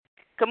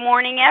Good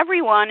morning,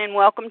 everyone, and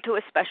welcome to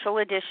a special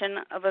edition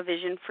of A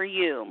Vision for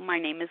You. My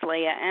name is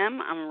Leah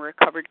M. I'm a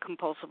recovered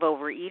compulsive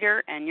overeater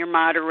and your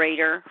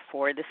moderator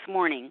for this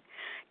morning.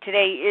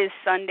 Today is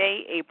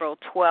Sunday, April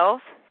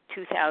 12th,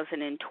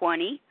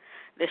 2020.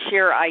 The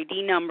share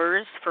ID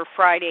numbers for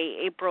Friday,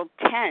 April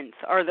 10th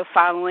are the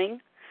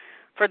following.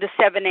 For the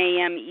 7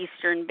 a.m.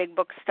 Eastern Big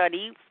Book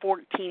Study,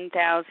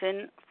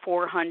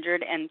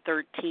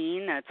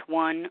 14,413. That's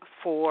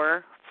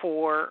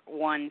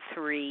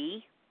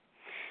 14413.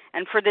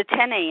 And for the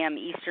 10 a.m.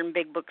 Eastern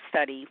Big Book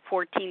Study,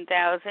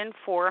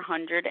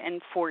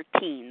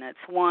 14,414. That's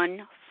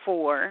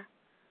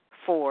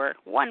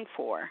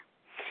 14414.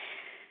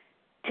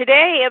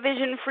 Today, A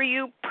Vision for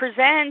You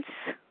presents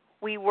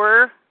We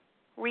Were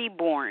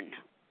Reborn.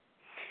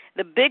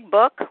 The Big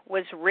Book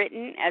was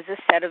written as a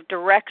set of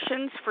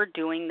directions for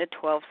doing the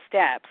 12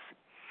 steps.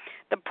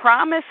 The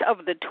promise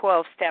of the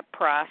 12-step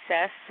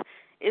process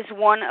is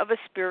one of a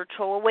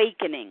spiritual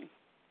awakening,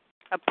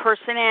 a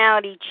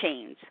personality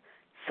change,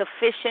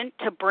 sufficient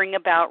to bring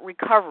about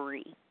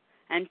recovery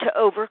and to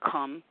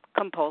overcome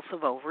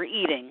compulsive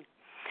overeating.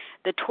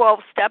 The 12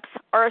 steps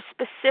are a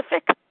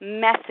specific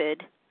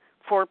method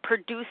for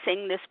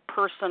producing this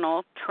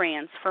personal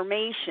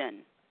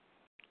transformation,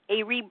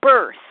 a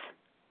rebirth,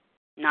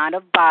 not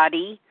of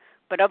body,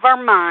 but of our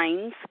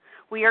minds.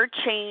 We are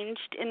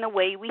changed in the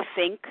way we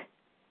think.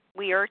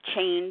 We are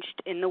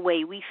changed in the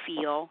way we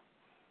feel.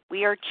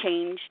 We are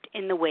changed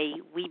in the way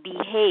we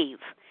behave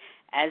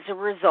as a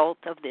result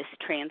of this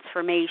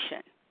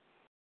transformation.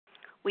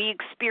 We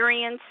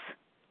experience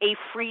a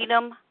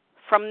freedom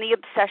from the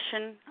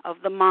obsession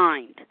of the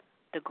mind,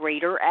 the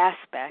greater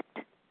aspect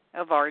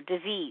of our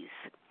disease.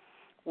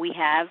 We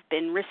have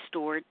been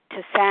restored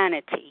to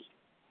sanity.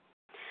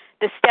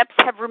 The steps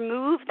have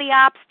removed the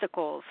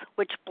obstacles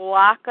which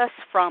block us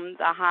from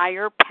the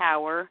higher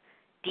power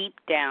deep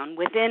down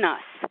within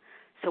us.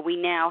 So we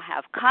now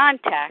have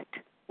contact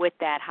with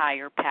that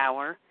higher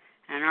power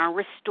and are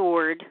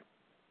restored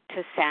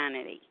to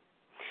sanity.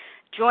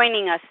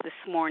 Joining us this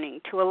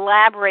morning to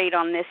elaborate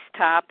on this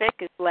topic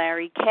is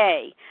Larry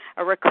K.,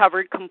 a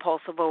recovered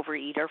compulsive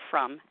overeater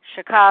from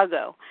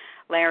Chicago.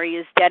 Larry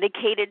is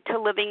dedicated to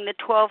living the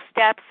 12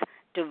 steps,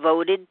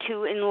 devoted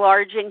to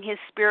enlarging his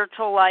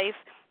spiritual life,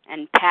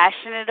 and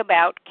passionate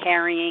about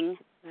carrying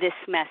this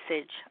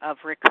message of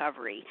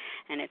recovery.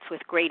 And it's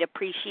with great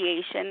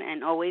appreciation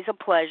and always a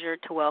pleasure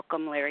to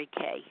welcome Larry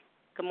K.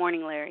 Good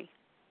morning, Larry.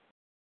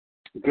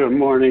 Good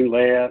morning,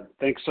 Leah.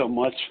 Thanks so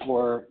much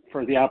for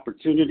the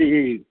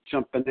opportunity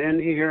jumping in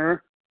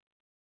here,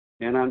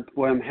 and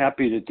I'm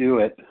happy to do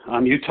it.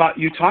 You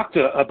talked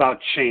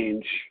about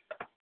change,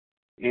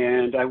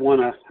 and I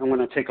want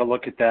to take a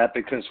look at that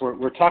because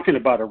we're talking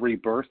about a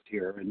rebirth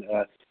here, and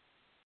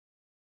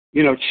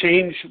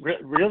change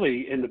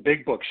really in the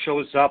Big Book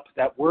shows up.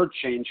 That word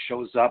change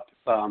shows up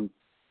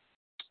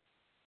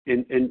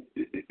in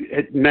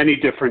many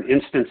different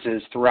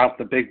instances throughout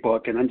the Big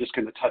Book, and I'm just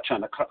going to touch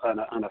on a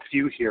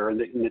few here. In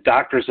the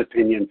doctor's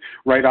opinion,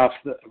 right off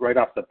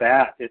the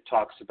bat, it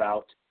talks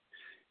about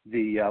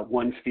the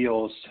one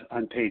feels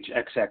on page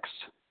XX.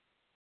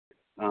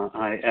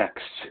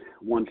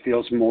 One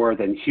feels more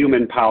than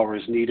human power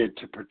is needed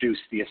to produce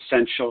the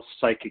essential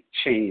psychic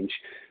change.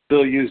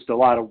 Bill used a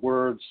lot of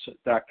words,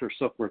 Dr.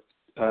 Silkworth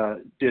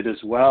did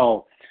as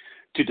well,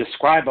 to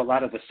describe a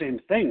lot of the same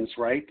things,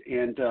 right?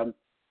 And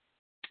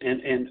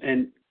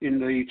in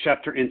the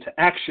chapter Into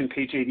Action,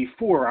 page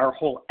 84, our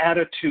whole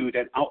attitude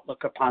and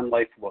outlook upon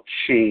life will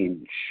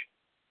change,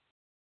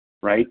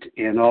 right?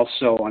 And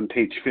also on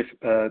page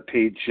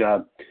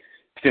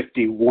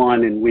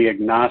 51 in We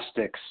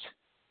Agnostics,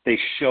 they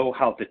show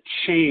how the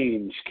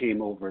change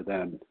came over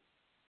them.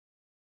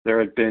 There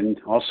had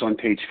been, also on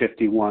page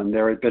 51,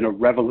 there had been a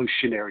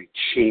revolutionary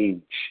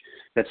change.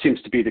 That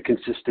seems to be the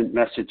consistent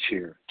message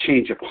here.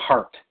 Change of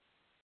heart.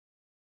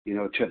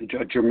 A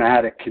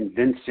dramatic,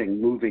 convincing,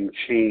 moving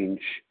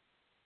change.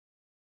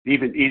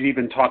 It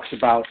even talks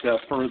about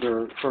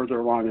further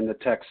along in the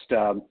text,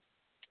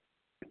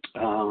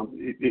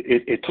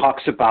 it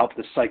talks about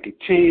the psychic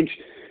change.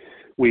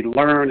 We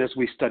learn as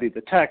we study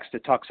the text,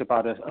 it talks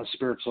about a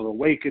spiritual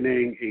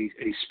awakening,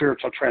 a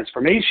spiritual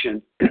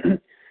transformation.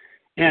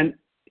 And,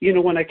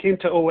 when I came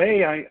to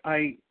OA,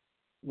 I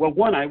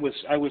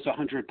was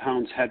 100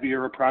 pounds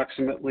heavier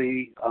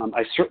approximately.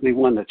 I certainly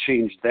won the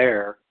change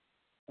there.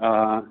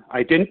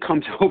 I didn't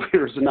come to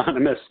Overeaters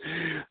Anonymous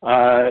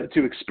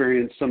to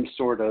experience some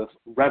sort of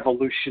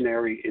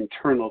revolutionary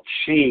internal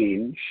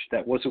change.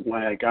 That wasn't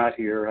why I got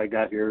here. I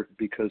got here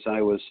because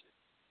I was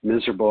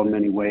miserable in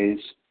many ways.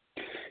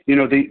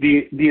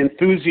 The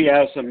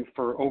enthusiasm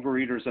for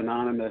Overeaters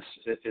Anonymous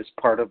is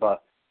part of a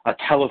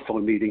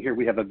telephone meeting. Here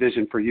we have A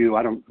Vision for You.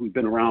 We've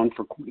been around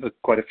for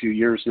quite a few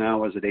years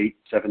now. Is it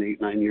 7, 8,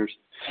 9 years?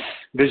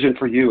 Vision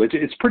for You.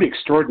 It's pretty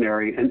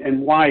extraordinary.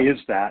 And why is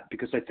that?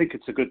 Because I think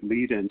it's a good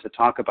lead-in to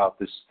talk about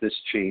this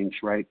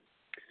change, right?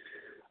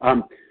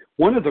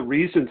 One of the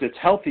reasons it's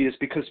healthy is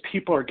because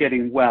people are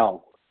getting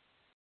well.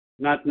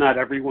 Not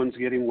everyone's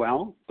getting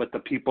well, but the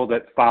people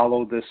that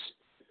follow this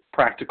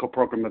practical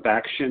program of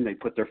action. They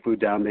put their food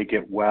down, they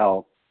get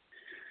well.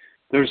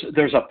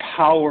 There's a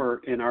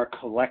power in our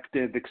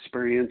collective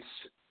experience.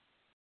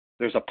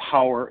 There's a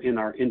power in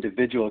our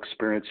individual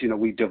experience.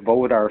 We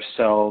devote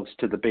ourselves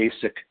to the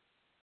basic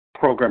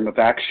program of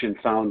action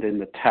found in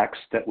the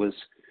text that was,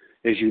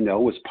 as you know,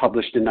 was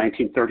published in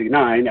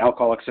 1939,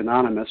 Alcoholics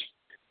Anonymous,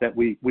 that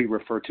we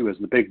refer to as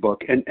the Big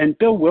Book. And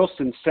Bill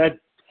Wilson said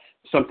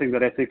something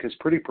that I think is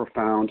pretty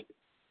profound.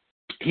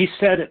 He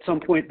said at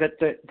some point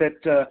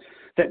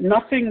that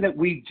nothing that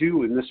we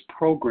do in this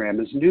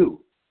program is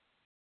new.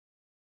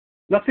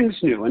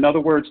 Nothing's new. In other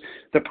words,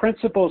 the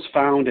principles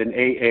found in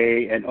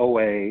AA and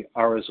OA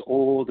are as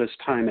old as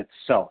time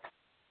itself.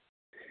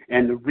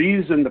 And the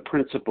reason the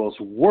principles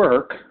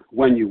work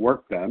when you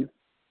work them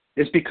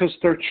is because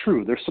they're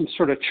true. There's some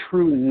sort of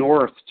true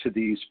north to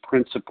these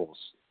principles.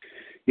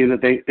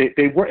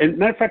 They work. As a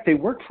matter of fact, they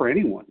work for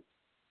anyone.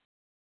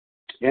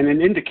 And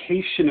an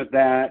indication of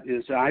that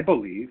is, I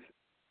believe,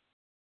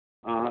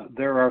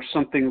 there are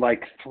something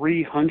like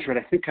 300,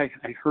 I think I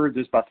heard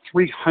there's about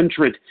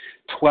 300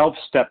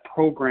 12-step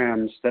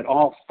programs that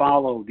all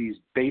follow these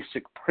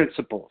basic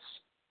principles.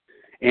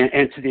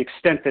 And to the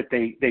extent that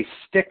they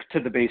stick to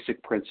the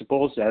basic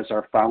principles as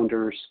our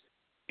founders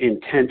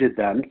intended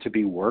them to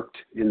be worked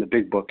in the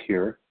Big Book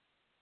here,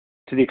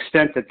 to the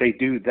extent that they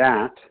do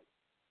that,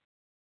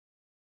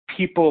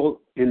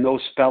 people in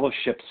those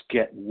fellowships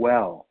get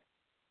well.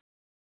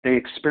 They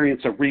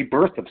experience a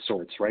rebirth of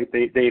sorts, right?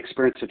 They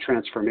experience a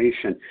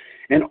transformation.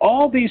 And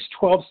all these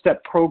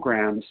 12-step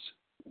programs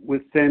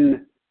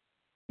within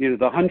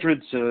the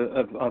hundreds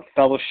of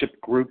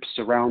fellowship groups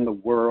around the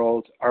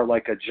world are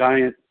like a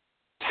giant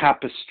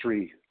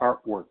tapestry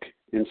artwork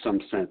in some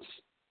sense.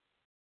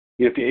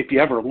 If you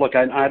ever look,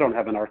 I don't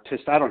have an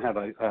artist, I don't have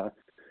a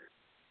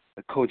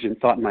cogent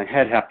thought in my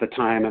head half the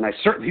time, and I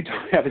certainly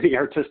don't have any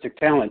artistic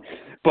talent.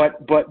 But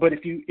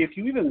if you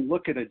even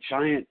look at a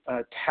giant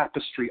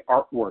tapestry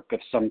artwork of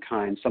some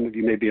kind, some of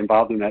you may be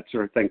involved in that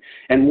sort of thing,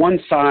 and one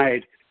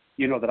side,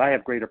 that I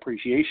have great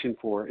appreciation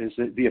for is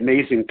the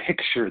amazing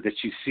picture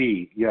that you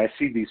see. I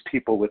see these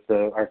people with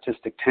the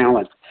artistic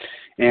talent,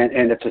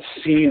 and it's a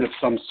scene of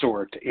some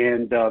sort,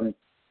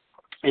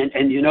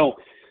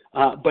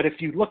 but if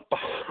you look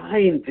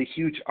behind the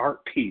huge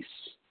art piece,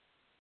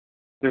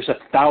 there's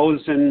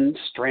 1,000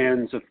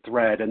 strands of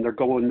thread, and they're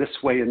going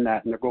this way and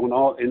that, and they're going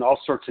in all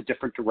sorts of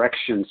different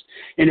directions.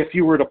 And if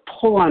you were to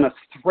pull on a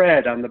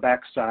thread on the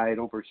backside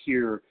over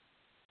here,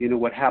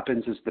 what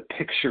happens is the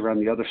picture on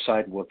the other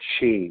side will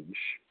change.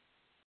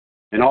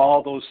 And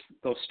all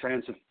those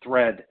strands of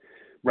thread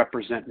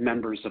represent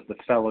members of the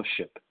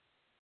fellowship,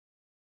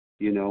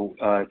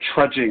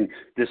 trudging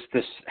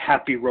this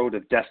happy road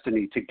of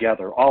destiny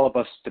together, all of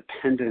us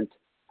dependent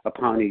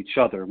upon each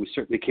other. We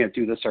certainly can't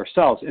do this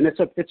ourselves. And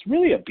it's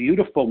really a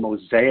beautiful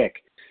mosaic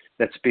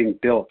that's being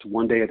built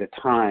one day at a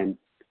time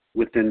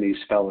within these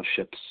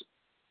fellowships.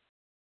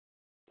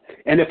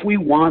 And if we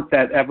want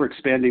that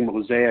ever-expanding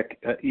mosaic,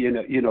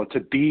 to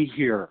be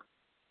here,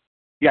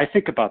 I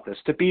think about this,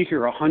 to be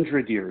here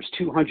 100 years,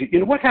 200,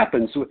 what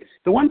happens?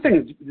 The one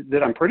thing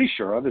that I'm pretty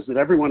sure of is that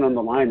everyone on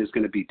the line is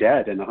going to be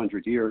dead in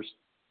 100 years.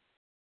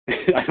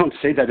 I don't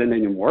say that in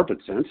any morbid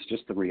sense,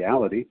 just the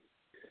reality.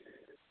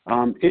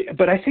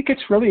 But I think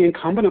it's really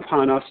incumbent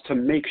upon us to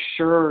make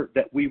sure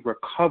that we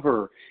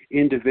recover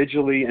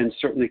individually and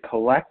certainly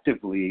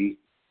collectively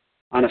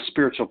on a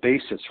spiritual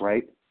basis,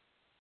 right?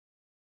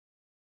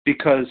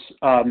 Because,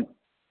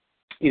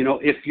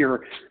 if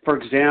you're, for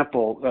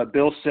example,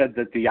 Bill said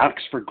that the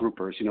Oxford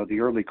Groupers, the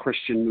early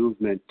Christian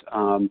movement,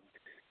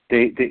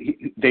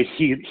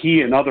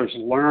 he and others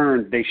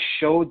learned, they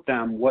showed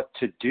them what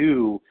to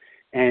do,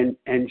 and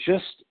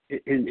just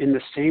in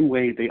the same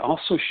way, they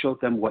also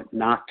showed them what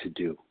not to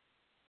do.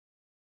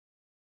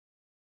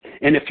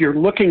 And if you're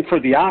looking for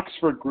the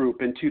Oxford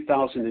group in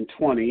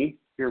 2020,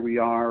 here we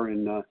are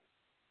in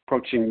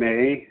approaching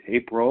May,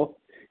 April,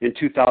 in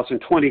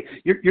 2020,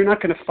 you're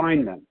not going to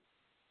find them.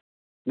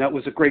 That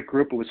was a great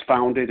group. It was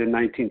founded in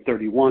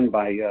 1931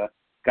 by a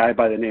guy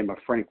by the name of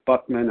Frank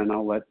Buckman, and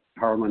I'll let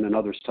Harlan and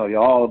others tell you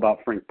all about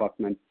Frank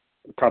Buckman.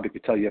 I probably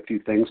could tell you a few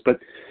things, but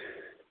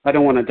I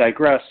don't want to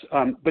digress.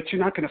 But you're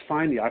not going to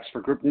find the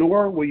Oxford group,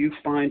 nor will you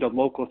find a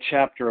local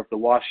chapter of the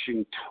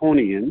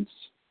Washingtonians.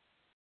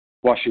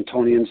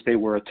 Washingtonians, they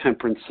were a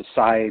temperance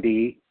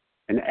society,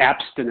 an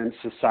abstinence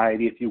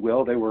society, if you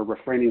will. They were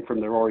refraining from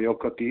their Oreo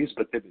cookies,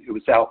 but it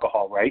was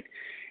alcohol, right?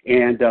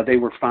 And they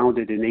were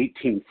founded in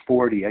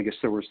 1840. I guess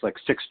there was like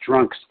 6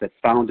 drunks that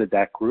founded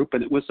that group,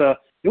 and it was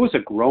a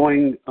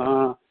growing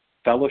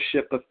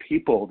fellowship of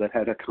people that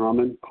had a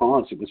common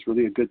cause. It was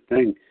really a good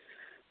thing.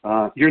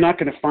 You're not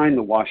going to find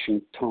the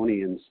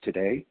Washingtonians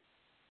today.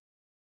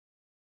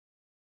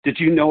 Did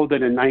you know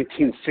that in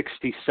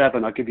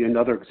 1967, I'll give you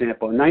another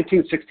example. In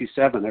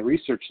 1967, I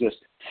researched this,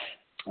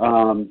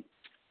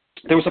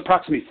 there was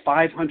approximately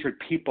 500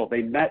 people.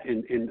 They met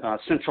in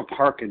Central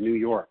Park in New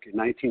York in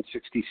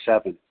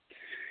 1967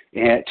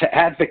 and to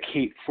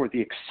advocate for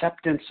the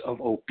acceptance of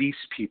obese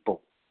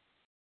people.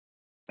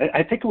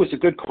 I think it was a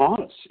good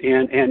cause,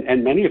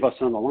 and many of us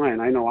on the line,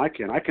 I know I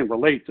can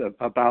relate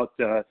about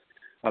the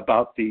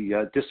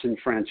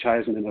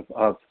disenfranchisement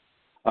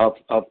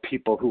of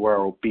people who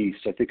are obese.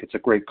 I think it's a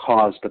great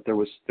cause, but there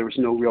was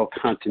no real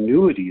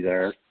continuity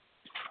there.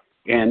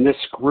 And this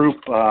group,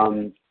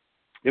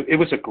 it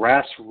was a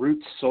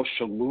grassroots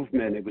social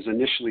movement. It was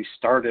initially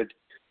started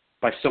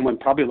by someone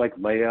probably like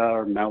Leah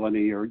or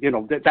Melanie, or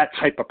that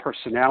type of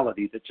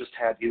personality that just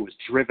was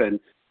driven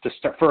to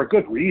start for a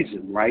good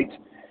reason, right?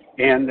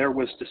 And there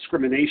was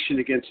discrimination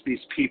against these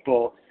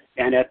people.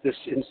 And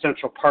in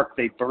Central Park,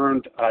 they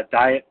burned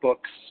diet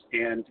books,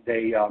 and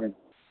they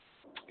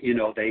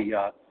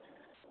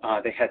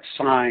had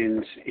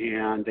signs,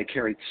 and they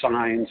carried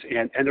signs,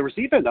 and there was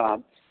even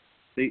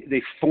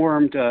they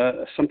formed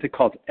something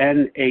called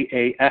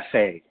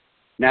NAAFA,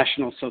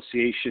 National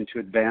Association to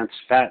Advance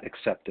Fat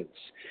Acceptance.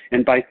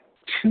 And by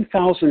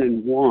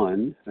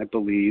 2001, I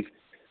believe,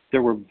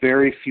 there were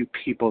very few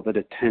people that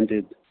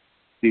attended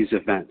these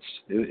events.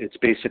 It's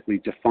basically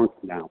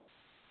defunct now.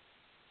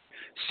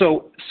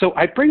 So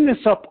I bring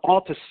this up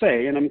all to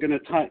say, and I'm going to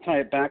tie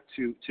it back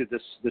to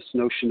this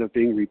notion of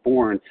being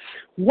reborn.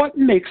 What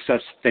makes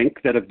us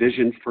think that a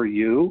vision for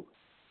you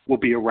will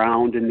be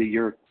around in the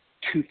year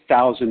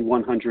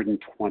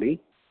 2120?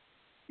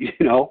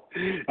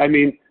 I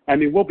mean,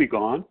 we'll be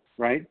gone,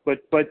 right?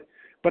 But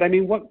I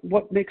mean,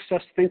 what makes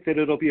us think that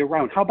it'll be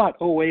around? How about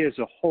OA as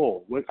a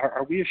whole?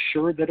 Are we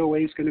assured that OA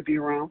is going to be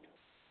around?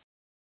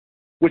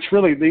 Which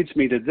really leads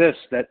me to this,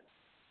 that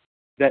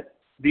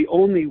the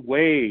only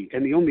way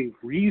and the only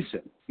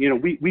reason,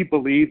 we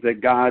believe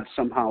that God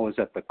somehow is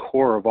at the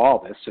core of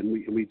all this, and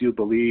we do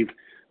believe,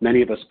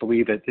 many of us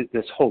believe that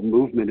this whole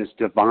movement is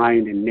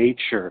divine in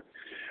nature,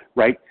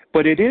 right?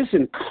 But it is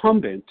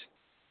incumbent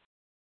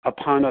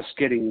upon us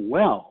getting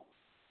well,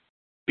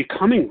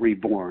 becoming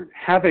reborn,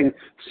 having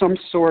some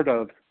sort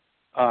of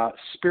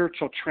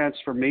spiritual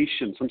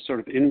transformation, some sort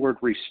of inward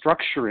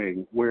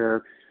restructuring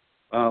where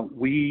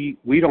we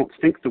don't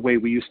think the way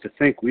we used to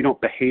think. We don't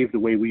behave the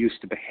way we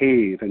used to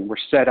behave, and we're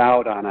set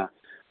out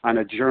on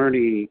a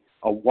journey,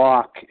 a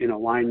walk in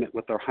alignment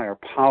with our higher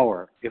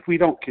power. If we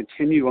don't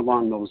continue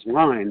along those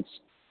lines,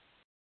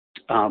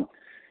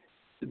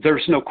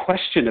 there's no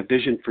question a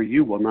vision for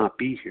you will not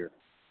be here.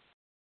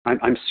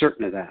 I'm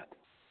certain of that.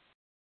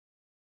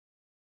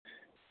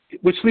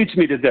 Which leads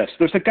me to this.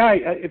 There's a guy,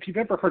 if you've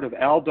ever heard of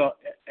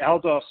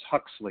Aldous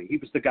Huxley, he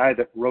was the guy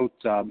that wrote,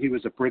 he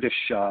was a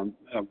British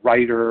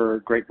writer,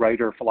 great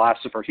writer,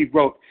 philosopher. He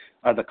wrote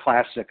the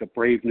classic, A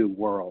Brave New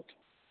World.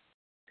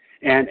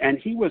 And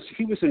he was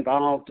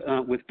involved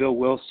with Bill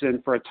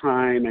Wilson for a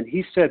time, and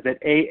he said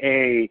that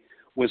AA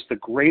was the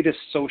greatest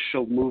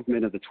social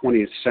movement of the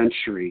 20th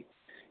century.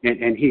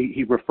 And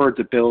he referred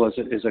to Bill as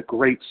a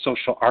great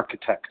social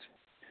architect.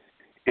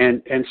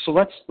 And so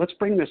let's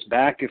bring this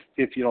back,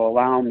 if you'll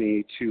allow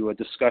me, to a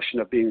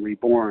discussion of being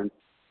reborn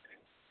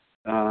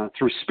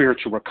through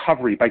spiritual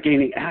recovery by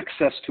gaining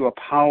access to a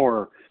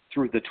power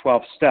through the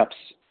 12 steps.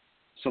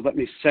 So let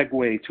me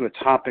segue to a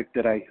topic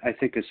that I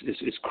think is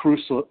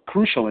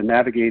crucial in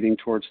navigating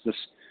towards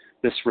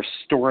this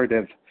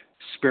restorative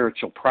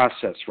spiritual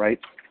process, right?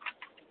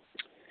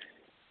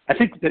 I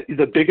think that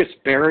the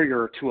biggest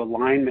barrier to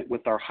alignment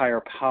with our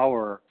higher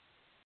power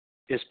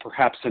is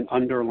perhaps an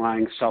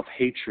underlying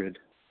self-hatred.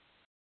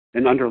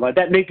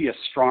 That may be a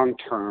strong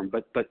term,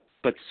 but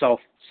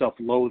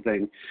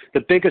self-loathing.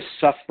 The biggest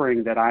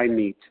suffering that I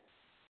meet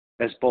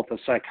as both a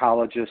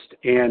psychologist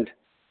and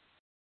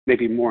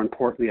maybe more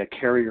importantly a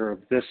carrier of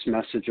this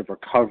message of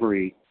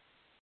recovery,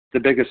 the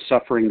biggest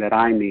suffering that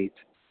I meet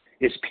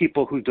is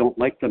people who don't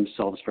like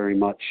themselves very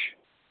much.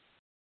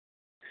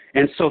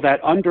 And so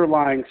that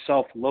underlying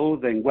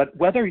self-loathing,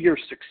 whether you're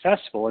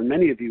successful, and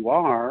many of you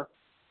are,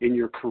 in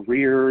your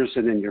careers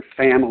and in your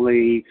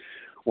family,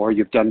 or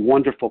you've done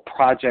wonderful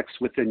projects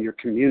within your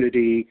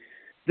community,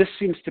 this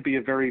seems to be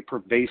a very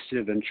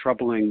pervasive and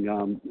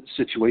troubling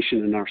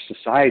situation in our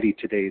society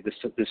today, this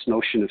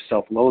notion of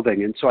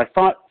self-loathing. And so I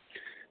thought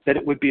that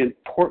it would be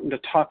important to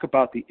talk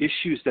about the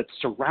issues that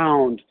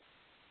surround,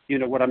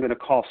 what I'm going to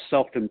call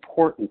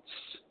self-importance.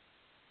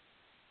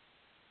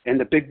 And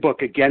the big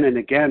book again and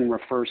again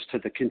refers to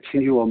the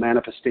continual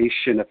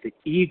manifestation of the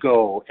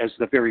ego as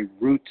the very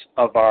root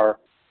of our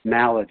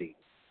malady.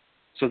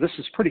 So this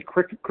is pretty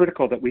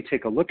critical that we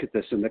take a look at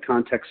this in the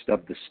context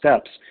of the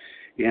steps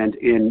and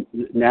in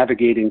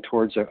navigating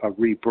towards a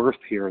rebirth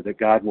here that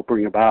God will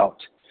bring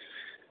about.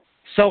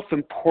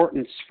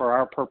 Self-importance for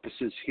our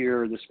purposes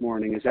here this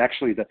morning is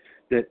actually the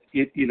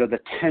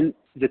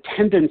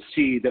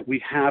tendency that we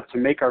have to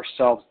make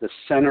ourselves the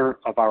center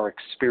of our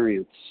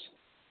experience.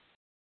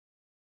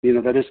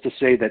 That is to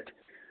say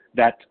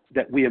that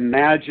we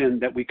imagine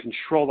that we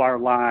control our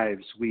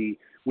lives. We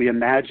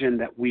imagine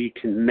that we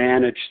can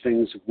manage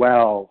things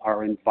well,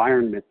 our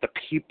environment, the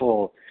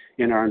people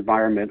in our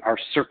environment, our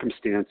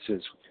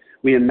circumstances.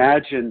 We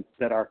imagine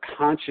that our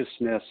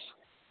consciousness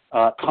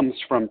comes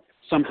from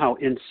somehow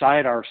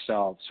inside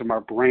ourselves, from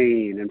our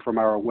brain and from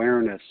our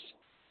awareness.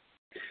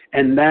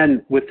 And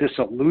then with this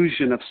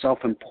illusion of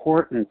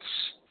self-importance,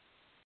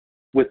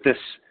 with this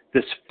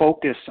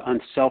focus on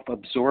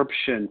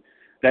self-absorption,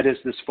 that is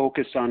this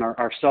focus on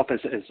ourself as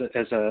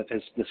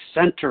the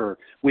center,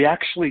 we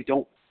actually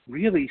don't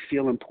really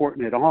feel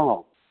important at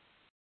all.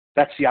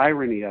 That's the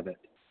irony of it.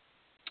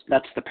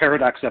 That's the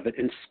paradox of it.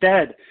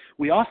 Instead,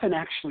 we often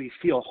actually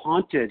feel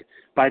haunted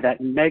by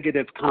that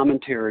negative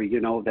commentary,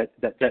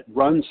 that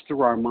runs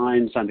through our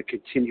minds on a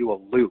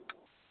continual loop,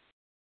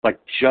 like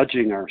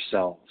judging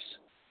ourselves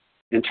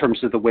in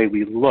terms of the way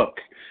we look,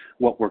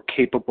 what we're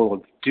capable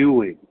of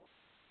doing.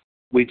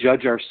 We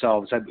judge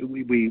ourselves.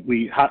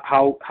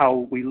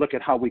 How we look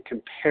at how we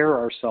compare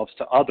ourselves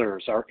to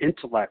others, our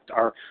intellect,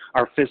 our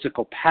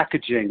physical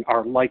packaging,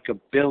 our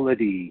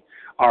likability,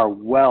 our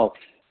wealth.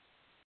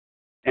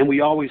 And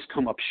we always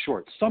come up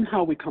short.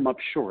 Somehow we come up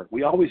short.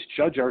 We always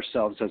judge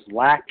ourselves as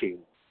lacking.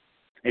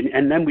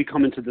 And then we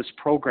come into this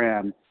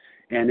program,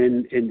 and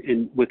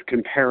in with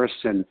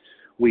comparison,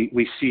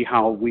 we see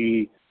how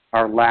we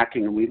are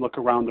lacking, and we look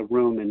around the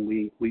room and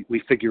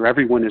we figure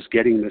everyone is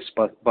getting this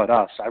but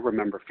us. I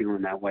remember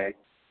feeling that way.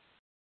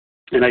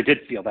 And I did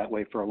feel that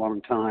way for a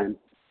long time,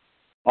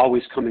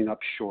 always coming up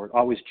short,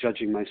 always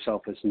judging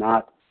myself as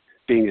not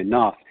being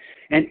enough.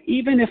 And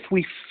even if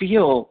we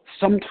feel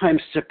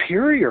sometimes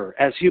superior,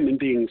 as human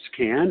beings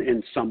can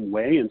in some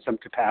way, in some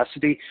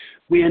capacity,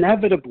 we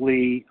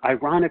inevitably,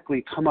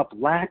 ironically, come up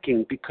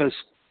lacking, because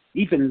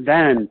even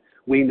then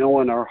we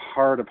know in our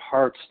heart of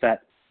hearts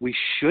that we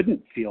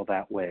shouldn't feel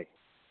that way.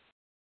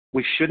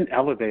 We shouldn't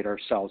elevate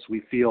ourselves.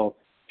 We feel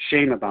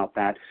shame about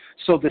that.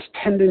 So this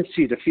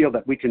tendency to feel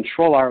that we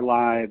control our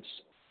lives,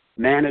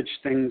 manage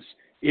things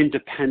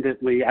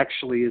independently,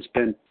 actually has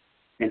been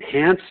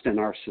enhanced in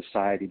our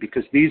society,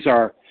 because these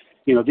are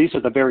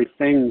the very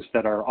things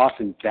that are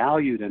often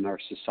valued in our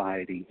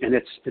society. And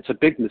it's a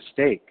big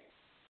mistake.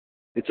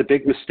 It's a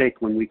big mistake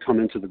when we come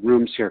into the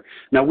rooms here.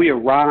 Now, we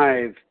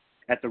arrive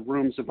at the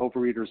rooms of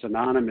Overeaters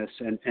Anonymous,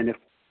 and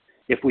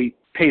if we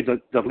pay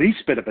the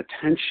least bit of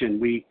attention,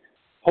 we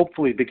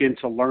hopefully begin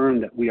to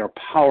learn that we are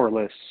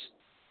powerless,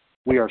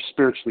 we are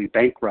spiritually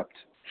bankrupt,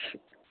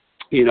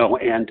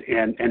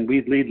 and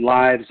we lead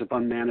lives of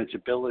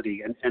unmanageability.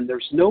 And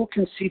there's no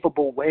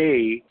conceivable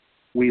way,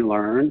 we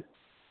learn,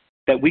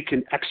 that we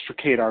can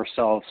extricate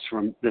ourselves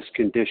from this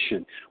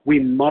condition. We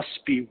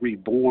must be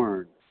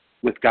reborn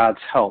with God's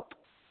help.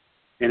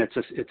 And it's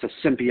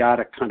a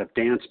symbiotic kind of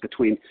dance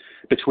between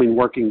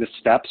working the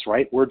steps,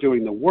 right? We're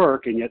doing the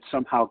work, and yet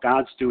somehow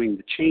God's doing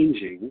the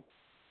changing.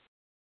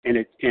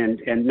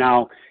 And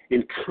now,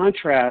 in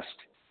contrast,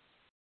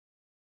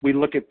 we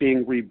look at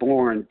being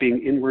reborn,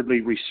 being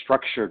inwardly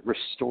restructured,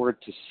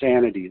 restored to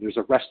sanity. There's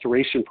a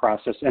restoration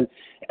process. And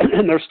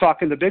there's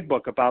talk in the big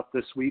book about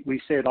this.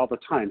 We say it all the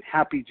time: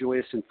 happy,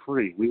 joyous, and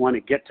free. We want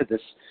to get to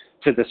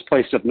this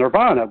place of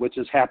nirvana, which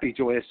is happy,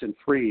 joyous, and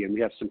free. And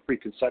we have some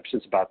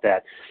preconceptions about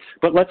that.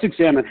 But let's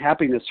examine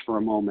happiness for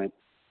a moment.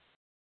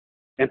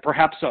 And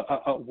perhaps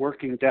a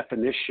working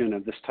definition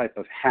of this type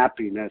of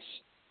happiness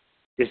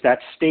is that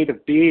state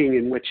of being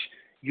in which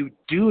you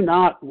do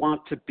not want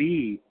to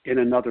be in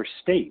another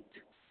state.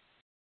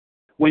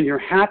 When you're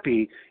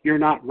happy, you're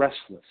not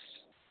restless.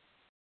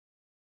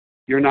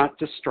 You're not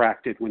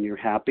distracted when you're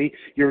happy.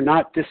 You're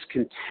not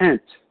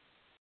discontent.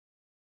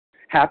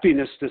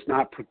 Happiness does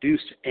not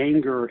produce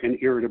anger and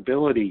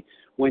irritability.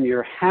 When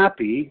you're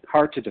happy,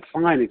 hard to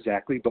define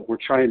exactly, but we're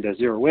trying to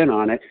zero in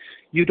on it,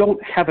 you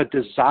don't have a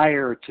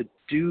desire to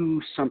do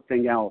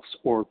something else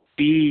or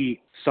be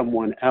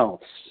someone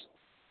else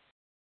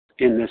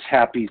in this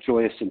happy,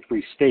 joyous, and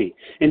free state.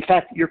 In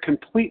fact, you're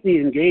completely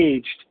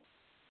engaged,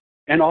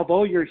 and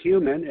although you're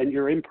human and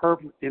you're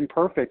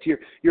imperfect,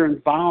 you're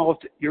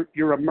involved,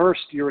 you're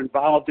immersed, you're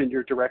involved in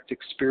your direct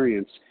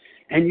experience,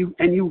 and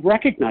you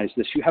recognize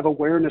this. You have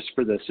awareness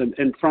for this,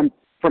 and from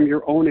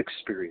your own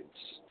experience.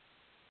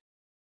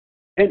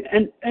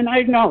 And I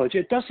acknowledge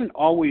it doesn't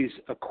always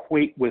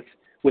equate with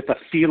the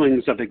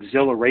feelings of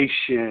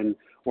exhilaration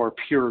or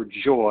pure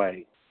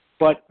joy,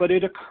 but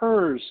it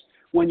occurs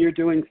when you're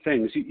doing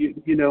things.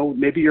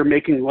 Maybe you're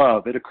making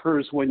love. It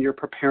occurs when you're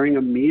preparing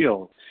a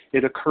meal.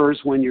 It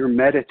occurs when you're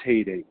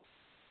meditating,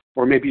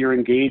 or maybe you're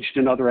engaged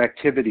in other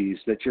activities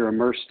that you're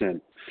immersed in.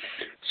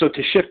 So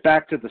to shift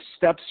back to the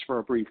steps for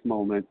a brief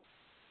moment,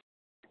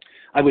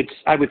 I would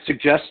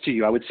suggest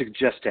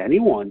to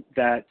anyone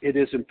that it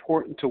is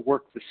important to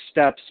work the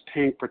steps,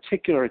 paying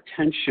particular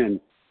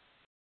attention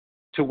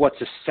to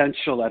what's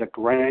essential at a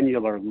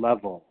granular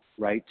level,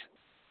 right?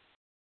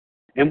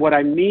 And what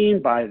I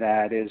mean by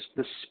that is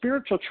the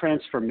spiritual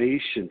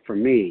transformation for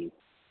me,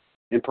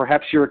 and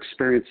perhaps your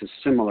experience is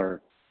similar,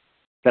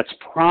 that's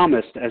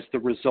promised as the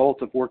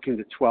result of working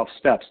the 12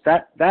 steps.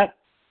 That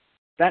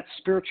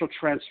spiritual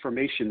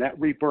transformation, that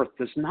rebirth,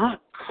 does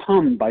not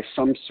come by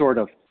some sort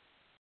of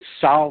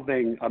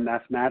solving a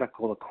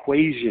mathematical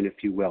equation,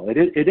 if you will.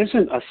 It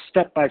isn't a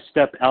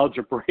step-by-step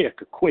algebraic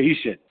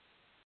equation.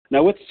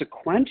 Now, it's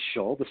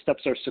sequential. The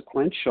steps are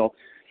sequential.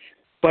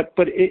 But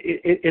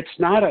it's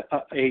not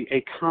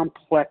a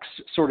complex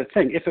sort of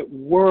thing. If it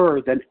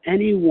were, then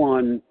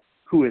anyone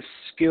who is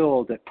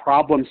skilled at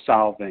problem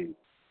solving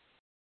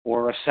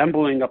or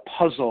assembling a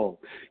puzzle.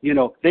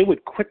 They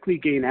would quickly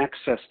gain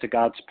access to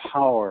God's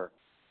power,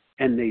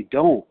 and they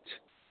don't.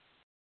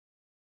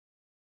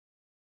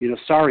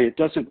 Sorry, it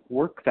doesn't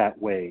work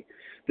that way.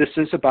 This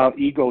is about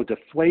ego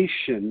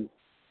deflation,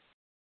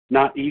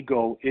 not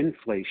ego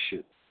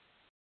inflation.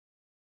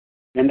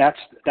 And that's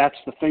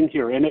the thing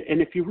here. And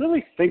if you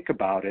really think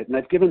about it, and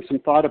I've given some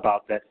thought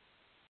about that,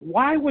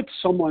 why would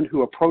someone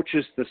who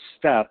approaches the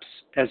steps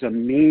as a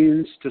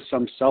means to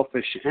some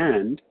selfish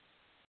end,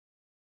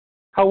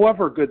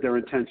 however good their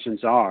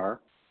intentions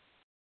are,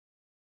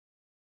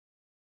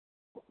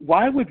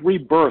 why would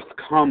rebirth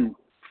come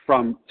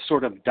from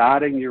sort of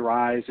dotting your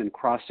I's and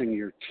crossing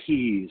your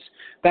T's?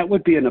 That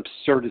would be an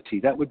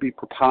absurdity. That would be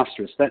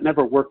preposterous. That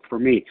never worked for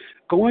me.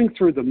 Going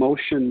through the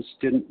motions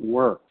didn't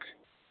work.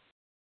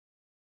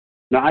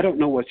 Now, I don't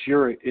know what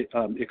your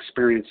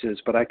experience is,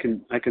 but I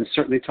can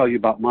certainly tell you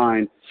about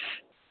mine.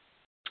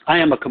 I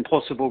am a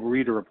compulsive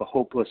overeater of the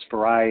hopeless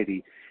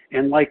variety.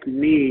 And like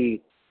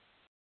me,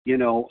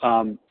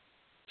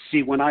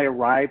 see, when I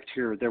arrived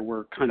here, there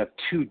were kind of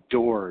two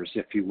doors,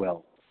 if you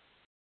will.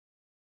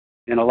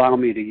 And allow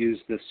me to use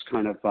this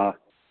kind of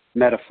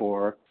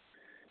metaphor.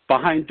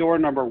 Behind door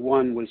number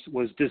one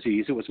was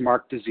disease. It was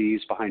marked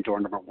disease behind door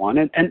number one.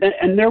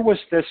 And there was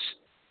this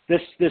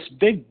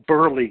big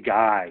burly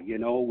guy,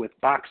 with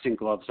boxing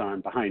gloves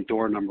on behind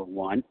door number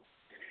one.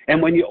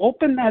 And when you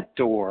opened that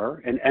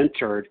door and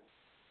entered,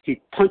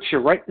 he'd punch you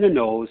right in the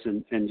nose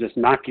and just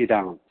knock you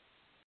down.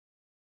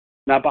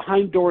 Now,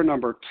 behind door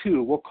number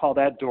two, we'll call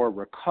that door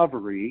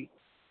recovery.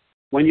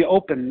 When you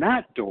open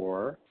that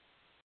door,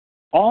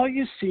 all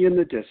you see in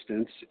the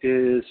distance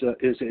is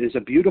a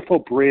beautiful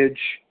bridge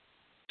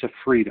to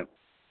freedom.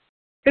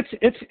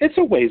 It's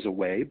a ways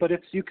away, but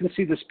you can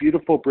see this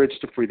beautiful bridge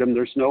to freedom.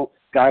 There's no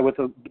guy with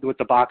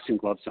the boxing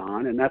gloves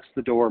on, and that's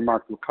the door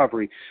marked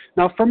recovery.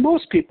 Now, for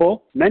most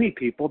people, many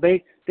people,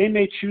 they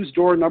may choose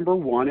door number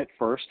one at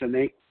first, and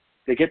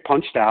they get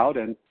punched out,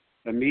 and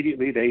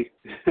immediately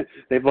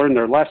they've learned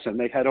their lesson.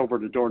 They head over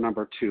to door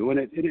number two, and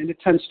it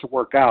tends to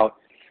work out.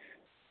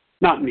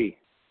 Not me.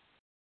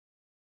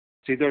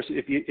 See,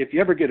 if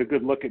you ever get a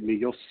good look at me,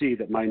 you'll see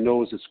that my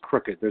nose is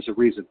crooked. There's a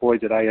reason. Boy,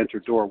 did I enter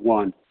door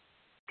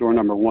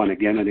number one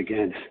again and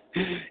again.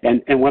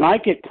 And when I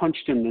get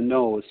punched in the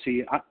nose,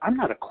 see, I'm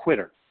not a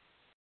quitter.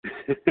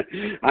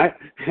 A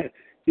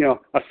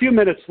few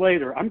minutes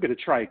later, I'm going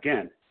to try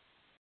again.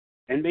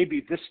 And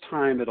maybe this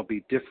time it'll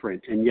be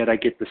different, and yet I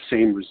get the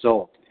same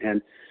result.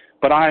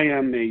 But I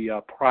am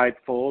a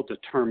prideful,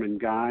 determined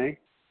guy.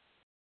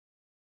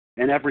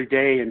 And every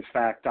day, in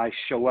fact, I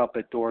show up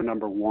at door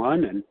number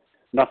one, and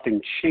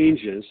nothing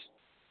changes.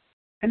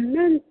 And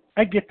then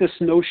I get this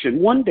notion,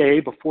 one day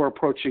before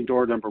approaching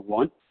door number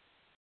one,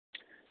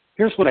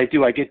 here's what I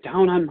do. I get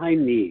down on my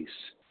knees,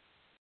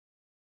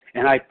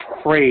 and I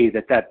pray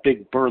that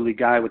big burly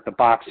guy with the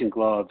boxing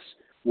gloves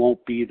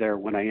won't be there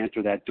when I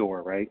enter that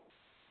door, right?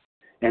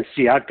 And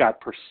see, I've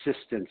got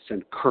persistence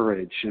and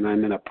courage, and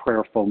I'm in a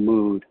prayerful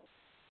mood.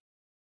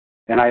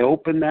 And I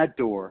open that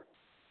door,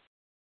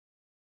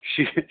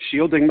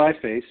 shielding my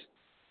face,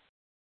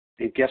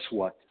 and guess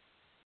what?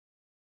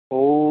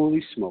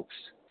 Holy smokes,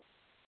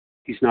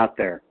 he's not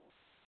there.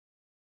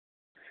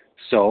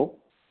 So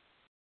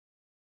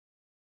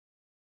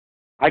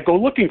I go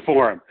looking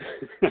for him.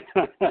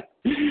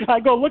 I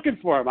go looking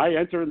for him. I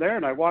enter in there,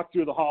 and I walk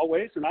through the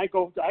hallways, and I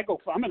go.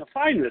 I'm going to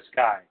find this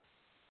guy.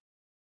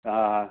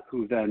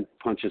 Who then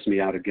punches me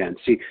out again.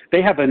 See,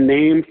 they have a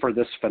name for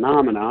this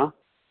phenomena.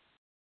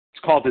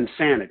 It's called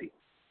insanity.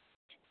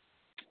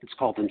 It's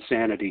called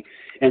insanity.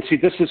 And see,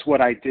 this is what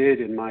I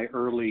did in my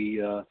early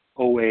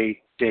OA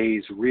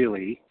days,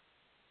 really.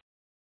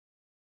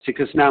 See,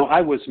 because now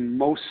I was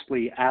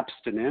mostly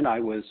abstinent. I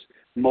was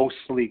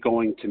mostly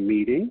going to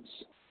meetings.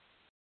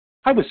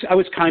 I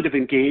was kind of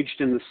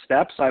engaged in the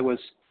steps. I was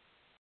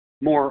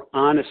more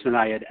honest than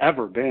I had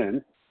ever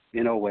been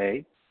in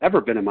OA,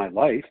 ever been in my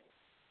life.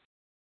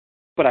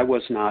 But I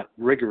was not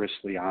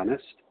rigorously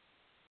honest.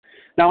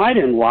 Now, I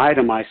didn't lie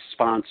to my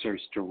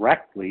sponsors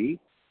directly.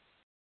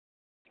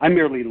 I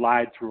merely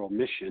lied through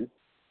omission.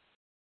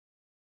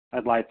 I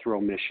lied through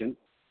omission.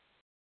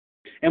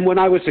 And when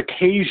I was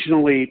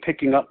occasionally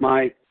picking up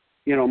my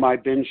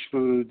binge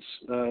foods,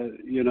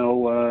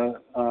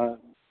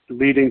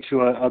 leading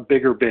to a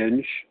bigger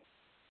binge,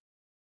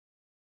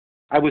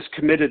 I was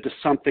committed to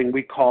something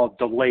we call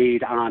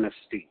delayed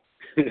honesty.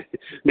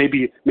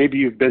 Maybe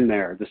you've been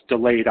there, this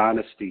delayed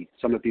honesty.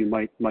 Some of you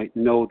might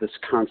know this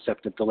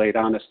concept of delayed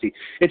honesty.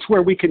 It's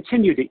where we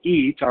continue to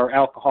eat our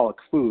alcoholic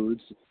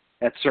foods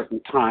at certain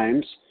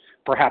times,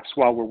 perhaps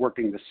while we're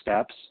working the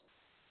steps.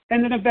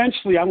 And then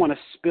eventually I want to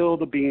spill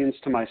the beans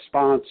to my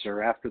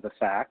sponsor after the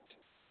fact,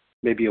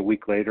 maybe a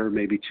week later,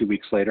 maybe 2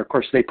 weeks later. Of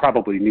course, they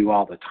probably knew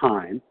all the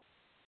time.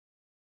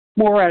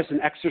 More as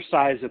an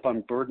exercise of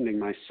unburdening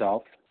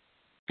myself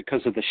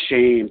because of the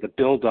shame, the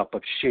buildup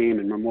of shame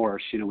and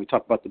remorse. We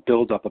talk about the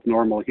buildup of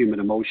normal human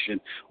emotion.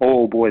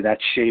 Oh boy, that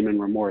shame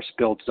and remorse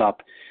builds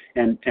up.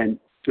 And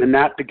And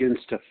that begins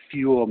to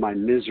fuel my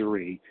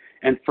misery.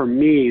 And for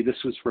me, this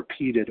was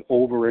repeated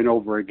over and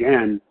over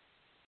again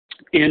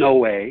in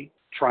OA,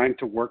 trying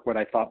to work what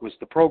I thought was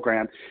the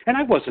program. And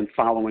I wasn't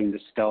following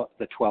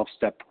the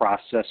 12-step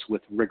process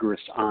with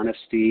rigorous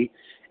honesty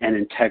and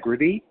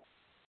integrity.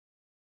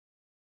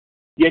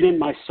 Yet in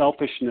my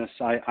selfishness,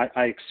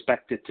 I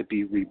expected to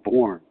be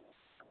reborn.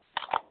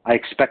 I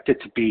expected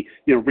to be,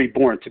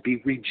 reborn, to be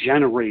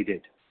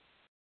regenerated,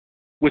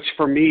 which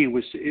for me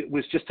was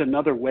just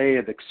another way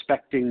of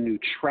expecting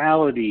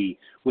neutrality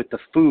with the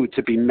food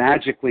to be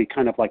magically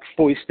kind of like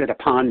foisted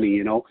upon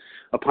me,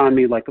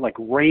 like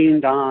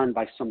rained on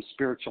by some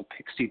spiritual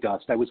pixie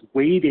dust. I was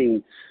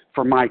waiting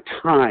for my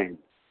time.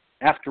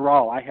 After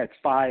all, I had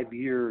 5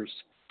 years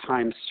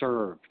time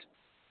served.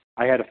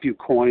 I had a few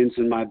coins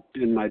in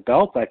my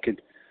belt. I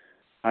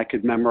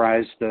could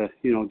memorize the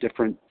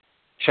different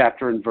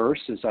chapter and verse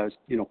as I was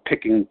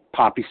picking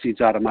poppy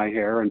seeds out of my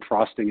hair and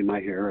frosting in my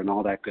hair and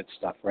all that good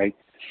stuff, right?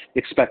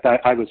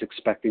 I was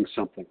expecting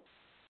something.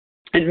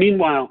 And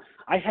meanwhile,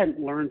 I hadn't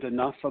learned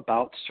enough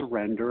about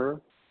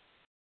surrender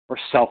or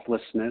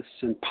selflessness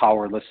and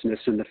powerlessness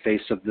in the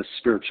face of this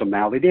spiritual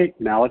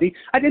malady.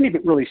 I didn't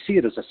even really see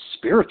it as a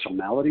spiritual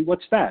malady.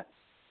 What's that?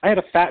 I had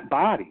a fat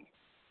body.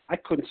 I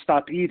couldn't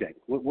stop eating.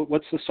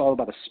 What's this all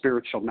about, a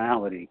spiritual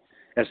malady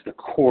as the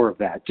core of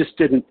that? Just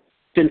didn't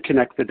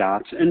connect the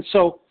dots. And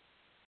so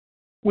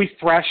we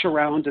thrash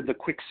around in the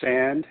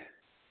quicksand.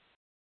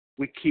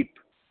 We keep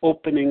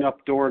opening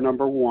up door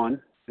number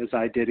 1, as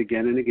I did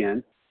again and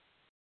again.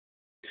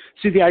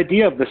 See, the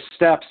idea of the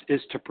steps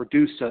is to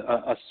produce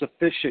a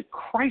sufficient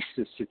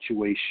crisis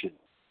situation.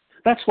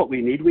 That's what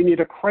we need. We need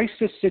a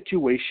crisis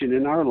situation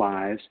in our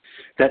lives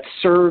that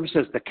serves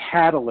as the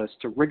catalyst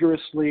to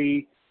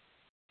rigorously,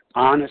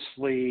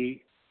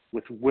 honestly,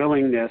 with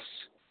willingness,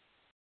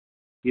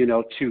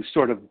 to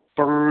sort of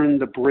burn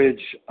the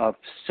bridge of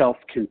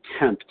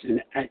self-contempt.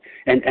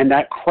 And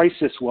that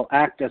crisis will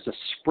act as a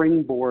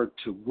springboard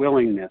to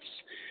willingness.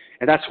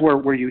 And that's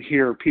where you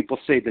hear people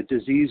say the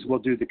disease will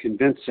do the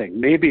convincing.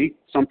 Maybe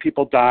some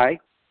people die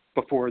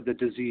before the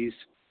disease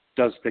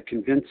does the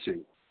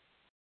convincing.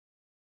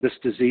 This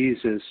disease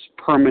is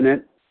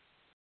permanent.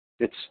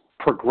 It's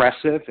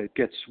progressive. It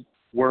gets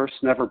worse,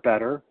 never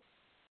better.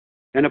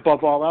 And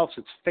above all else,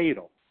 it's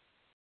fatal.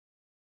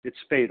 It's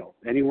fatal.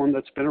 Anyone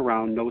that's been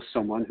around knows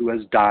someone who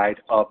has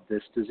died of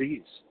this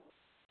disease.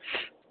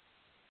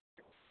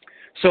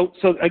 So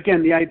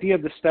again, the idea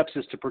of the steps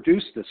is to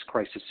produce this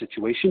crisis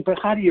situation, but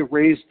how do you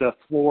raise the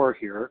floor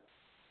here?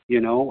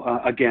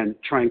 Again,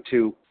 trying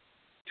to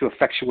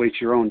effectuate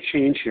your own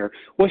change here.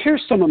 Well,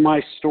 here's some of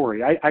my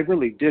story. I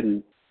really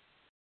didn't.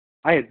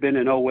 I had been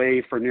in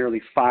OA for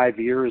nearly 5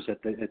 years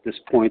at this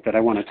point that I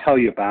want to tell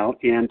you about,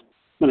 and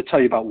I'm going to tell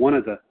you about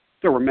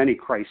there were many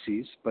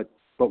crises, but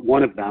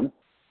one of them.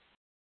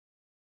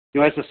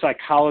 As a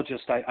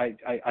psychologist,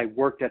 I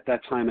worked at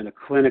that time in a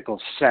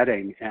clinical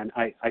setting, and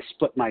I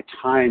split my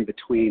time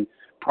between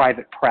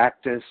private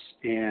practice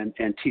and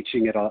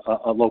teaching at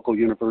a local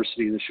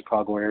university in the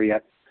Chicago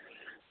area.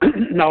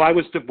 Now, I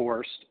was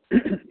divorced,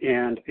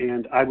 and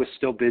I was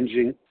still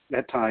binging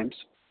at times.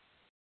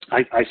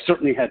 I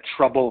certainly had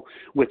trouble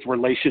with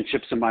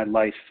relationships in my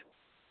life.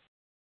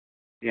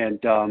 And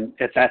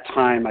at that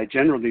time, I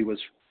generally was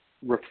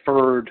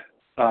referred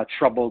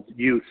troubled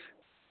youth.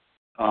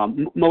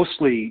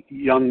 Mostly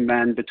young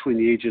men between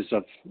the ages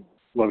of,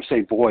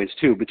 boys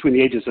too, between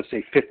the ages of,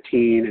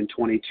 15 and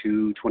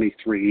 22,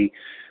 23.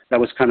 That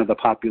was kind of the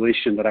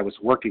population that I was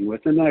working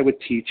with. And then I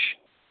would teach,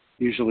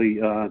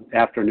 usually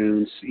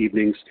afternoons,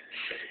 evenings.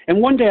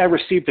 And one day I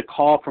received a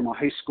call from a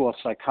high school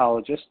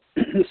psychologist.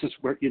 This is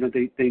where,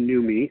 they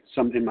knew me.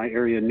 Some in my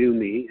area knew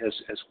me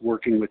as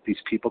working with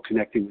these people,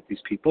 connecting with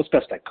these people as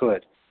best I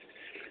could.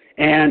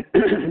 And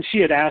she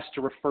had asked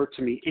to refer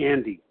to me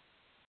Andy.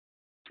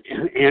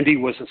 Andy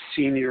was a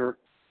senior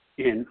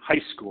in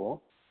high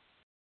school.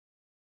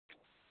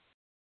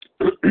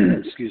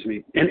 Excuse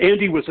me. And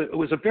Andy was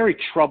a very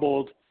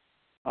troubled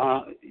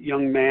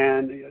young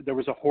man. There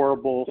was a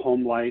horrible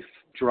home life,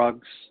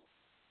 drugs,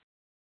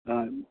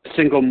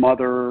 single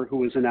mother who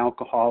was an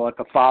alcoholic,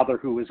 a father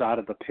who was out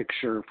of the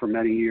picture for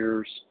many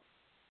years,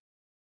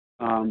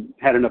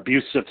 had an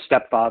abusive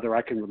stepfather.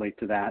 I can relate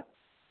to that.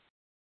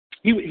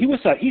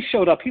 He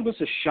showed up. He was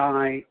a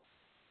shy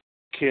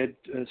kid,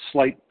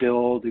 slight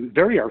build,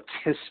 very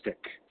artistic.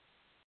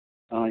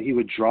 He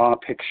would draw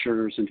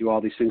pictures and do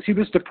all these things. He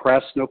was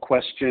depressed, no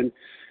question.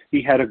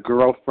 He had a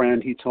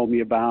girlfriend he told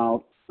me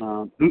about,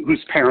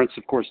 whose parents,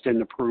 of course,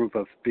 didn't approve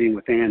of being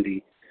with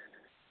Andy.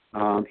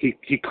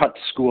 He cut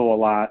school a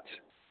lot.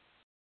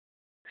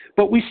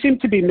 But we seemed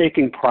to be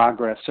making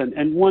progress.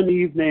 And one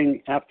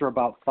evening, after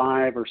about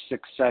 5 or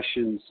 6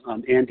 sessions,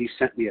 Andy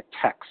sent me a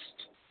text.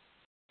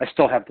 I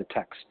still have the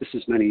text. This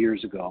is many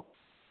years ago.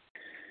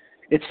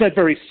 It said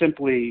very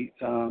simply,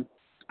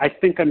 I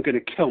think I'm going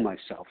to kill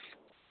myself.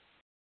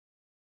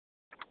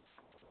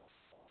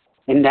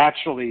 And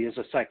naturally, as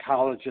a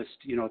psychologist,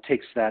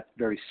 takes that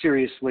very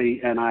seriously.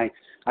 And I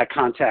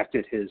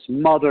contacted his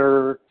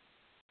mother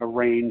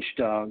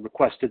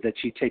requested that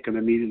she take him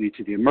immediately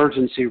to the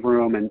emergency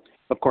room. And,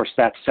 of course,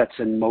 that sets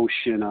in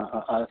motion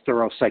a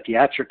thorough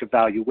psychiatric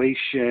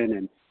evaluation,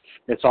 and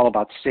it's all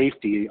about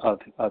safety of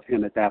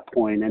him at that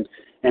point.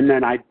 And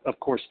then I'd, of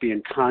course, be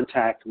in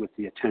contact with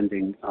the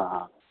attending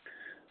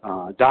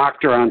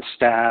doctor on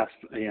staff.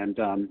 And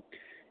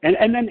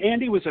then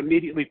Andy was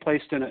immediately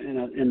placed in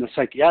the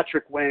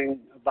psychiatric wing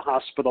of the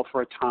hospital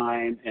for a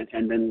time,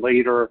 and then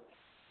later,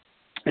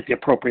 at the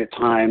appropriate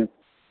time,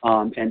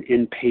 an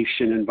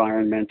inpatient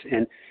environment.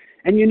 And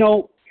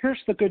here's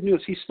the good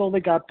news. He slowly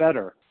got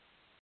better.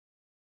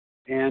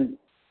 And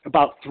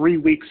about 3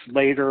 weeks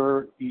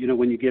later,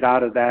 when you get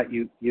out of that,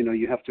 you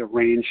have to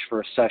arrange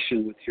for a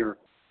session with your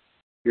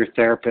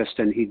therapist,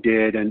 and he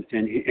did, and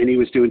he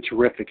was doing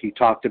terrific. He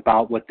talked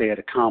about what they had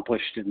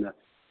accomplished in the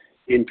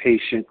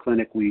inpatient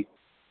clinic. We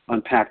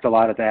unpacked a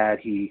lot of that.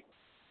 He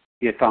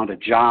had found a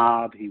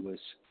job. He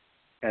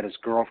had his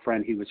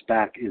girlfriend. He was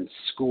back in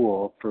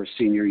school for his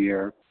senior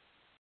year.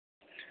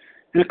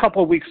 And a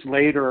couple of weeks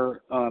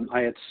later,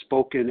 I had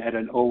spoken at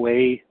an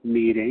OA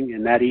meeting,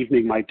 and that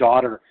evening my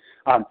daughter,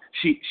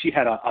 she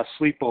had a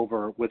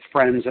sleepover with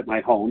friends at my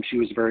home. She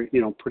was very,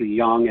 pretty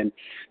young, and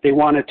they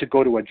wanted to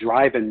go to a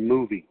drive-in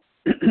movie.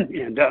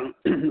 And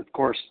of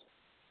course,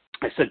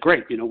 I said,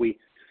 great.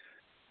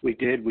 We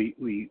did.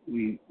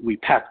 We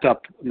packed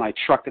up my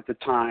truck at the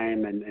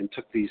time and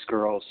took these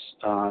girls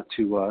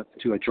to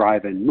a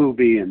drive-in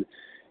movie, and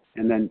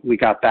then we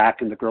got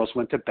back, and the girls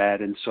went to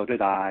bed, and so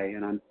did I.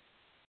 And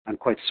I'm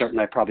quite certain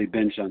I probably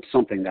binged on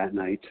something that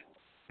night,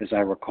 as I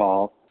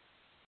recall.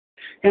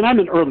 And I'm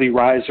an early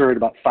riser. At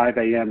about 5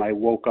 a.m., I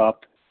woke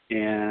up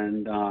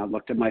and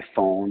looked at my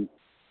phone,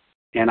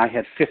 and I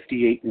had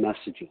 58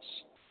 messages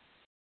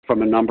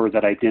from a number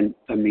that I didn't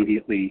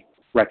immediately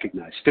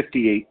recognize.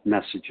 58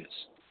 messages.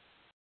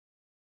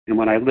 And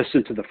when I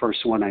listened to the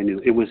first one, I knew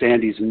it was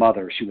Andy's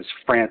mother. She was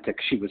frantic.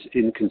 She was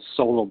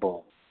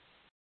inconsolable.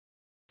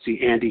 See,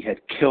 Andy had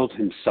killed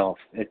himself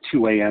at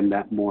 2 a.m.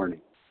 that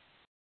morning.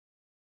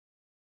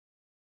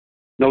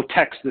 No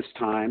text this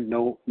time,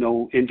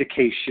 no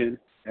indication.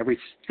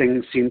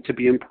 Everything seemed to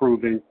be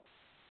improving.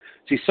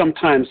 See,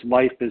 sometimes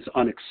life is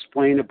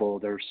unexplainable.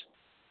 There's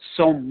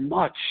so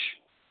much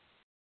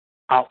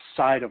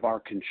outside of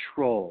our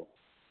control.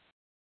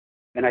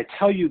 And I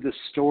tell you this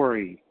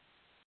story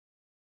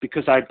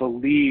because I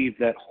believe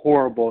that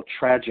horrible,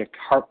 tragic,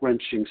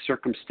 heart-wrenching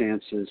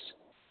circumstances,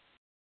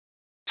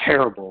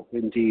 terrible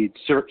indeed,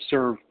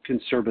 can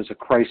serve as a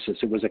crisis.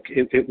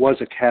 It was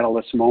a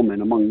catalyst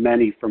moment among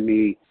many for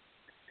me.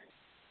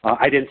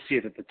 I didn't see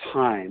it at the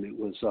time. It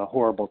was a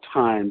horrible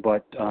time,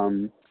 but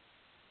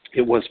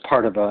it was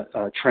part of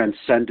a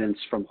transcendence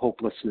from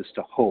hopelessness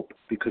to hope,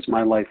 because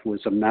my life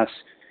was a mess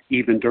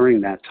even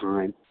during that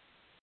time.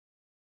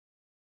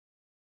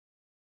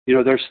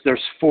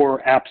 There's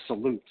four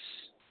absolutes.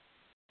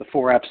 The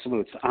four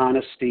absolutes: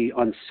 honesty,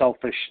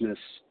 unselfishness,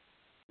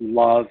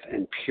 love,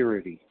 and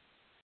purity.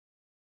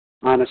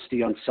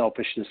 Honesty,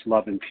 unselfishness,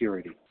 love, and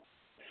purity.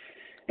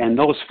 And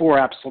those four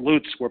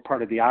absolutes were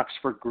part of the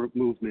Oxford Group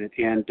movement,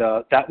 and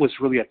that was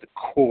really at the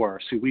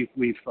core. So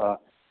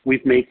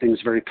we've made things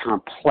very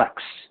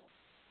complex,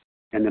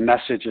 and the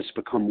message has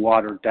become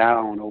watered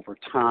down over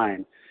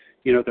time.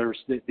 There's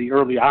the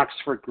early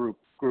Oxford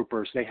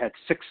groupers. They had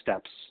 6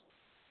 steps.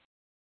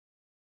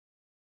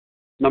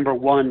 Number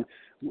 1,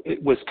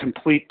 it was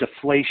complete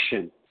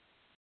deflation,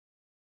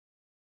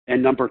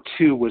 and number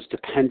 2 was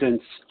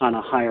dependence on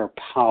a higher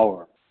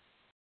power.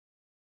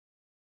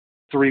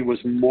 3 was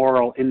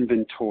moral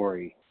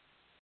inventory.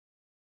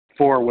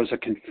 4 was a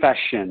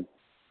confession,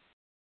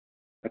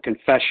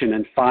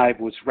 and 5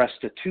 was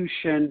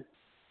restitution,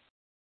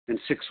 and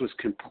 6 was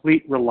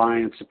complete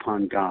reliance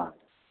upon God.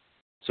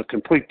 So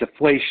complete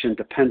deflation,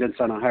 dependence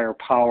on a higher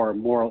power,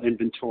 moral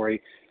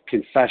inventory,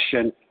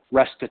 confession,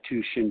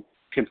 restitution,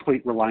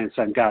 complete reliance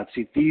on God.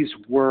 See, these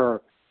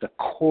were the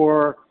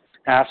core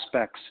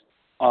aspects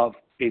of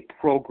a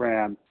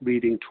program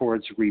leading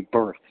towards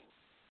rebirth.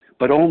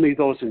 But only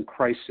those in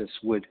crisis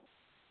would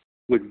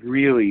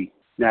really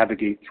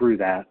navigate through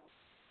that.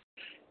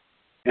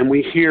 And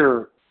we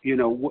hear,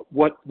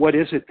 what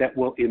is it that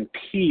will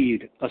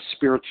impede a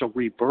spiritual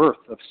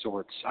rebirth of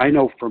sorts? I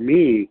know for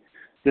me,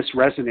 this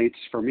resonates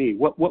for me.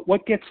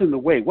 What gets in the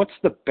way? What's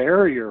the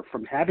barrier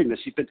from having this?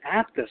 You've been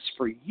at this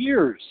for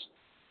years.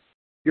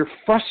 You're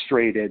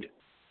frustrated.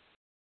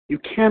 You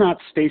cannot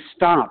stay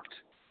stopped.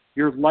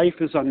 Your life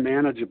is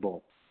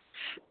unmanageable.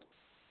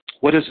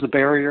 What is the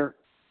barrier?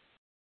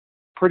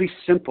 Pretty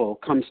simple.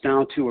 Comes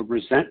down to a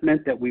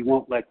resentment that we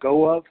won't let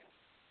go of,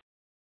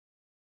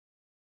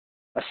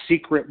 a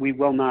secret we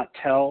will not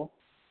tell,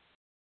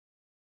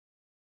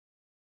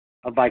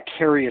 a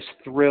vicarious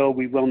thrill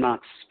we will not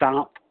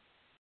stop,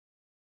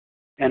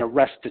 and a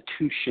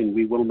restitution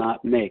we will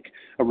not make.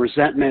 A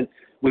resentment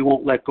we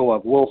won't let go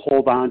of. We'll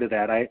hold on to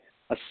that. A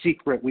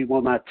secret we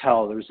will not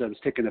tell. I was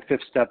taking a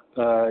 5th step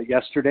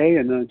yesterday,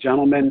 and a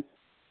gentleman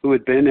who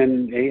had been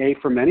in AA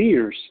for many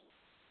years,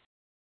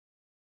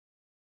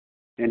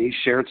 and he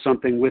shared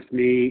something with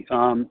me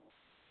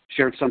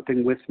shared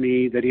something with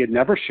me that he had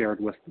never shared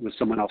with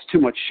someone else. Too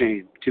much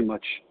shame, too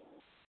much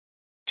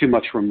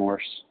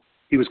remorse.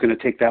 He was going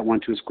to take that one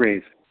to his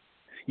grave.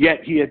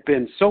 Yet he had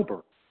been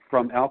sober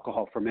from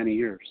alcohol for many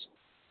years.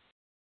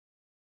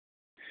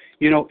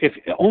 If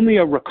only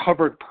a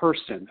recovered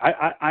person,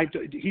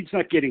 he's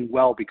not getting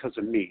well because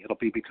of me, it'll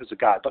be because of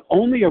God, but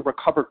only a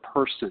recovered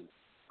person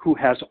who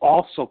has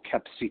also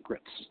kept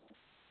secrets,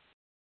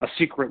 a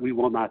secret we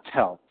will not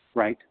tell,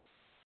 right?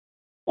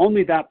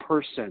 Only that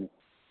person,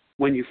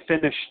 when you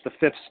finish the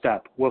fifth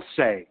step, will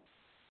say,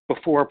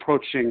 before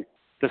approaching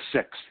the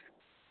sixth,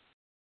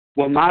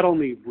 will not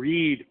only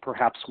read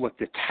perhaps what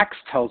the text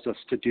tells us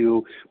to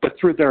do, but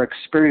through their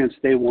experience,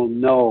 they will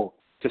know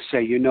to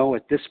say,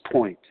 at this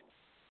point,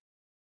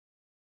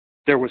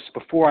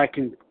 before I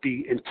can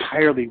be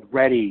entirely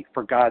ready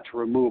for God to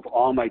remove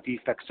all my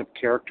defects of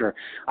character,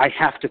 I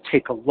have to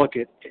take a look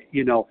at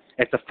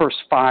the first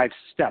 5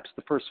 steps,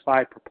 the first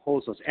 5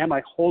 proposals. Am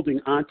I holding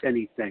on to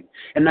anything?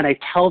 And then I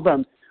tell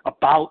them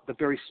about the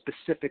very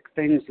specific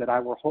things that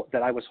I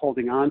was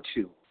holding on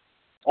to,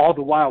 all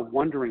the while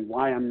wondering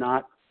why I'm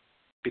not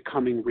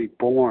becoming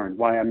reborn,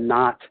 why I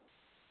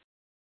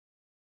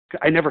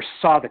never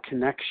saw the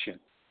connection.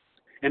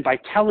 And by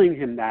telling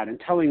him that and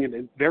telling him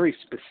it very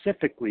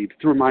specifically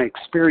through my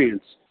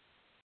experience,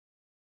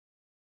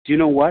 do you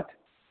know what?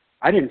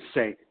 I didn't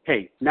say,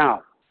 hey,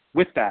 now,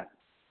 with that,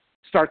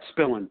 start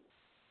spilling.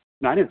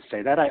 No, I didn't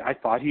say that. I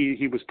thought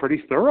he was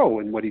pretty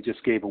thorough in what he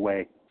just gave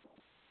away.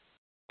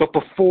 But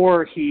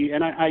before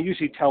and I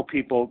usually tell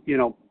people,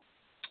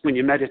 when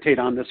you meditate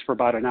on this for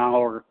about an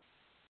hour,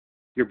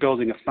 you're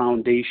building a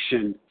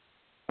foundation,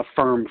 a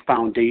firm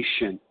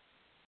foundation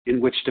in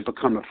which to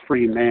become a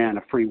free man,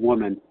 a free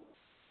woman.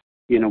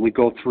 We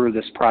go through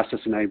this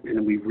process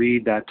and we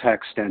read that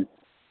text,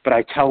 but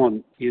I tell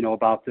them,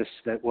 about this,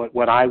 that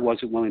what I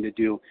wasn't willing to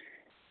do.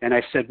 And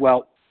I said,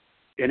 well,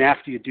 and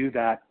after you do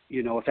that,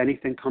 if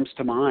anything comes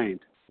to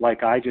mind,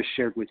 like I just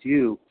shared with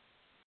you,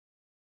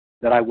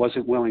 that I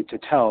wasn't willing to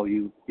tell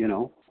you,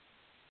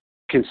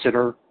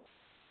 consider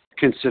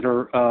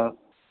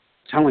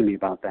telling me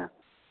about that.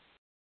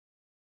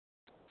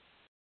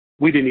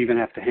 We didn't even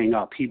have to hang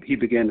up. He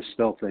began to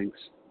spill things.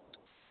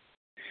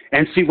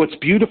 And see, what's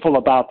beautiful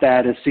about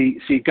that is,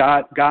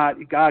 God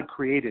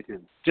created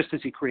him, just as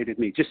he created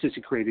me, just as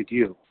he created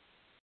you.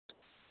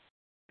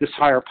 This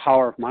higher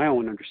power of my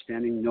own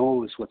understanding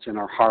knows what's in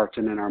our heart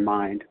and in our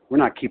mind. We're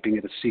not keeping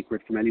it a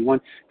secret from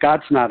anyone.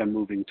 God's not a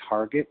moving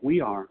target.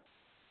 We are.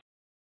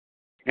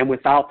 And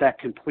without that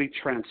complete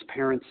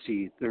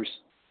transparency, there's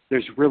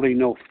really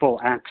no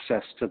full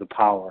access to the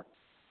power.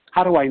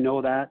 How do I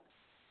know that?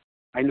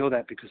 I know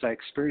that because I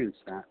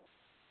experienced that.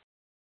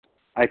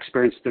 I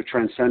experienced the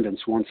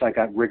transcendence once I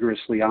got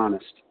rigorously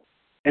honest.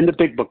 And the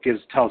big book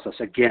tells us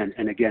again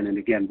and again and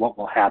again what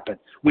will happen.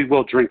 We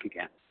will drink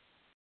again,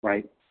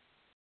 right?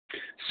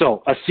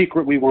 So, a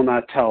secret we will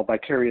not tell,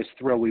 vicarious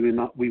thrill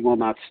we will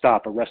not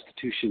stop, a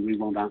restitution we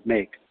will not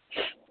make.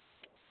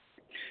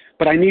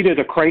 But I needed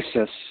a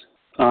crisis,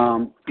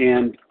 and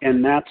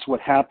that's what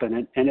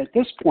happened. And at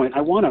this point,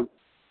 I want to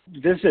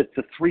visit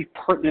the 3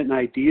 pertinent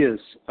ideas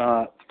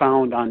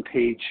found on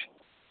page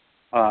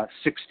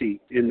 60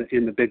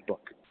 in the big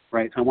book,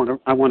 right? I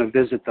want to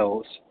visit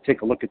those,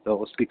 take a look at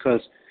those,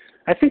 because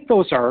I think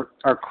those are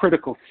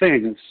critical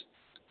things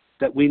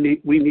that we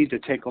need to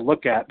take a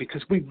look at,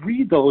 because we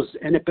read those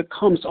and it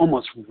becomes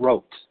almost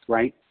rote,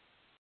 right?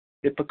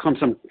 It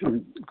becomes,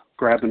 I'm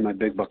grabbing my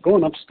big book,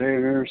 going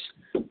upstairs.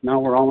 Now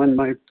we're all in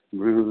my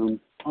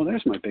room. Oh,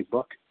 there's my big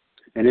book,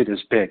 and it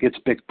is big. It's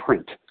big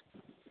print.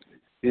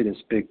 It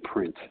is big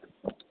print.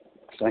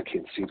 I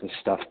can't see this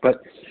stuff,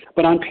 but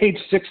on page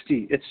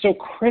 60, it's so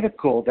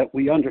critical that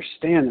we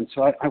understand, and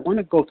so I want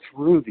to go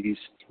through these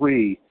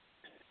 3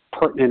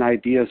 pertinent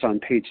ideas on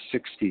page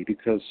 60,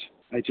 because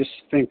I just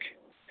think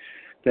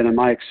that in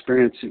my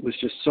experience, it was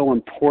just so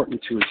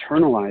important to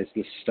internalize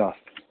this stuff.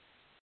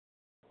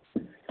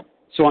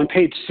 So on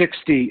page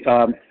 60,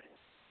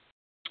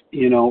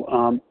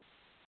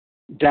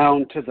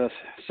 down to the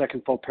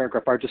second full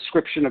paragraph, our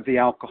description of the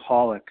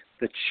alcoholic,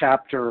 the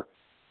chapter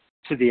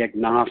to the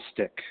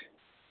agnostic.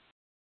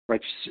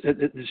 Right,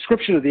 the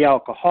description of the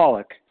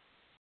alcoholic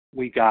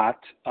we got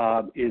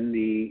in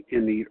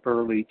the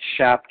early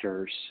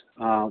chapters.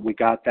 We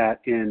got that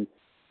in,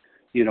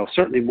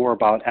 certainly more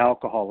about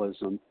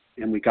alcoholism,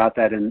 and we got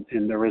that in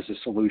There Is a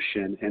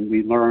Solution, and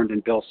we learned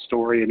in Bill's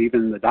story, and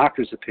even in the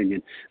doctor's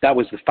opinion, that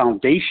was the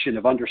foundation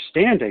of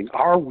understanding.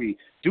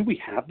 Do we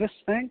have this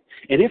thing?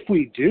 And if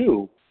we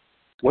do,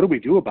 what do we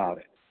do about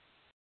it?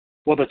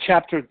 Well, the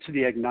chapter to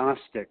the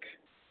agnostic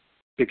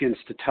begins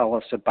to tell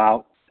us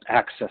about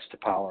access to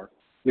power.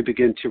 We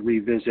begin to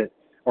revisit,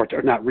 or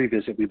not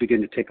revisit, we begin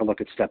to take a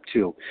look at step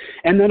 2.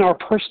 And then our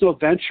personal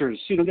adventures,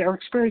 our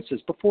experiences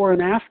before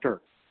and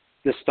after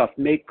this stuff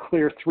make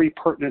clear 3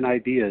 pertinent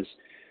ideas.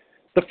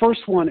 The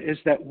first one is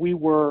that we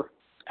were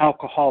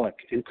alcoholic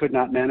and could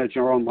not manage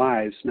our own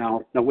lives.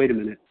 Now wait a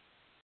minute.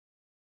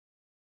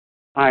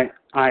 I've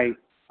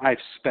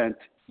spent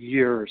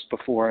years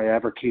before I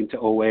ever came to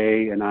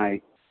OA, and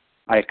I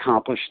I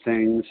accomplished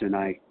things, and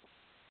I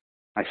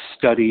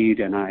studied,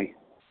 and I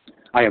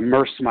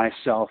immersed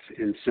myself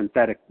in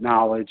synthetic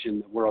knowledge in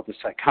the world of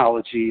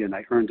psychology, and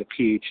I earned a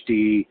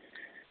PhD,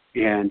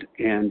 and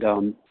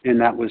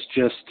that was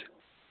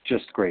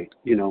just great,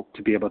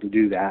 to be able to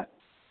do that.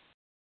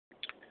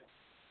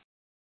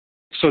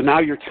 So now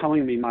you're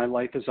telling me my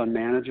life is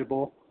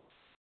unmanageable?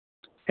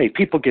 Hey,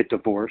 people get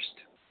divorced,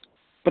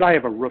 but I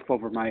have a roof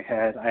over my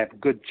head. I have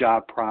good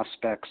job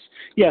prospects.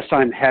 Yes,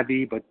 I'm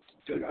heavy, but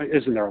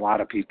isn't there a lot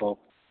of people?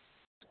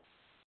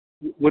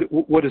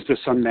 What is this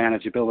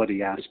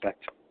unmanageability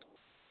aspect?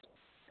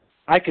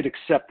 I could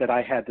accept that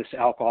I had this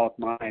alcoholic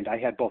mind. I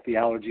had both the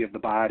allergy of the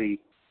body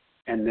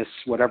and this,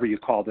 whatever you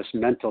call this,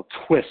 mental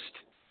twist.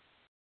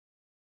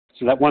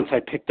 So that once I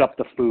picked up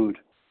the food,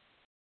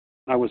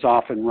 I was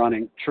off and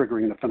running,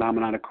 triggering the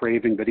phenomenon of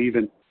craving. But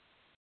even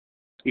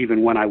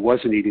when I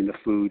wasn't eating the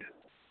food,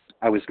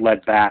 I was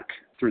led back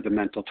through the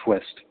mental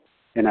twist.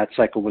 And that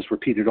cycle was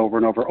repeated over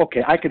and over.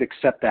 Okay, I could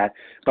accept that.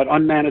 But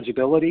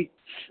unmanageability,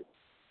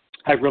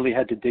 I really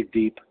had to dig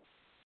deep.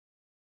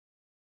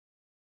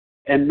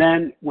 And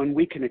then when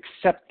we can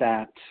accept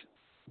that,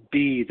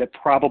 that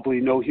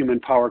probably no human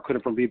power could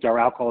have relieved our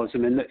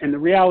alcoholism. And the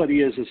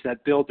reality is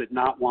that Bill did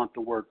not want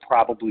the word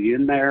probably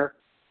in there.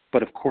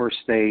 But of course,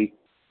 they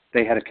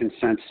had a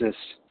consensus.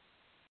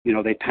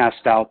 They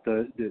passed out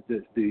the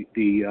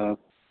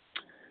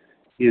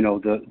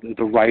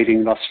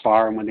writing thus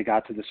far, and when they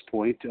got to this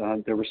point,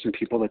 there were some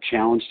people that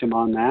challenged him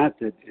on that,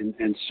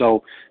 and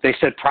so they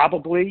said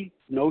probably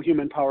no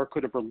human power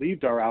could have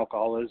relieved our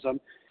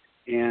alcoholism,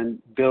 and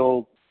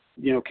Bill,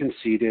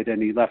 conceded,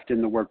 and he left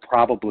in the word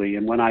probably.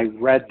 And when I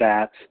read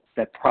that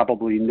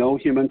probably no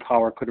human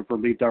power could have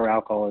relieved our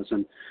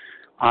alcoholism,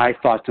 I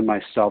thought to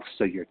myself,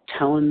 so you're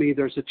telling me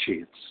there's a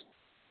chance?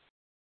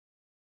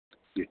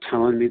 You're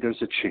telling me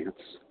there's a chance?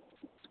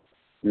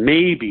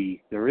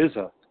 Maybe there is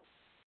a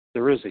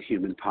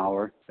human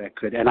power that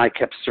could, and I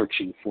kept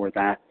searching for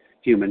that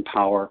human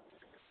power.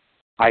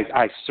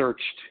 I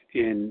searched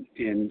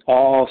in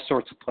all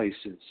sorts of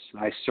places.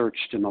 I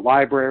searched in the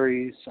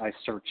libraries. I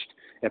searched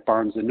at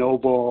Barnes &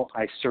 Noble.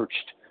 I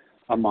searched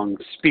among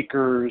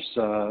speakers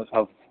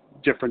of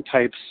different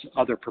types,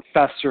 other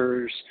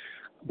professors.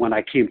 When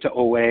I came to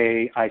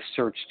OA, I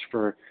searched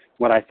for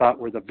what I thought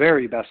were the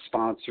very best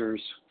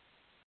sponsors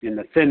in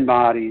the thin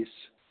bodies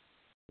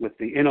with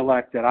the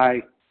intellect that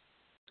I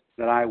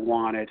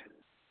wanted.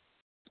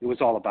 It was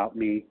all about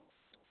me.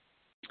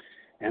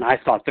 And I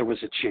thought there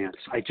was a chance.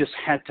 I just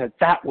had to,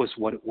 that was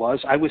what it was.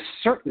 I was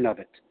certain of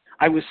it.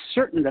 I was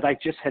certain that I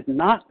just had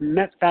not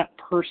met that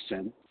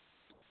person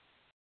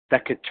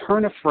that could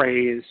turn a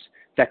phrase,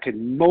 that could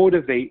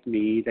motivate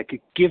me, that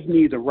could give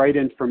me the right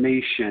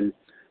information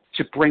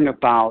to bring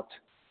about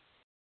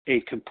a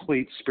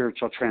complete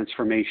spiritual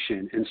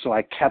transformation. And so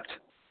I kept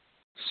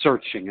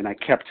searching, and I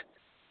kept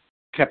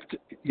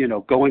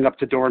going up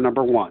to door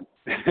number one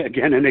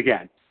again and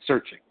again,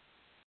 searching.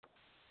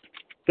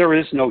 There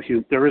is no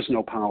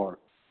power.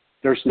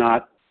 There's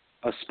not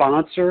a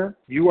sponsor.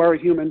 You are a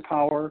human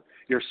power.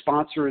 Your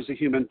sponsor is a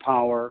human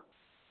power.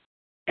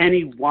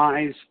 Any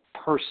wise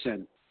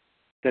person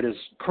that is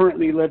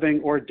currently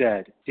living or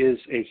dead is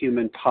a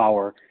human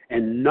power,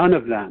 and none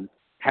of them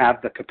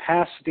have the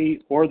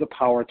capacity or the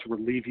power to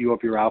relieve you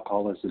of your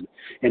alcoholism.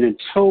 And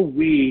until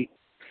we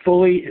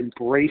fully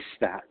embrace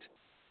that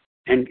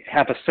and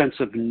have a sense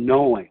of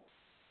knowing,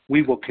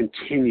 we will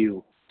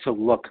continue to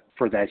look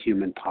for that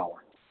human power.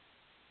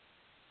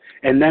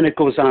 And then it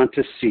goes on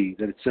to see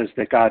that it says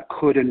that God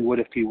could and would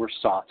if he were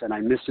sought. And I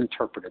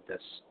misinterpreted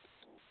this.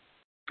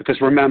 Because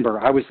remember,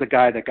 I was the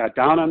guy that got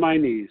down on my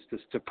knees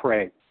to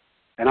pray.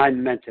 And I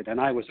meant it. And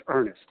I was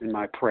earnest in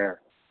my prayer.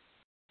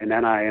 And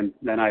then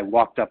I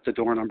walked up to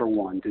door number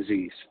one,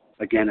 disease,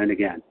 again and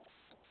again.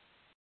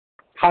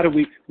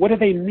 What do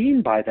they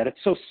mean by that? It's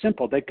so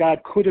simple, that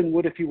God could and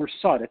would if he were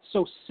sought. It's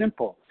so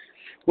simple.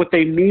 What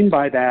they mean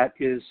by that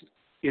is,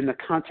 in the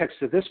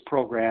context of this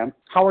program,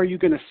 how are you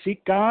going to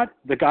seek God?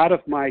 The God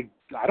of I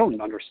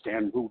don't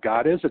understand who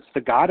God is. It's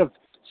the God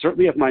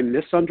certainly of my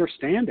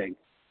misunderstanding.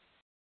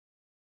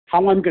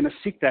 How I'm going to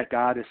seek that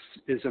God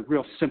is a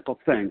real simple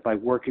thing, by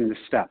working the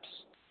steps.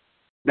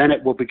 Then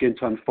it will begin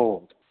to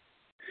unfold.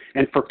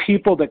 And for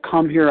people that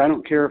come here, I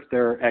don't care if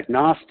they're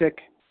agnostic,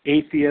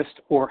 atheist,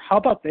 or how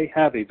about they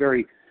have a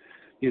very,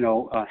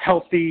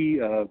 healthy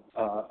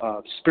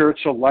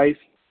spiritual life.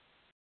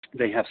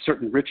 They have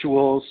certain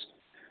rituals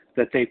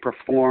that they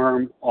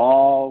perform,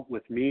 all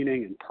with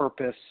meaning and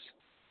purpose,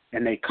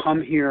 and they come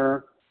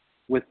here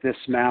with this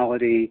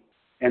malady,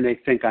 and they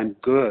think, I'm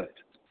good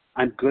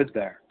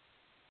there.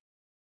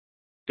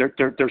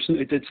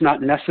 It's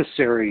not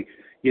necessary,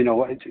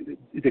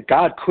 that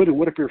God could and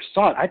would if he were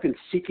sought. I've been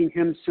seeking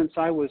him since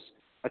I was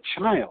a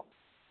child.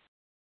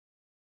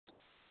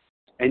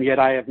 And yet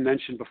I have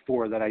mentioned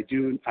before that I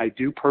do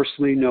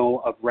personally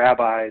know of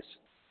rabbis,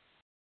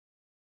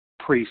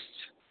 priests,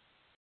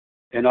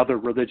 and other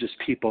religious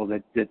people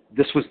that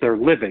this was their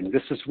living.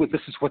 This is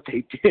what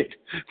they did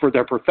for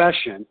their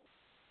profession,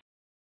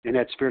 and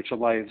had spiritual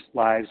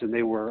lives, and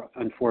they were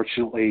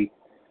unfortunately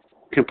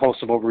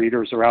compulsive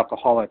overeaters or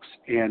alcoholics,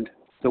 and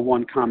the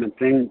one common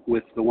thing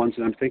with the ones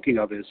that I'm thinking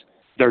of is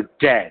they're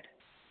dead,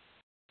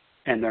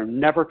 and they're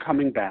never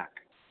coming back.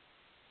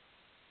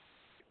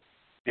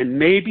 And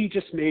maybe,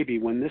 just maybe,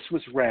 when this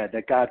was read,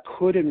 that God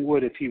could and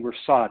would if he were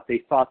sought,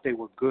 they thought they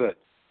were good.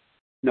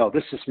 No,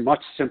 this is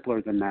much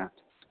simpler than that.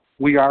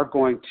 We are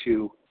going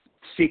to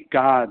seek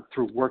God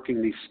through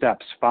working these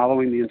steps,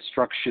 following the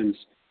instructions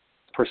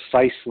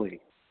precisely.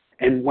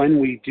 And when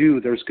we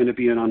do, there's going to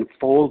be an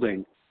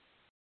unfolding,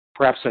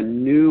 perhaps a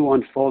new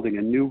unfolding,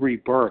 a new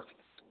rebirth,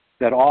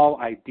 that all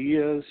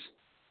ideas,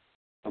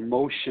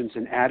 emotions,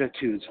 and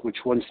attitudes which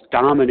once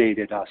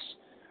dominated us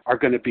are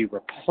going to be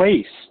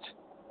replaced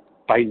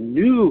by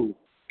new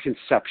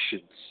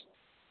conceptions,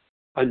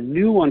 a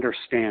new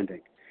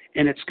understanding.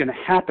 And it's going to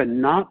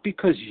happen not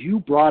because you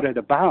brought it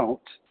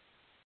about.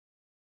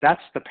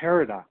 That's the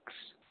paradox.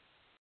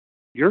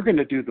 You're going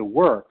to do the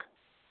work,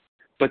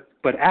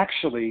 but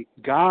actually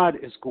God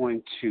is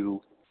going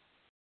to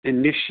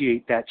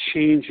initiate that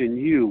change in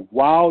you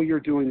while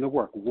you're doing the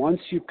work. Once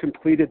you've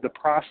completed the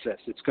process,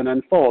 it's going to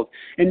unfold.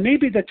 And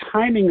maybe the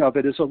timing of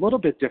it is a little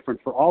bit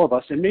different for all of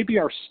us, and maybe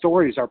our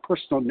stories, our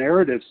personal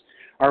narratives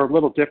are a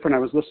little different. I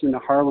was listening to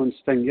Harlan's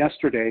thing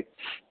yesterday.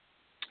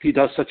 He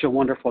does such a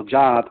wonderful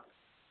job.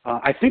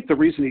 I think the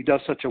reason he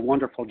does such a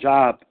wonderful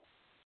job,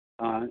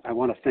 I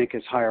want to thank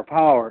his higher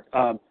power,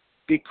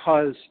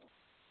 because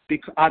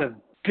out of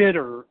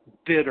bitter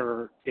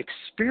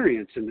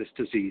experience in this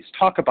disease,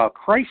 talk about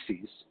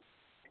crises,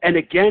 and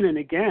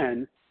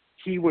again,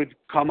 he would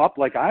come up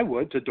like I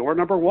would to door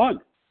number 1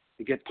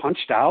 and get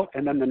punched out,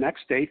 and then the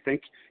next day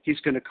think he's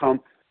going to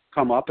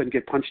come up and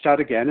get punched out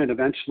again, and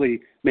eventually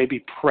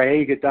maybe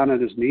pray, get down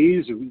on his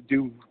knees,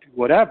 do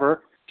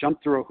whatever,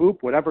 jump through a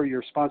hoop, whatever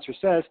your sponsor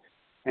says,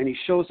 and he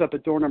shows up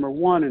at door number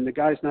 1 and the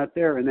guy's not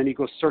there, and then he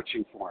goes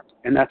searching for him.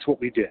 And that's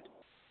what we did.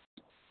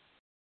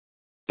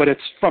 But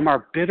it's from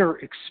our bitter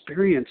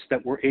experience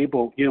that we're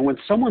able, when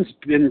someone's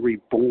been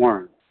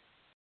reborn,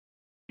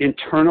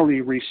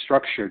 internally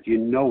restructured, you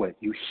know it,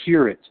 you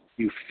hear it,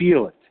 you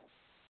feel it.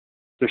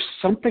 There's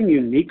something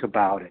unique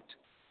about it.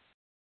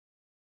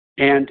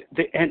 And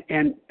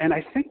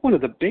I think one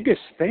of the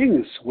biggest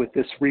things with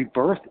this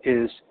rebirth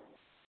is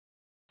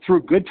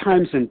through good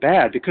times and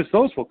bad, because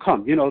those will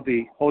come.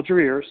 Hold your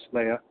ears,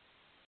 Leah.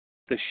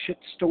 The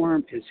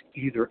shitstorm is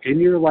either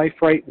in your life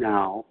right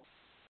now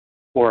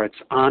or it's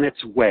on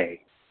its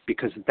way,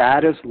 because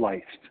that is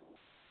life.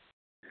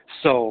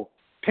 So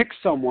pick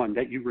someone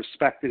that you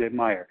respect and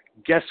admire.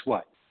 Guess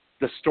what?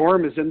 The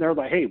storm is in there.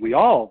 Like, hey,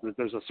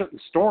 there's a certain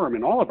storm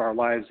in all of our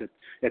lives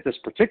at this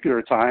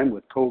particular time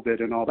with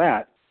COVID and all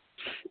that.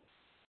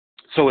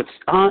 So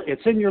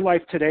it's in your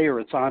life today or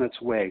it's on its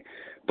way.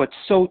 But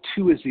so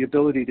too is the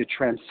ability to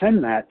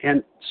transcend that.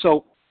 And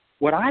so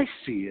what I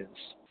see is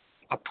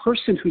a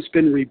person who's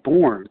been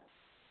reborn,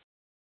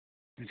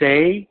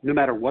 no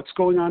matter what's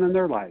going on in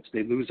their lives,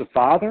 they lose a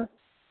father,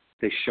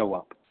 they show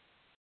up.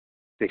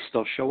 They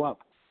still show up.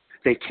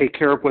 They take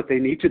care of what they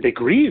need to. They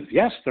grieve.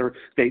 Yes,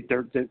 they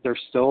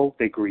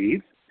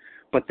grieve,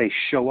 but they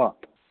show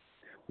up.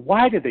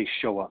 Why do they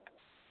show up?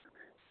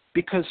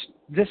 Because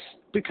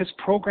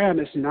program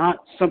is not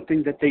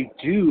something that they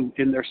do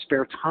in their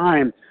spare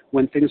time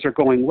when things are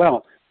going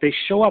well. They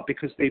show up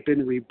because they've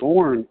been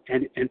reborn,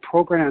 and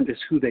program is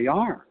who they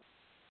are.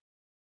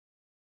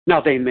 Now,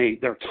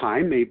 their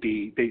time may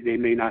be, they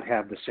may not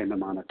have the same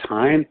amount of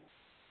time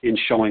in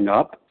showing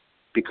up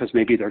because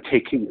maybe they're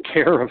taking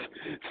care of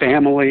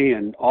family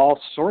and all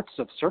sorts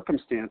of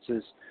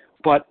circumstances,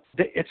 but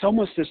it's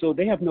almost as though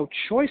they have no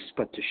choice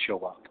but to show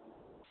up.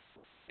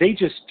 They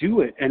just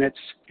do it, and it's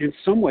in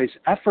some ways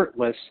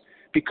effortless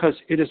because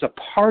it is a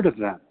part of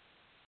them.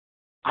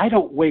 I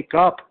don't wake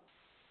up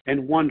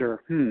and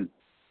wonder,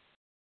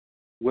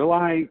 will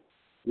I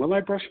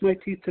brush my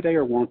teeth today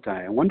or won't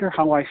I? I wonder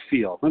how I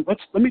feel.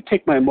 Let me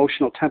take my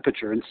emotional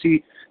temperature and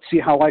see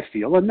how I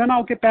feel, and then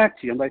I'll get back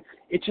to you.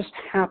 It just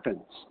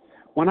happens.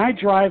 When I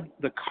drive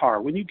the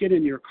car, when you get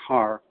in your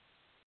car,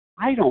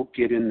 I don't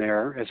get in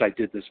there as I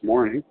did this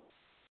morning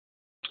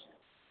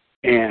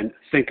and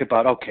think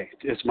about, okay,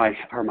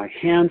 are my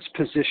hands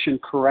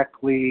positioned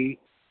correctly?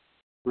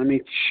 Let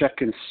me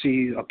check and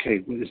see, okay,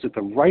 is it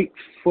the right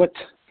foot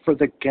for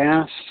the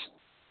gas?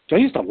 Do I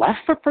use the left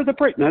foot for the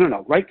brake?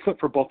 No. Right foot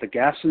for both the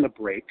gas and the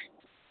brake.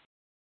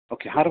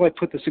 Okay, how do I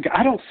put this together?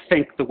 I don't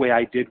think the way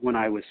I did when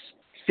I was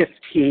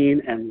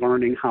 15 and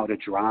learning how to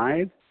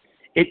drive.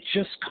 It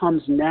just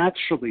comes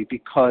naturally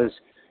because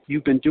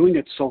you've been doing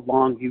it so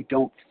long you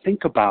don't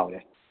think about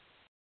it.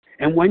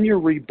 And when you're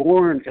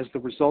reborn as the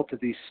result of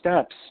these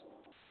steps,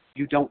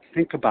 you don't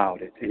think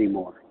about it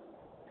anymore.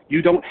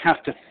 You don't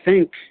have to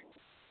think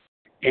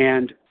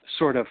and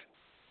sort of,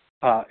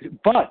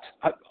 but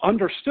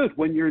understood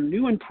when you're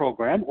new in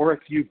program, or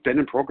if you've been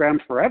in program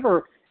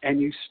forever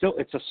and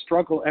it's a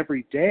struggle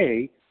every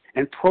day,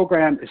 and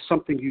program is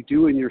something you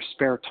do in your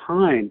spare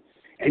time,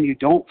 and you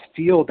don't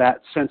feel that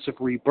sense of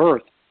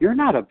rebirth, you're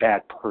not a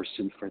bad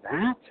person for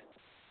that.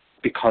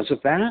 Because of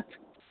that,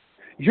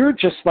 you're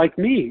just like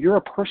me. You're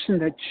a person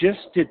that just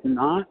did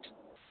not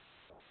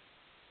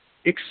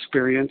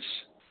experience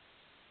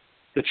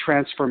the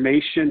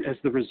transformation as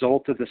the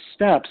result of the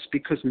steps,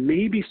 because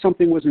maybe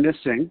something was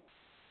missing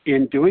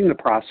in doing the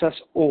process,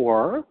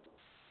 or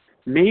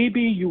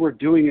maybe you were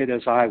doing it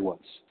as I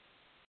was,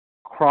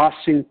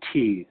 crossing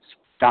T's,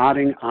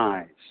 dotting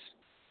I's,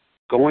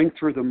 going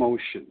through the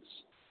motions,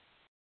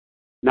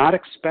 not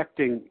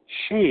expecting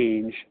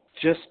change,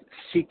 just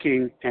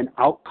seeking an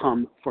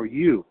outcome for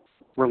you,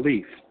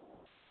 relief.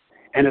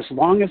 And as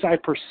long as I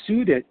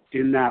pursued it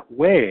in that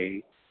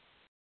way,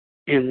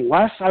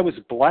 unless I was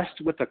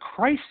blessed with a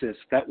crisis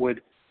that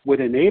would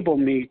enable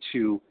me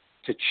to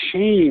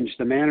change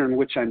the manner in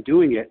which I'm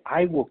doing it,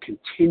 I will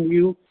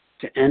continue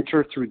to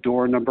enter through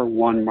door number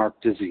 1,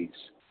 marked disease.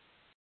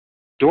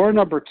 Door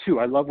number 2,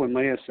 I love when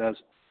Leah says,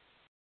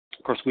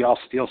 of course, we all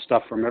steal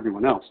stuff from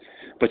everyone else,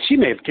 but she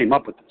may have came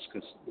up with this,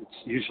 because it's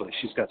usually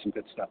she's got some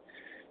good stuff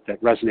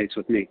that resonates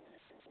with me.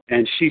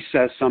 And she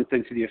says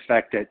something to the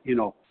effect that,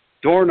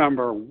 door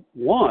number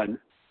 1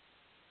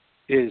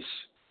 is,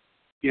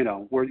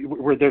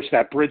 where there's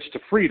that bridge to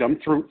freedom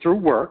through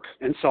work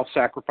and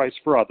self-sacrifice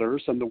for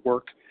others and the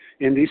work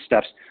in these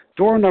steps.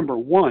 Door number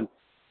 1,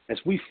 as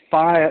we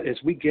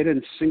get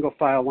in single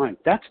file line,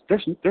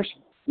 there's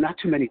not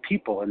too many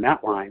people in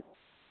that line.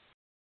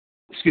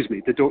 Excuse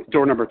me, the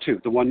door number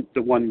 2, the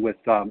one with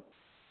the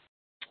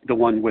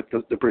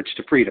bridge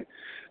to freedom.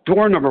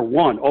 Door number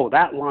 1,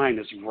 that line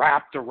is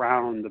wrapped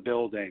around the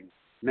building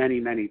many,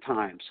 many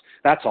times.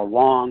 That's a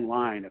long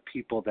line of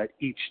people that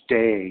each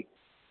day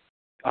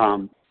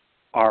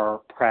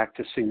are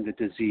practicing the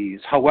disease.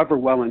 However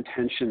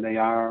well-intentioned they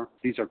are,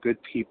 these are good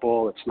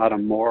people. It's not a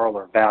moral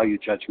or value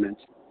judgment.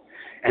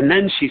 And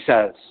then she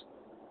says,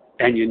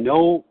 and you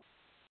know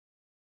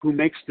who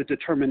makes the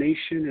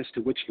determination as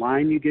to which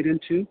line you get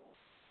into?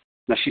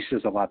 Now, she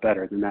says a lot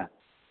better than that.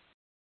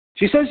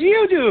 She says,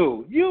 you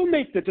do. You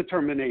make the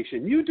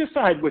determination. You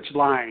decide which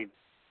line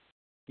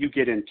you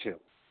get into.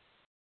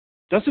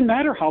 Doesn't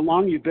matter how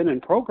long you've been in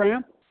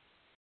program.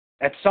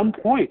 At some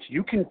point,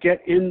 you can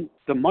get in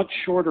the much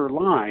shorter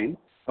line.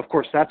 Of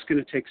course, that's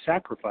going to take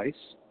sacrifice.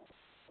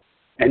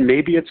 And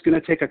maybe it's going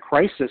to take a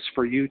crisis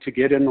for you to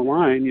get in the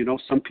line.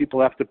 Some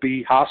people have to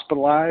be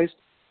hospitalized,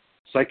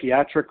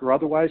 psychiatric or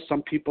otherwise.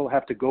 Some people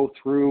have to go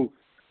through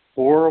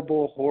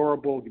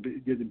horrible,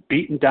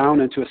 beaten down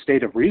into a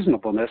state of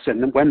reasonableness.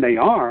 And when they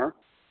are,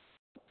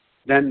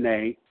 then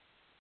they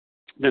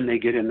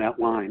get in that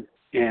line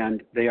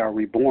and they are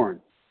reborn.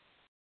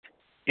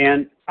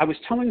 And I was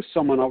telling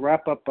someone, I'll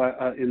wrap up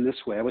in this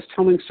way. I was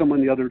telling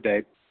someone the other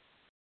day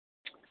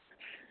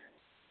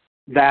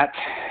that,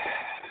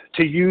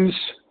 to use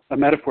a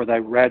metaphor that I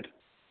read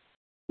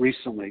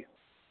recently,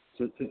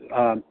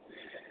 the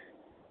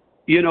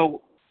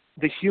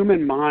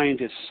human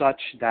mind is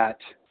such that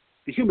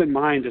the human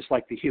mind is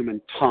like the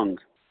human tongue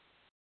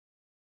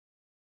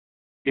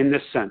in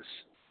this sense.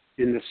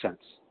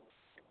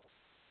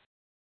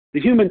 The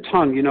human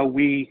tongue,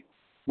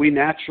 we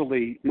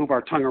naturally move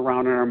our tongue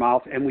around in our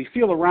mouth, and we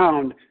feel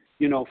around,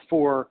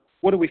 for,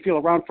 what do we feel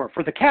around for?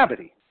 For the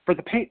cavity, for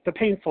the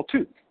painful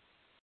tooth.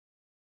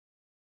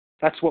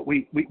 That's what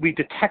we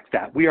detect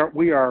that. We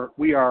are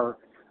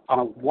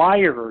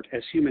wired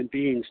as human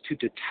beings to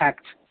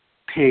detect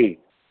pain,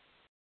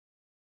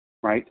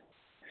 right?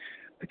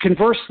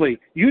 Conversely,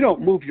 you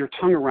don't move your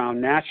tongue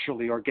around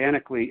naturally,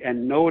 organically,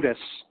 and notice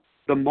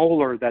the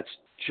molar that's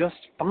just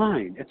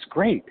fine. It's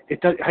great.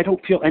 I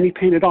don't feel any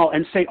pain at all.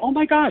 And say, oh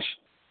my gosh,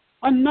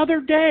 another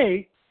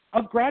day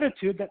of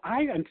gratitude that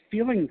I am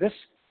feeling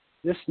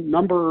this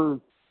number,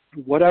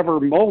 whatever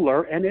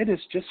molar, and it is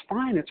just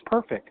fine. It's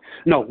perfect.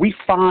 No, we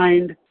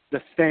find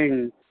the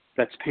thing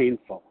that's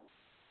painful,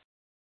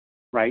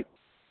 right?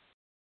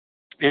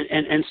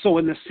 And so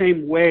in the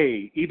same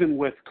way, even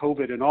with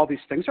COVID and all these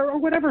things, or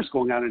whatever's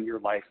going on in your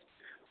life,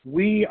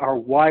 we are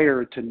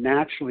wired to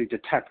naturally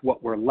detect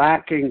what we're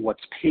lacking, what's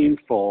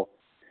painful,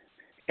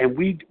 and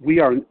we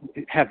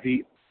have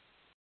the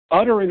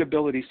utter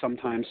inability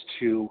sometimes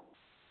to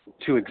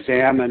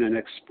examine and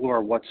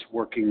explore what's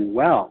working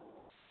well.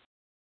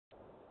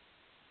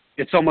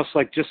 It's almost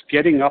like just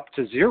getting up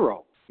to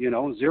zero,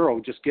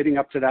 just getting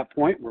up to that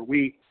point where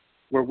we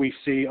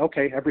see,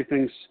 okay,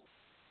 everything's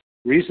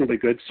reasonably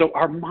good. So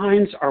our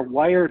minds are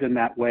wired in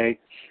that way,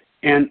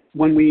 and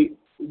when we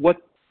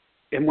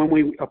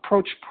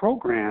approach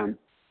program,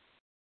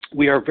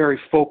 we are very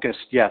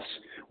focused. Yes,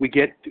 we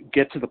get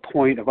to the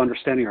point of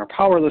understanding our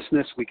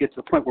powerlessness. We get to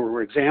the point where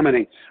we're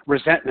examining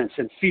resentments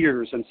and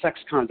fears and sex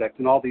conduct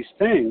and all these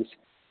things,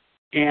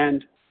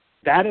 and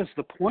that is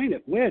the point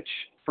at which,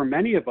 for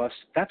many of us,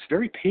 that's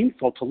very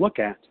painful to look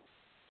at.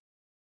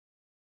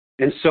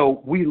 And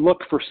so we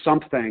look for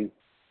something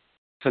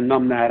to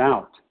numb that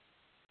out.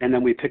 And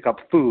then we pick up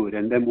food,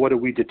 and then what do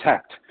we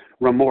detect?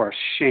 Remorse,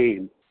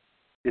 shame,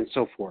 and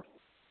so forth.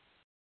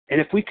 And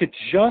if we could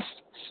just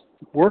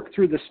work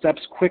through the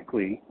steps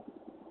quickly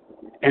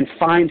and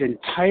find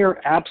entire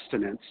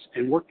abstinence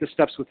and work the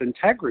steps with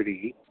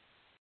integrity,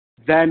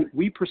 then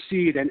we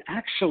proceed, and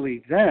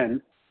actually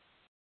then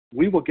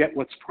we will get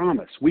what's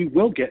promised. We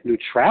will get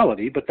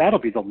neutrality, but that'll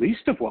be the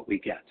least of what we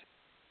get.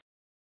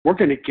 we're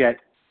going to get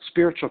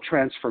spiritual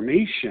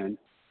transformation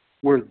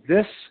where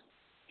this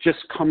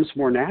just comes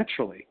more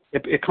naturally.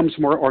 It comes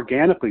more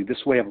organically,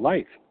 this way of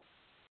life.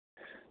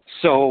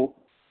 So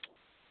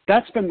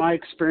that's been my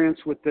experience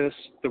with this.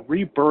 The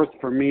rebirth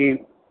for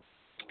me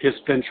has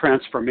been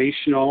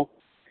transformational.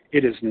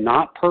 It is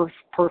not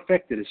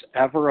perfect. It is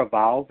ever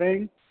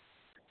evolving.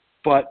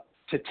 But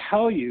to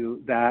tell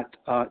you that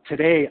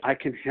today I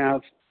can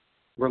have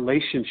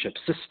relationships,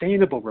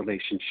 sustainable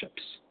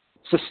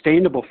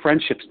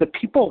friendships that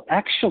people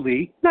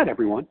actually, not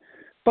everyone,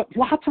 but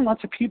lots and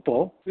lots of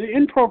people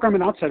in program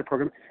and outside of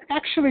program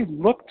actually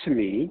look to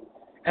me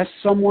as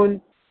someone,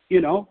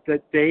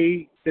 that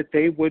they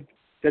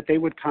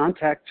would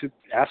contact to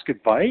ask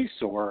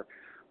advice or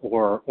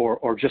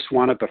just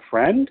want to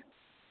befriend.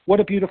 What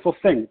a beautiful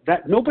thing.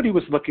 That nobody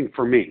was looking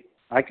for me.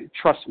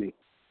 Trust me.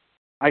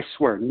 I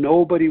swear,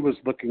 nobody was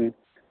looking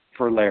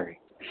for Larry.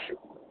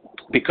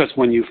 Because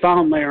when you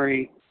found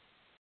Larry,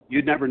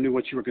 you never knew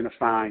what you were going to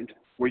find.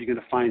 Were you going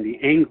to find the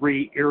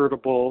angry,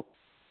 irritable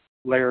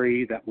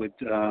Larry that would,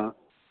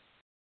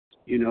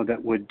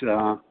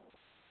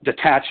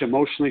 detach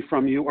emotionally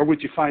from you, or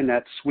would you find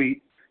that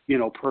sweet,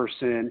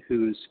 person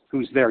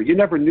who's there? You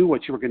never knew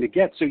what you were going to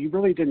get, so you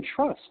really didn't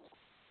trust.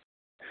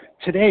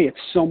 Today, it's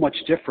so much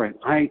different.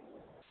 I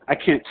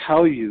can't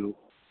tell you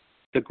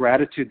the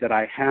gratitude that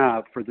I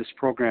have for this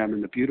program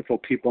and the beautiful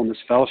people in this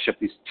fellowship,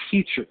 these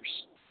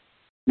teachers,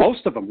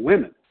 most of them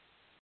women,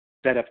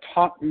 that have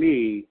taught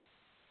me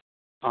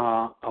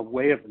a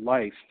way of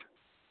life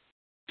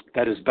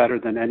that is better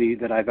than any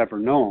that I've ever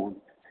known.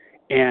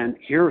 And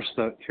here's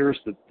the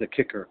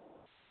kicker.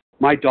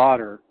 My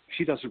daughter,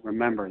 she doesn't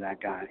remember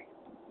that guy.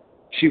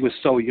 She was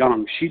so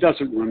young. She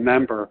doesn't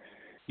remember,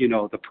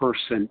 the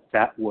person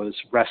that was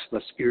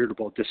restless,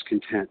 irritable,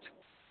 discontent.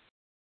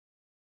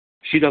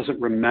 She doesn't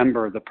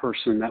remember the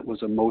person that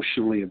was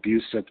emotionally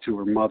abusive to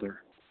her mother.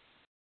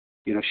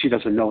 She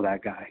doesn't know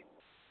that guy.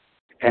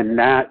 And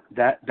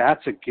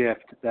that's a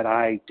gift that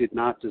I did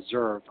not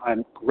deserve.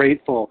 I'm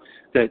grateful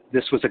that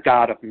this was a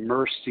God of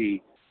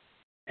mercy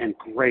and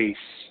grace.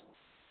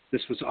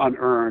 This was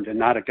unearned and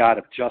not a God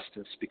of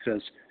justice,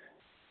 because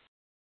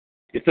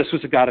if this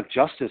was a God of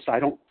justice, I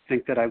don't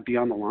think that I'd be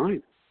on the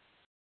line.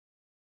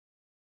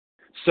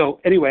 So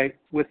anyway,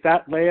 with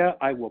that, Leah,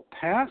 I will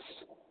pass,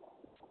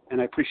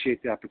 and I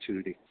appreciate the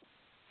opportunity.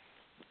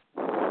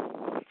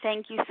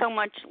 Thank you so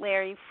much,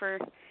 Larry, for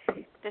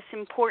this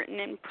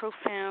important and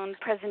profound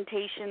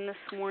presentation this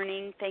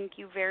morning. Thank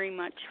you very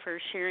much for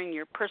sharing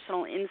your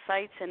personal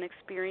insights and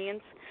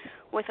experience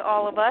with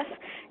all of us.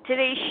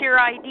 Today's share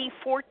ID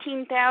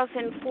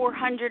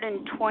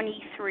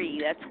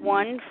 14,423. That's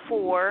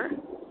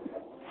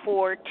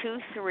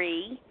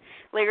 14423.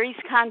 Larry's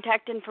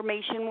contact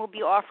information will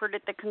be offered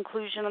at the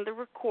conclusion of the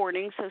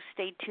recording, so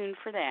stay tuned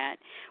for that.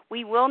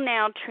 We will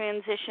now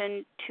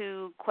transition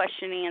to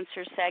question and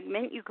answer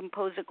segment. You can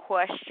pose a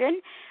question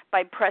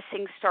by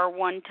pressing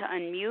 *1 to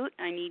unmute.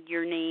 I need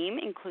your name,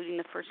 including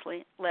the first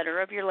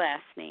letter of your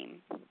last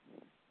name.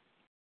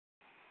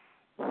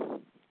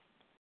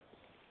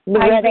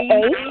 Loretta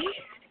H.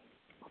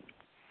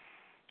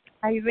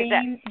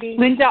 Irene B.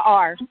 Linda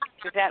R.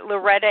 Is that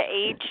Loretta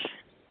H?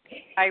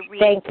 Irene?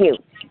 Thank you.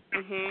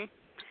 Mm-hmm.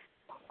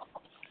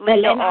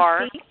 Linda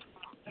R. C.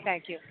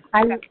 Thank you.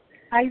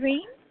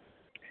 Irene?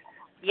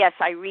 Yes,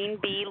 Irene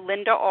B.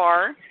 Linda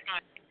R.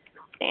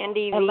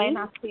 Sandy V.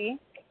 Elena C.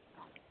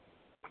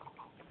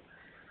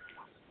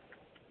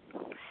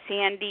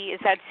 Sandy, is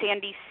that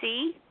Sandy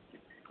C?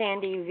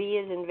 Sandy V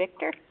is in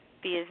Victor.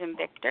 V is in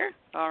Victor.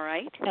 All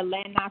right.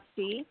 Elena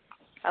C.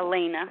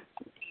 Elena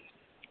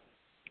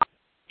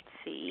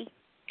C.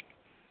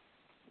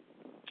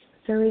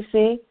 Surrey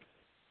C.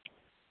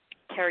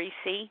 Terry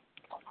C.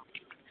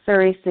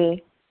 Surrey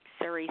C.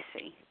 Surrey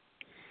C.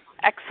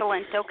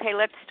 Excellent. Okay,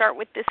 let's start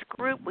with this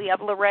group. We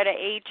have Loretta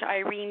H.,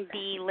 Irene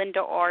B., Linda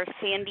R.,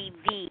 Sandy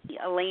V.,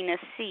 Elena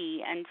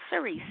C., and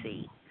Surrey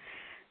C.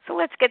 So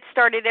let's get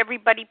started.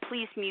 Everybody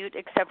please mute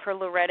except for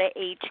Loretta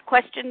H.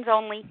 Questions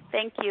only.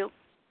 Thank you.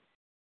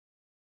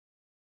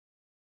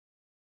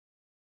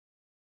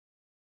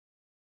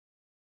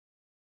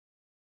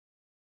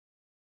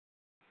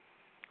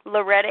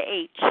 Loretta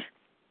H.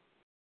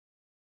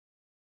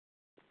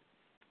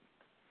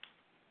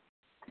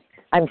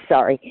 I'm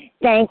sorry.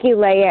 Thank you,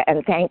 Leah,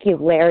 and thank you,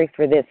 Larry,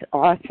 for this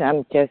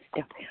awesome, just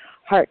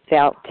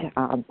heartfelt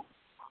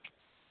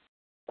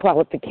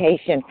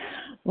qualification.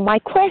 My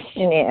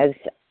question is,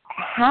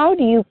 how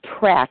do you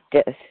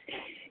practice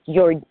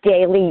your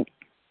daily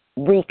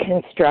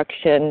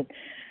reconstruction?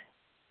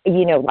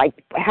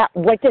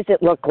 What does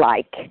it look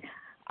like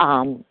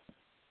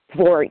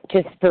for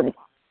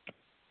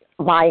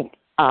my,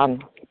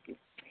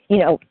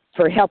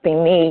 for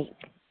helping me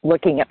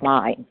looking at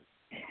mine?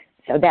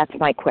 So that's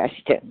my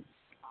question.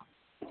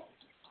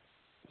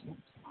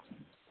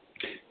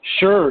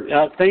 Sure.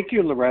 Thank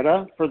you,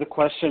 Loretta, for the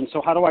question.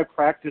 So how do I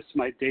practice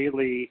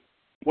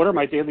what are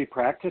my daily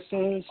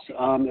practices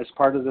as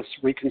part of this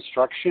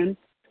reconstruction?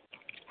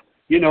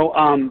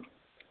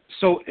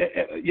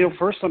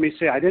 First let me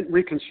say I didn't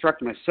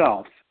reconstruct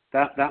myself.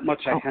 That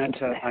much I had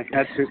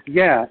to.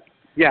 Yeah.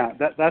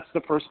 That's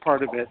the first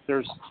part of it.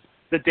 There's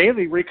the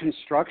daily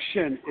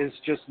reconstruction is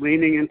just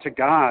leaning into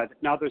God.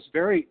 Now,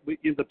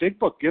 the Big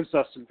Book gives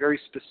us some very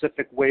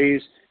specific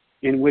ways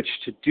in which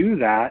to do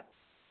that.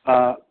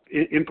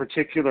 In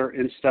particular,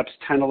 in steps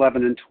 10,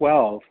 11, and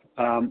 12,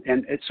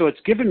 so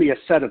it's given me a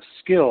set of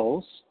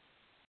skills,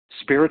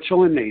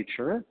 spiritual in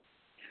nature,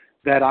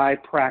 that I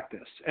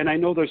practice. And I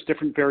know there's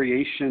different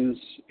variations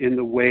in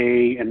the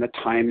way and the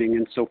timing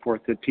and so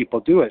forth that people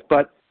do it.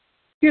 But,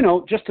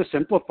 just to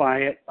simplify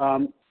it,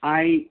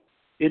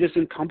 it is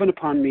incumbent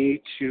upon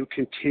me to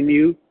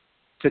continue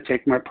to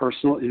take my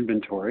personal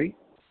inventory.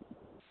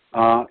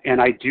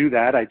 And I do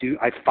that.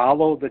 I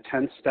follow the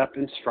 10-step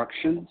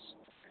instructions.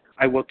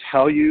 I will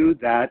tell you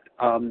that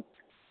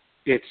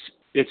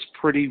it's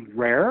pretty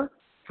rare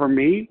for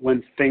me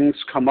when things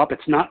come up.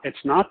 It's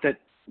not that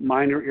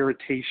minor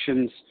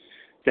irritations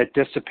that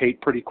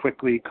dissipate pretty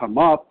quickly come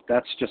up.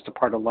 That's just a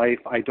part of life.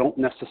 I don't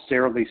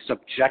necessarily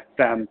subject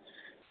them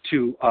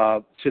to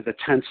the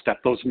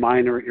 10-step, those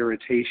minor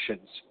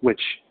irritations,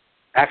 which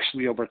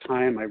actually over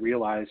time I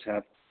realize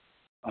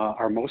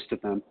are most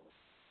of them.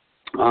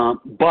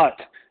 But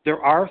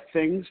there are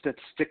things that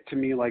stick to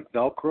me like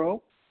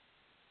Velcro.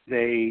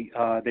 They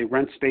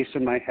rent space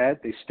in my head.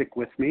 They stick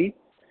with me.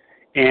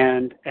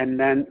 And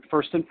then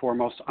first and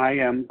foremost, I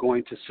am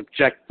going to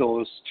subject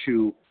those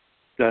to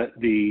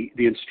the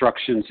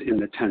instructions in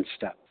the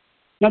 10-step.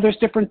 Now, there's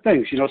different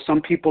things.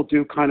 Some people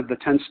do kind of the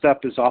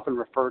 10-step is often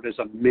referred as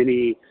a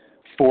mini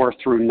 4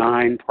 through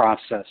 9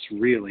 process,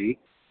 really.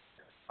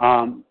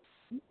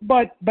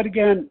 But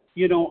again,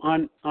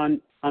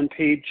 on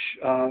page,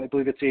 I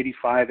believe it's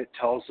 85, it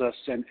tells us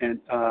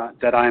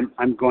that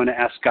I'm going to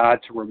ask God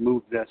to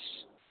remove this.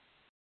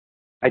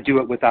 I do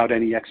it without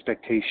any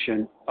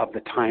expectation of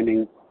the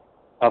timing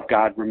of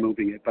God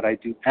removing it, but I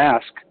do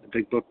ask. The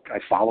Big Book, I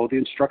follow the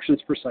instructions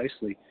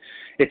precisely.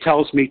 It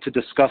tells me to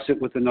discuss it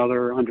with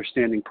another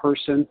understanding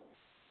person.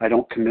 I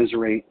don't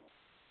commiserate.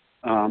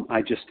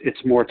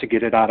 It's more to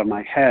get it out of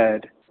my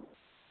head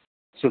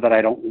so that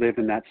I don't live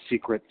in that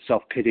secret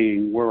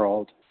self-pitying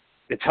world.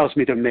 It tells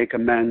me to make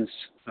amends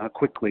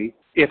quickly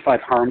if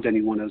I've harmed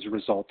anyone as a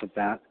result of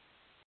that.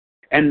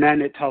 And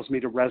then it tells me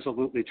to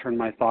resolutely turn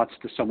my thoughts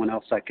to someone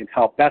else I can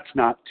help. That's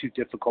not too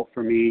difficult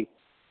for me.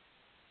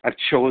 I've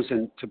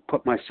chosen to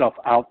put myself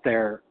out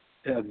there.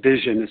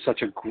 Vision is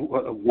such a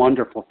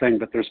wonderful thing,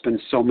 but there's been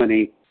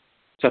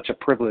such a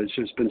privilege.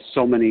 There's been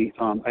so many,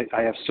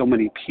 I have so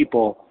many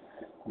people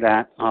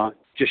that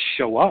just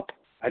show up.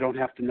 I don't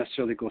have to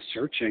necessarily go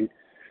searching.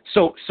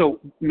 So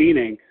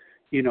meaning,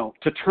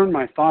 to turn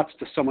my thoughts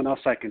to someone else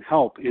I can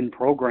help in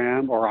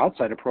program or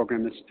outside of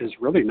program is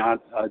really not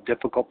a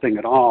difficult thing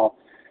at all.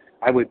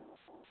 I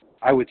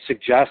would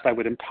suggest, I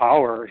would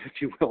empower,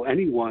 if you will,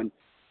 anyone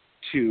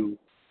to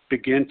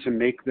begin to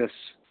make this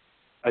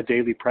a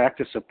daily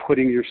practice of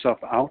putting yourself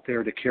out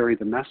there to carry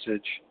the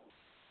message.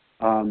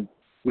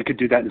 We could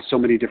do that in so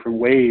many different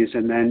ways,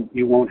 and then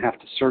you won't have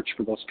to search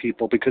for those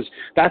people, because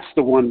that's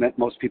the one that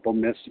most people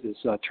miss, is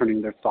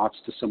turning their thoughts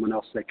to someone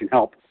else that can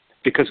help.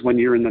 Because when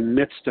you're in the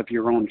midst of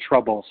your own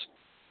troubles,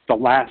 the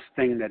last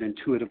thing that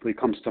intuitively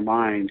comes to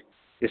mind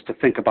is to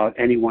think about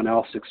anyone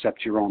else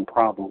except your own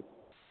problem.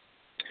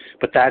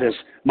 But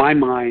my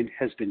mind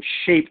has been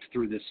shaped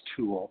through this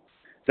tool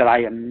that I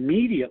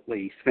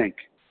immediately think,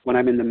 when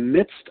I'm in the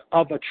midst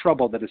of a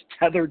trouble that is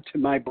tethered to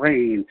my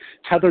brain,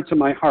 tethered to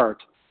my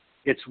heart,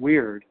 it's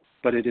weird,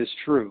 but it is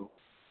true,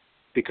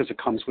 because it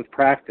comes with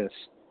practice.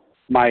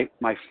 My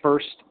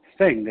first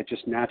thing that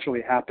just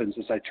naturally happens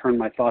is I turn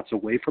my thoughts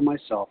away from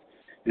myself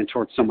and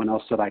towards someone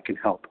else that I can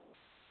help.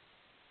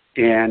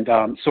 And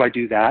so I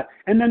do that.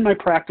 And then my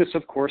practice,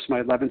 of course,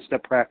 my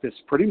 11-step practice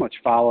pretty much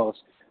follows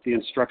the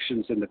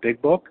instructions in the Big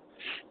Book.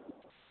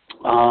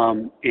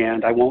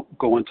 And I won't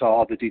go into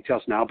all the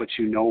details now, but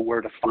you know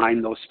where to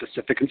find those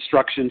specific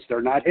instructions.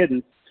 They're not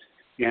hidden.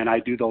 And I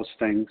do those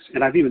things.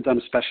 And I've even done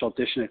a special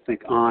edition, I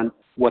think, on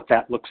what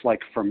that looks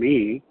like for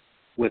me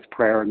with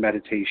prayer and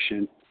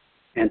meditation.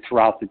 And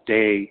throughout the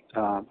day,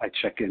 I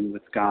check in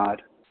with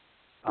God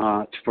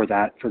for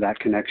that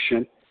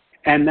connection.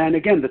 And then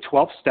again, the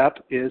 12th step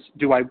is,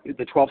 the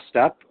 12th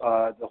step,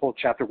 the whole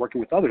chapter, working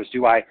with others.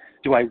 Do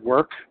I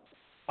work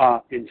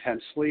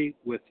intensely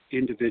with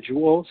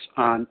individuals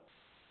on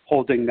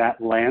holding that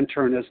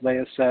lantern, as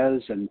Leah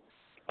says, and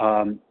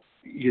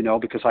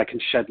because I can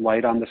shed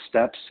light on the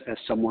steps as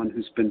someone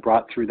who's been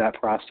brought through that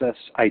process?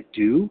 I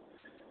do.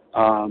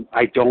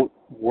 I don't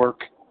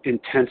work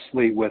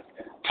intensely with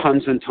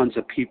tons and tons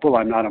of people.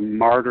 I'm not a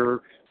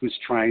martyr who's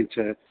trying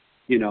to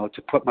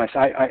put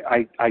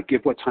I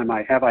give what time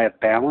I have. I have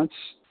balance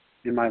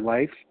in my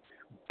life,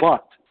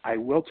 but I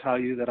will tell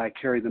you that I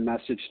carry the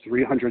message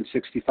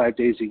 365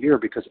 days a year,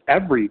 because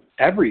every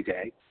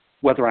day,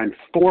 whether I'm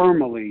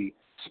formally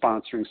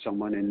sponsoring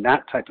someone in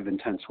that type of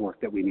intense work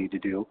that we need to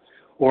do,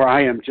 or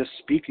I am just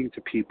speaking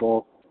to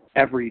people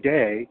every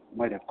day,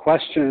 might have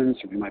questions,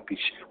 or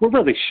we're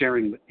really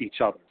sharing with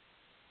each other.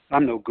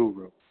 I'm no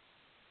guru.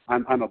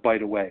 I'm a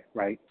bite away,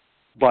 right?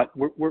 But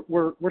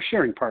we're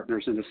sharing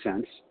partners in a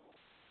sense.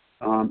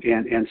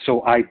 And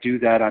so I do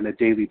that on a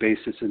daily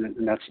basis,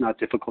 and that's not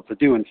difficult to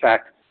do. In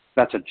fact,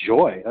 that's a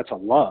joy. That's a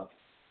love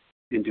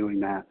in doing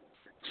that.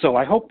 So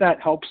I hope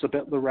that helps a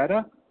bit,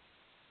 Loretta,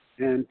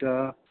 and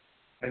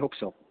I hope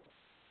so.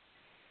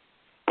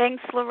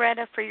 Thanks,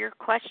 Loretta, for your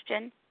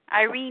question.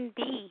 Irene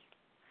B.,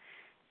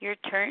 your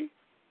turn.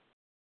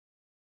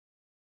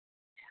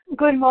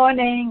 Good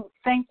morning.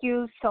 Thank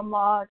you so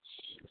much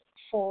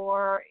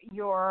for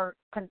your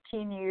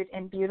continued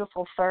and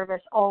beautiful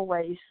service,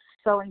 always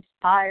so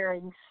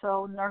inspiring,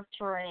 so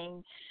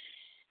nurturing,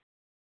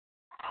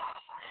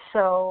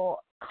 so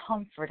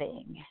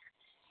comforting.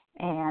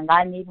 And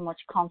I need much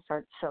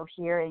comfort, so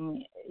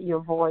hearing your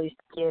voice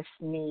gives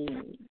me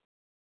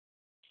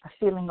a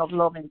feeling of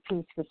love and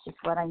peace, which is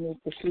what I need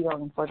to feel,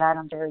 and for that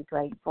I'm very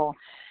grateful.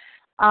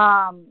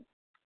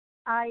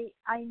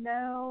 I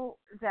know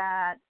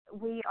that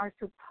we are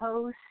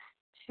supposed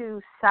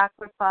to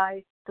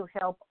sacrifice to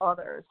help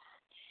others,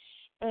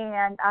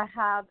 and I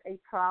have a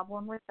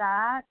problem with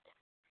that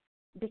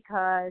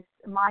because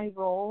my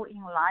role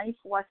in life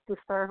was to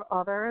serve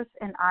others,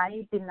 and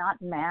I did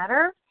not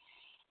matter.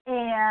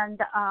 And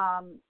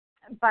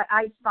but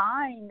I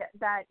find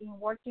that in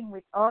working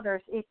with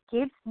others, it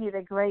gives me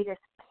the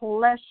greatest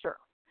pleasure.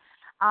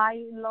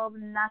 I love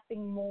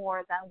nothing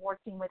more than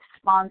working with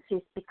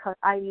sponsors because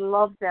I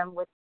love them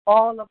with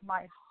all of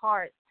my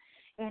heart,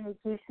 and it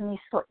gives me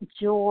so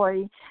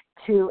joy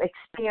to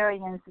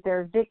experience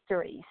their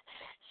victories.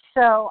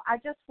 So I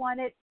just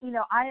wanted,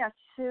 I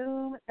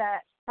assume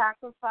that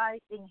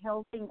sacrifice in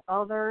helping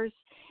others,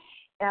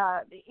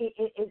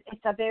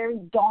 it's a very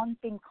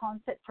daunting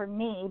concept for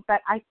me,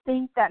 but I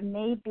think that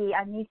maybe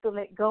I need to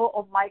let go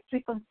of my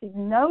preconceived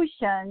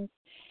notions,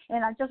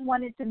 and I just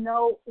wanted to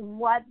know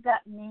what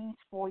that means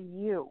for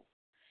you,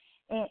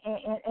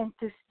 and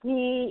to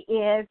see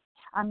if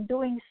I'm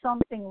doing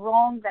something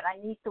wrong that I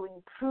need to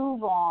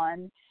improve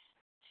on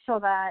so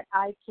that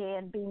I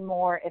can be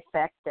more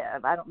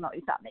effective. I don't know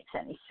if that makes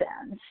any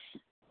sense.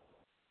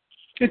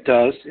 It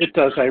does,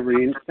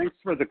 Irene. Thanks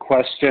for the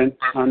question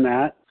on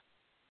that.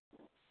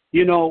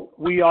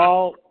 We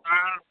all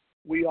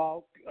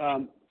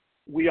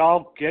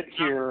get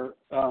here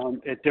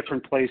at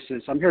different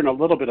places. I'm hearing a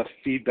little bit of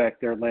feedback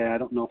there, Leah. I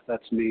don't know if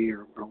that's me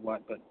or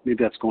what, but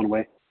maybe that's going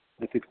away.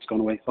 I think it's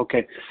going away.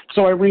 Okay.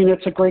 So, Irene,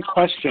 it's a great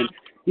question.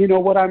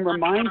 What I'm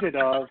reminded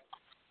of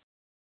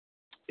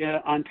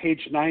on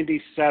page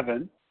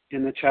 97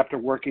 in the chapter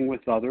Working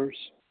with Others,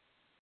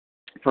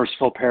 first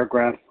full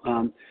paragraph,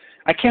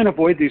 I can't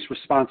avoid these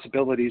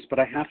responsibilities, but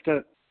I have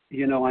to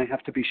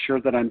be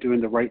sure that I'm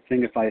doing the right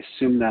thing if I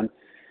assume them.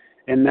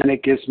 And then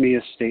it gives me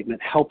a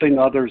statement. Helping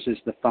others is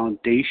the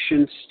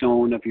foundation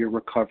stone of your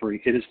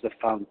recovery. It is the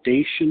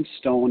foundation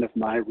stone of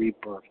my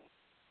rebirth.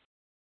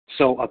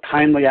 So a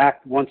kindly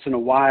act once in a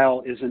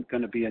while isn't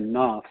going to be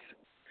enough.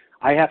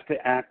 I have to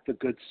act the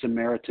Good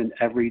Samaritan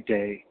every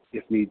day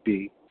if need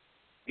be.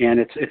 And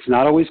it's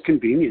not always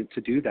convenient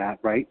to do that,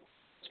 right?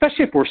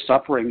 Especially if we're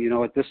suffering,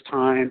 at this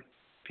time,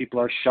 people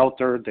are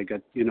sheltered. They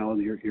get,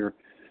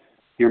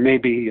 you're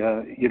maybe,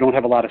 you don't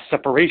have a lot of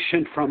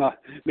separation from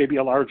maybe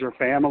a larger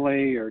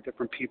family or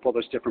different people.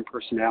 There's different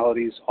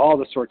personalities, all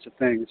the sorts of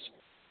things.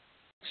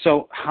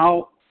 So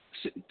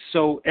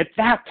at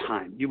that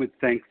time, you would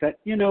think that,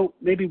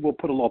 maybe we'll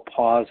put a little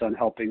pause on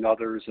helping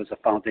others as a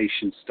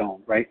foundation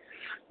stone, right?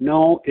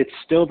 No, it's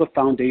still the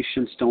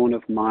foundation stone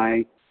of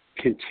my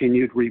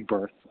continued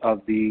rebirth,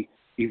 of the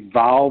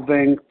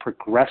evolving,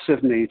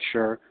 progressive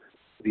nature,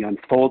 the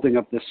unfolding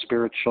of the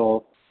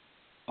spiritual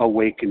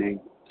awakening.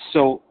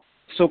 So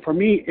for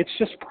me, it's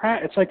just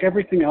it's like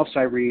everything else,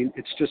 Irene.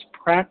 It's just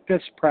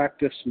practice,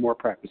 more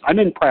practice. I'm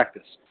in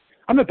practice.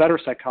 I'm a better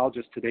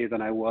psychologist today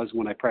than I was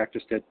when I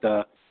practiced it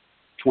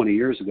 20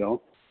 years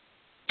ago,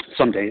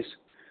 some days.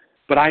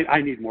 But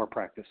I need more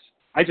practice.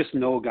 I just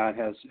know God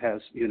has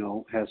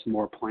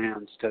more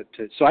plans to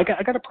so I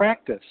got to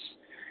practice.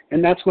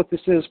 And that's what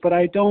this is. But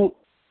I don't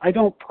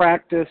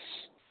practice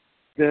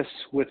this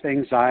with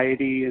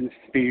anxiety and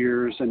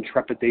fears and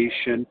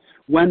trepidation.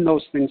 When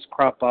those things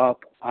crop up,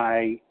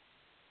 I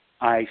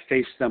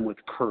face them with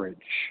courage.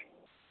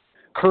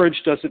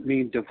 Courage doesn't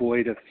mean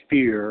devoid of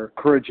fear.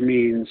 Courage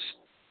means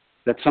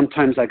that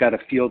sometimes I got to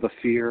feel the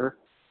fear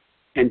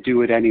and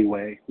do it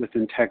anyway with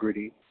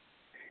integrity.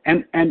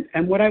 And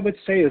what I would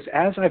say is,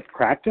 as I've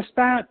practiced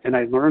that, and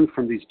I learned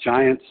from these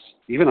giants,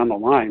 even on the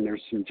line,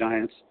 there's some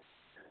giants,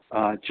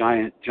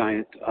 giant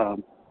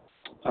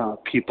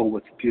people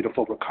with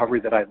beautiful recovery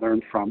that I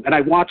learned from, and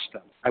I watched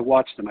them. I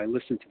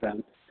listened to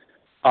them.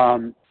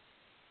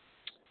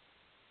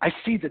 I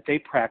see that they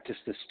practice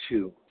this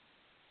too.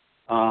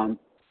 I'm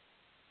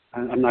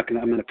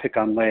going to pick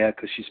on Leah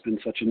because she's been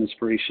such an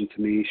inspiration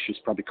to me. She's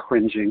probably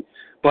cringing,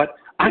 but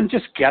I'm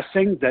just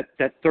guessing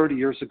that 30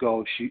 years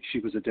ago she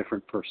was a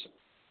different person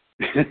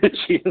than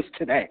she is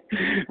today,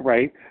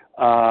 right?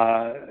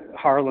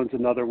 Harlan's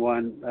another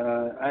one.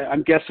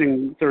 I'm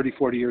guessing 30,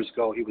 40 years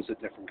ago he was a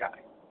different guy.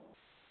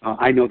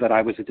 I know that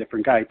I was a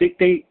different guy.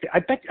 I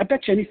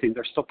bet you anything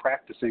they're still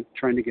practicing,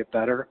 trying to get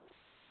better,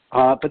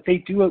 but they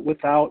do it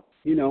without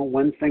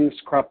when things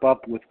crop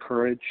up with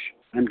courage,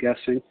 I'm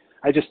guessing.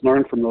 I just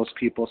learned from those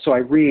people. So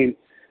Irene,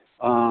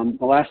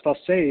 the last I'll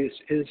say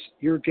is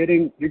you're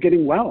getting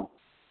well.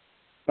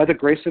 By the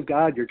grace of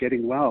God, you're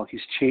getting well.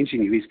 He's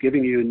changing you. He's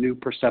giving you a new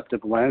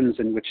perceptive lens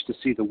in which to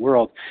see the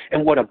world.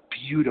 And what a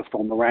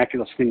beautiful,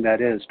 miraculous thing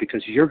that is,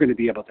 because you're going to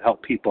be able to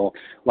help people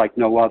like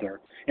no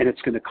other. And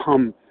it's going to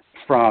come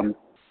from,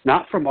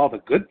 not from all the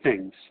good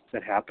things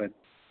that happen.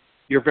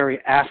 Your very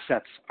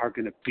assets are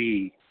going to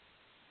be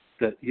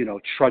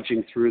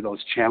trudging through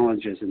those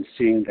challenges and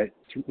seeing that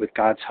with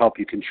God's help,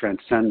 you can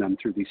transcend them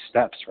through these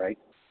steps, right?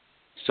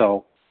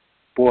 So,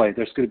 boy,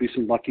 there's going to be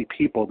some lucky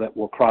people that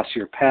will cross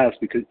your path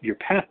because you're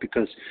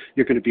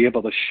going to be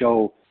able to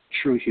show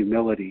true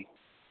humility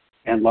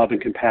and love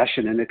and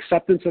compassion and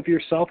acceptance of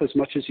yourself as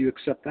much as you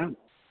accept them.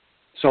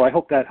 So I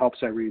hope that helps,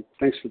 Irene.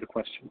 Thanks for the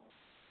question.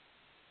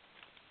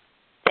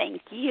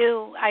 Thank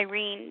you,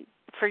 Irene,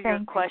 for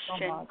your question.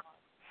 You so much.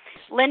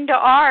 Linda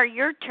R.,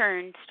 your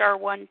turn. Star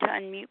 1 to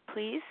unmute,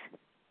 please.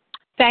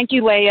 Thank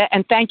you, Leah,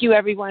 and thank you,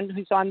 everyone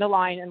who's on the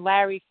line, and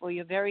Larry, for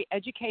your very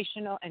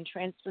educational and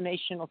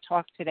transformational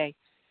talk today.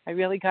 I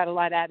really got a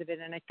lot out of it,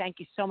 and I thank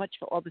you so much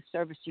for all the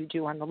service you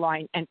do on the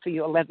line and for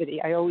your levity.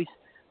 I always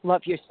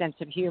love your sense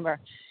of humor.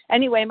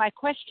 Anyway, my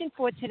question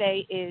for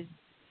today is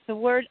the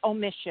word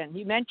omission.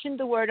 You mentioned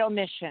the word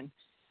omission.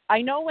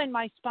 I know when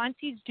my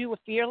sponsees do a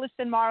fearless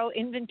and moral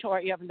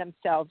inventory of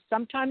themselves,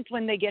 sometimes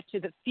when they get to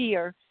the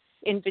fear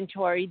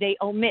inventory, they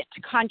omit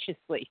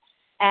consciously.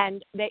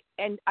 And they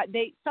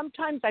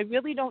sometimes, I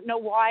really don't know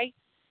why.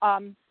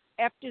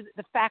 After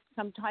the fact,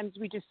 sometimes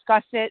we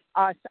discuss it.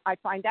 I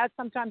find out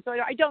sometimes, or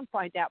I don't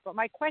find out. But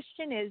my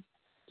question is,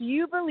 do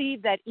you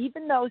believe that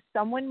even though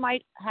someone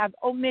might have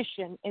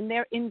omission in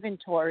their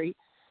inventory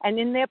and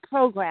in their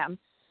program,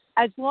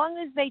 as long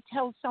as they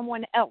tell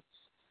someone else,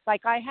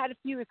 like I had a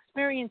few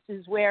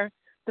experiences where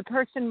the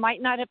person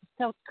might not have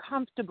felt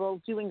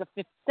comfortable doing a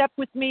fifth step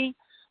with me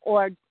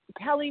or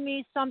telling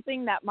me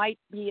something that might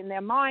be in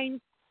their mind,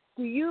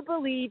 do you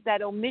believe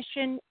that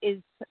omission is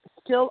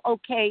still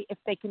okay if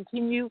they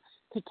continue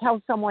to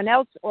tell someone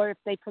else or if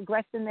they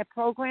progress in their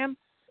program?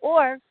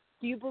 Or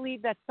do you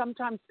believe that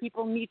sometimes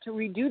people need to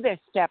redo their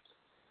steps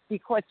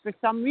because for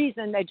some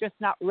reason they're just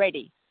not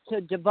ready to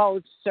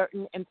divulge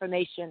certain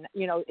information?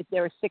 If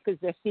they're as sick as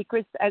their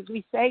secrets, as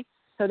we say.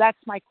 So that's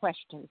my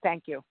question.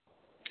 Thank you.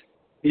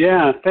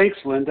 Yeah, thanks,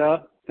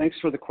 Linda. Thanks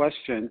for the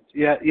question.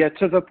 Yeah,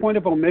 to the point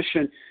of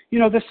omission,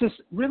 this is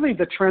really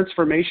the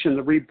transformation,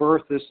 the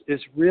rebirth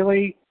is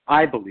really,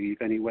 I believe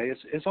anyway,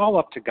 is all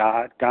up to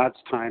God, God's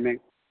timing.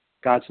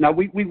 Now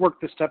we work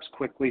the steps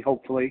quickly,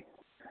 hopefully,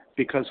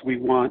 because we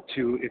want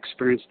to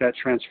experience that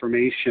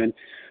transformation.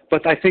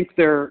 But I think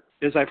there,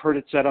 as I've heard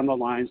it said on the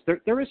lines,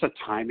 there is a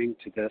timing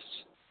to this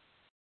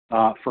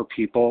for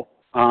people.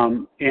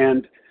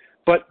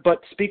 But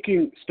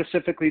speaking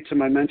specifically to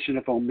my mention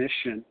of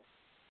omission,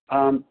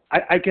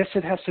 I guess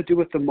it has to do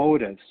with the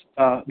motives.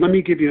 Let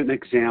me give you an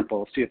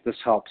example, see if this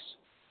helps.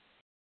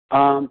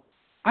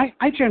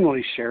 I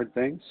generally shared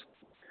things.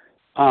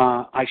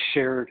 I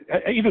shared,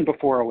 even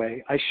before OA,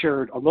 I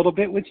shared a little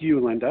bit with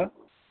you, Linda.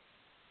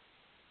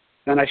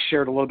 Then I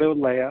shared a little bit with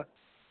Leah.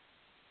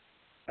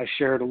 I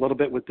shared a little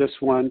bit with this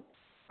one.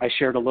 I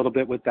shared a little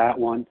bit with that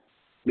one.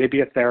 Maybe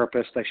a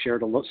therapist. I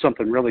shared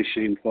something really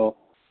shameful.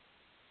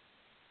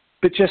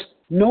 But just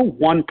no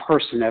one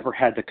person ever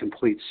had the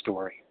complete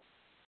story.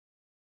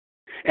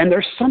 And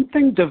there's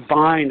something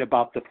divine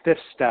about the fifth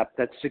step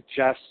that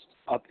suggests,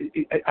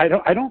 I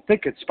don't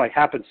think it's by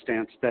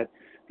happenstance that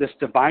this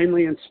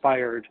divinely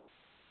inspired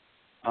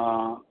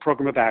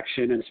program of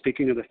action, and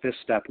speaking of the fifth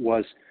step,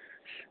 was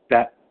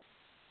that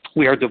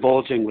we are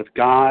divulging with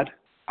God,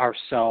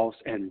 ourselves,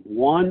 and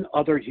one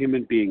other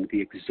human being the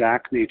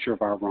exact nature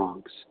of our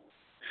wrongs.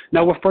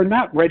 Now, if we're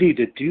not ready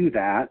to do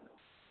that,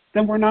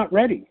 then we're not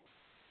ready.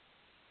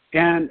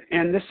 And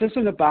this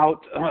isn't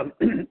about,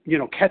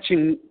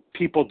 catching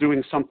people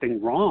doing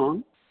something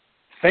wrong.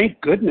 Thank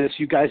goodness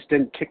you guys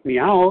didn't kick me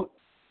out.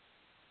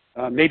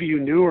 Maybe you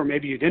knew or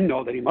maybe you didn't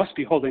know that he must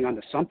be holding on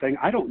to something.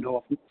 I don't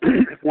know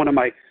if one of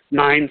my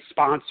 9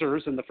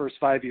 sponsors in the first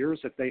 5 years,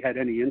 if they had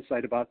any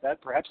insight about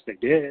that. Perhaps they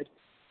did.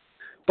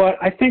 But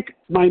I think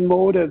my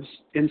motives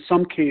in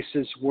some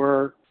cases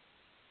were,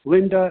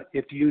 Linda,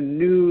 if you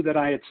knew that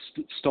I had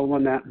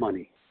stolen that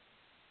money,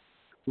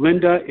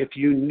 Linda, if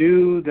you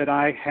knew that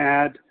I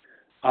had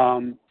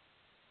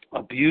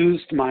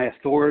abused my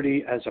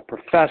authority as a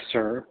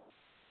professor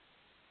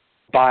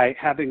by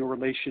having a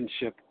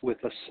relationship with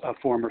a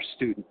former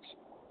student,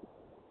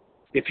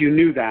 if you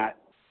knew that,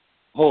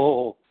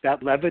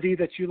 that levity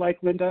that you like,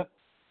 Linda,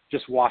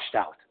 just washed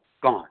out,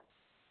 gone,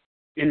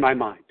 in my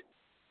mind.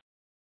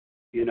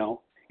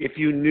 If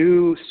you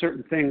knew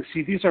certain things,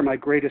 see, these are my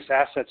greatest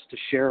assets to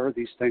share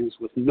these things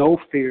with no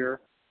fear,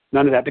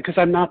 none of that, because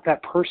I'm not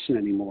that person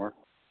anymore.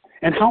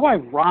 And how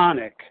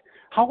ironic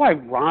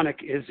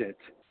is it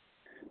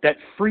that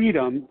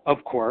freedom,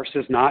 of course,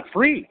 is not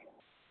free?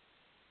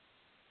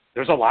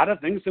 There's a lot of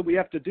things that we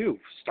have to do,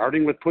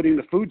 starting with putting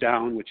the food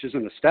down, which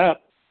isn't a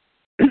step,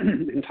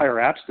 entire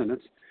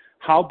abstinence.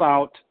 How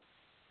about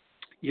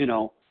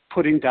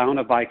putting down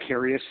a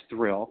vicarious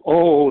thrill.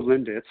 Oh,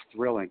 Linda, it's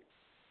thrilling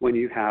when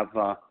you have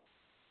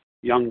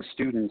young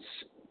students,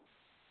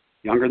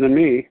 younger than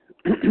me,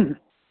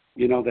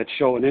 that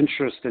show an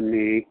interest in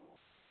me,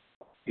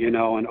 and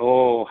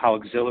oh, how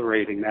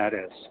exhilarating that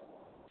is.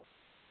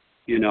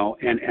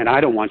 And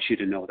I don't want you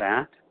to know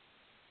that.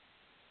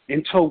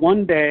 Until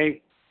one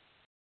day,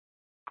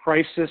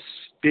 crisis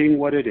being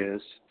what it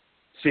is,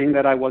 seeing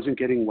that I wasn't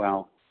getting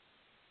well,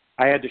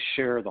 I had to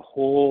share the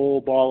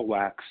whole ball of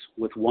wax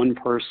with one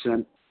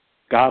person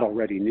God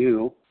already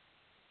knew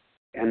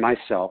and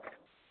myself.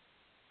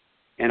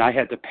 And I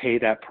had to pay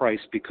that price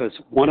because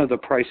one of the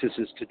prices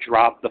is to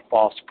drop the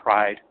false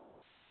pride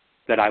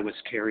that I was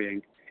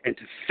carrying and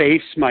to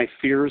face my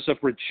fears of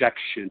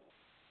rejection.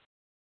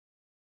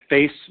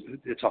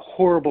 It's a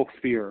horrible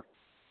fear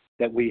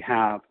that we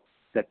have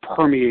that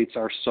permeates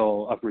our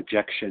soul of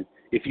rejection.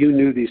 If you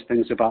knew these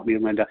things about me,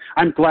 Linda,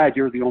 I'm glad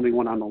you're the only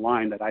one on the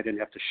line that I didn't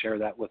have to share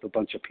that with a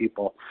bunch of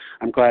people.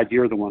 I'm glad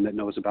you're the one that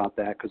knows about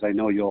that because I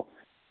know you'll,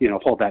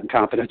 hold that in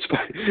confidence.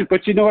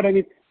 But you know what I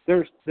mean?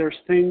 There's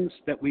things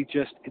that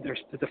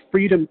the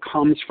freedom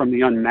comes from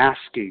the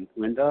unmasking,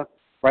 Linda,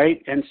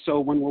 right? And so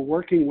when we're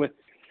working with,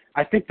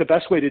 I think the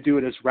best way to do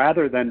it is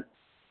rather than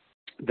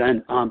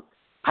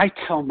I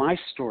tell my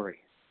story,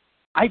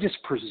 I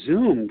just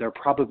presume they're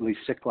probably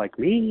sick like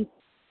me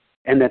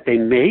and that they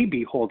may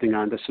be holding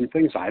on to some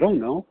things. I don't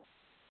know.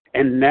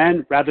 And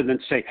then rather than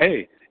say,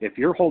 hey, if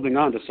you're holding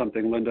on to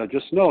something, Linda,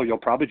 just know you'll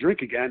probably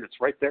drink again. It's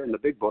right there in the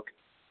big book.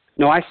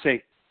 No, I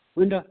say,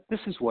 Linda,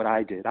 this is what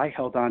I did. I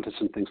held on to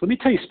some things. Let me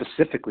tell you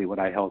specifically what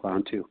I held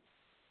on to.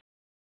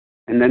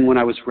 And then when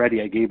I was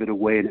ready, I gave it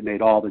away, and it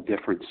made all the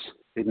difference.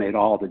 It made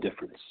all the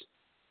difference.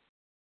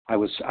 I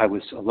was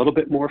a little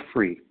bit more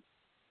free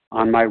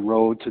on my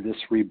road to this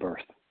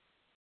rebirth.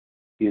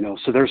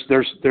 So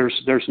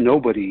there's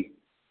nobody,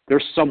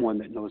 there's someone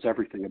that knows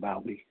everything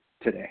about me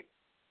today,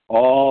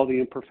 all the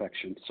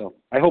imperfections. So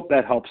I hope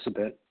that helps a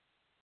bit.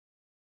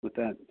 With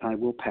that, I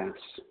will pass.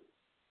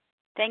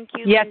 Thank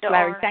you, yes, Linda.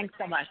 Larry, thanks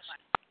so much.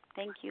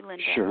 Thank you,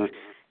 Linda. Sure.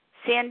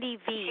 Sandy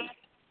V,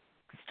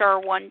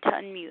 *1 to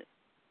unmute.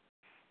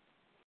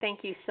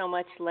 Thank you so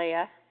much,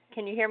 Leah.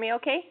 Can you hear me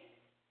okay?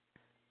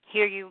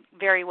 Hear you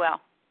very well.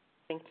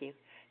 Thank you.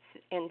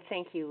 And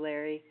thank you,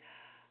 Larry.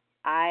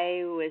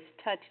 I was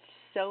touched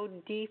so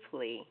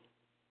deeply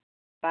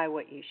by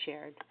what you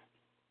shared.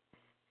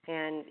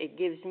 And it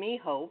gives me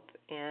hope,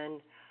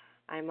 and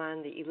I'm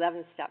on the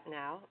 11th step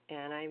now,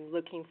 and I'm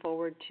looking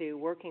forward to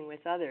working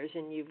with others.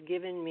 And you've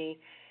given me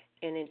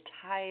an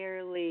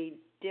entirely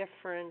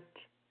different,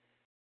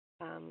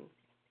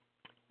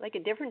 a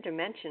different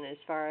dimension as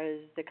far as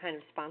the kind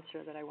of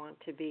sponsor that I want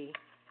to be.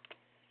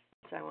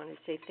 So I want to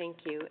say thank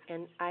you.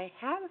 And I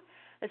have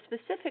a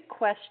specific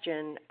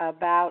question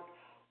about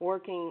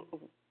working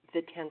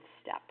the 10th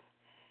step.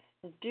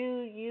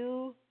 Do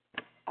you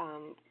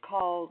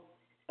call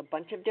a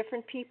bunch of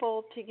different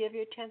people to give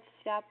your 10th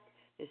step?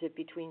 Is it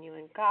between you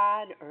and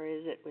God, or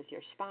is it with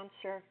your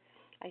sponsor?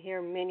 I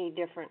hear many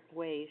different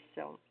ways.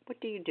 So what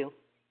do you do?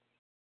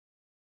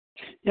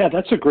 Yeah,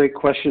 that's a great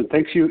question.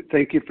 Thank you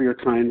for your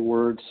kind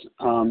words.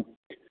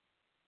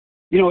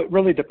 It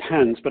really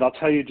depends, but I'll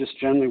tell you just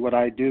generally what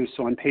I do.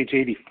 So on page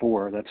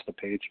 84, that's the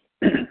page.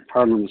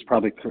 Harlan was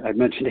probably, I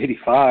mentioned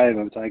 85.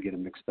 I get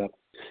them mixed up.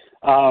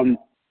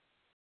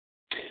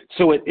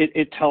 So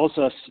it tells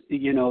us,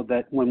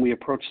 that when we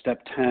approach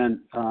step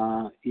 10,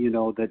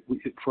 that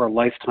for a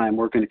lifetime,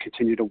 we're going to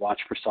continue to watch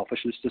for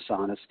selfishness,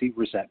 dishonesty,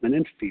 resentment,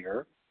 and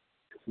fear.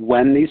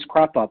 When these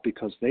crop up,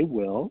 because they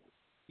will,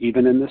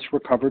 even in this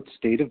recovered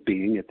state of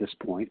being at this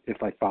point,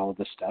 if I follow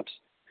the steps,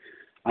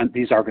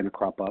 these are going to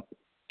crop up.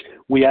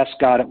 We ask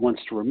God at once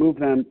to remove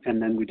them, and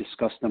then we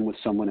discuss them with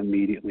someone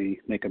immediately,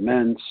 make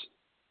amends,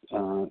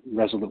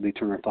 resolutely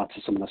turn our thoughts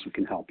to someone else who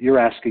can help. You're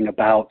asking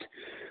about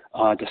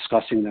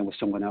discussing them with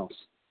someone else.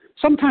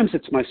 Sometimes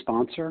it's my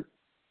sponsor,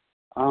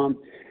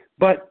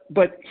 but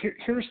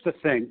here's the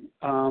thing.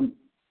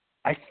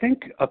 I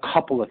think a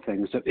couple of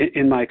things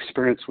in my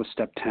experience with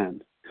step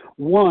 10.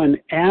 One,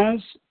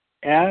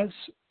 as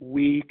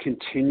we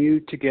continue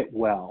to get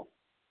well,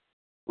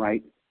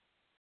 right?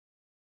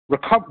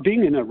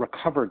 Being in a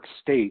recovered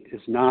state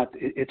is not.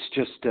 It's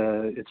just.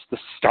 It's the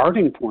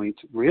starting point,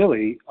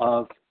 really,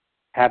 of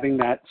having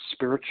that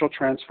spiritual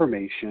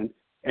transformation.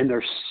 And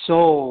there's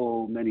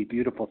so many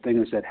beautiful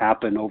things that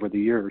happen over the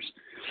years,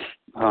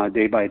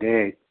 day by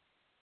day.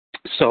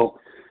 So,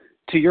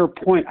 to your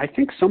point, I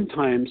think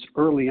sometimes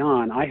early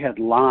on I had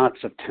lots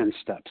of 10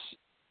 steps.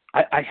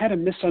 I had a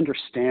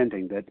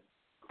misunderstanding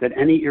that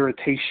any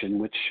irritation,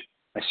 which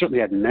I certainly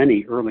had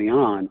many early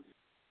on,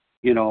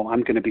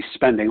 I'm going to be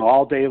spending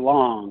all day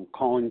long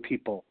calling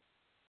people,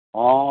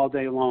 all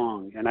day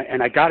long, and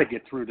I got to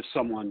get through to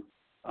someone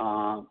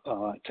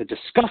to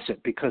discuss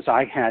it, because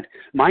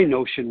my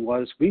notion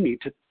was we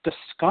need to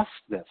discuss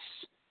this.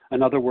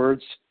 In other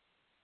words,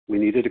 we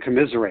needed to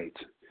commiserate.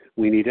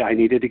 I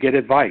needed to get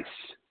advice.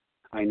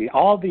 I need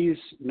all these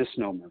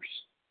misnomers.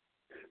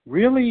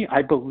 Really,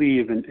 I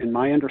believe in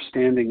my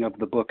understanding of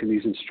the book and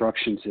these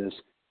instructions is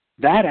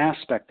That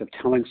aspect of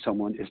telling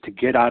someone is to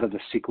get out of the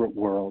secret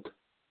world,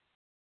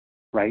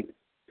 right?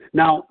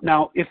 Now,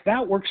 if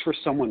that works for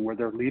someone where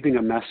they're leaving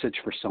a message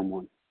for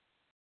someone,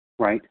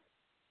 right,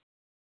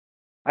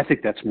 I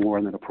think that's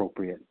more than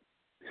appropriate.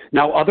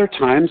 Now, other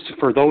times,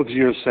 for those of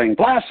you who are saying,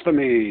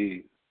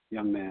 blasphemy,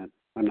 young man,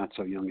 I'm not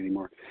so young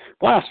anymore,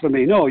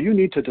 blasphemy, no, you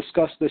need to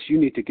discuss this, you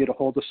need to get a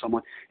hold of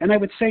someone. And I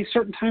would say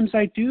certain times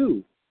I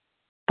do.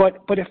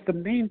 But if the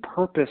main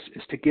purpose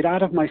is to get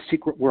out of my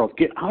secret world,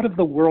 get out of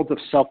the world of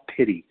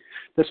self-pity,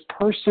 this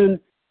person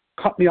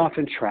cut me off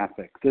in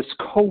traffic, this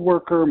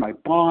coworker, my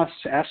boss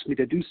asked me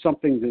to do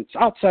something that's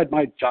outside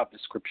my job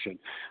description,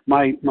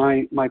 my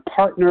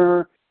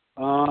partner,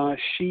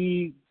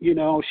 she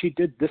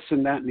did this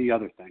and that and the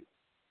other thing.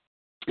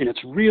 And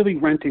it's really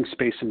renting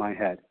space in my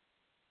head.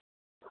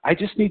 I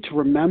just need to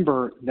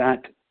remember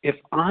that if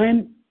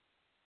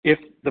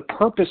the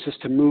purpose is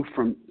to move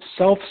from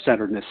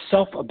self-centeredness,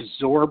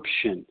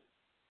 self-absorption,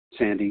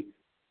 Sandy,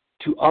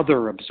 to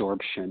other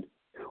absorption,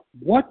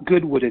 what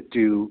good would it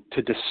do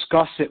to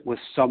discuss it with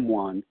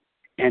someone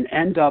and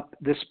end up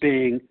this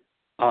being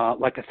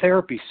like a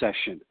therapy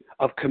session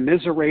of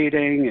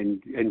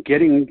commiserating and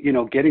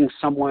getting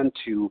someone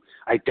to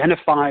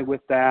identify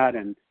with that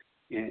and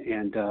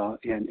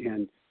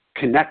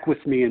connect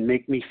with me and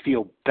make me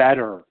feel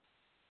better?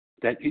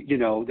 That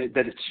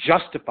it's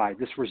justified.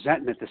 This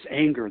resentment, this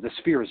anger, this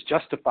fear is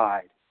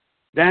justified.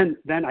 Then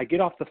I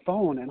get off the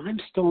phone and I'm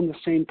still in the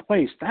same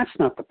place. That's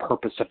not the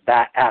purpose of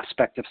that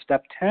aspect of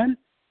step 10.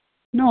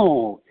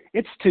 No,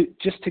 it's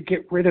just to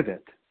get rid of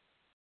it.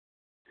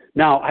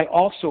 Now, I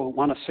also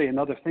want to say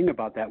another thing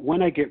about that.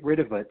 When I get rid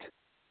of it,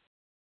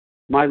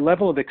 my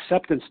level of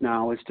acceptance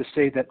now is to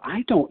say that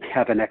I don't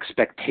have an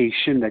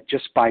expectation that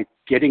just by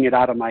getting it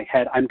out of my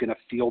head, I'm going to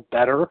feel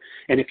better.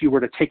 And if you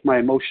were to take my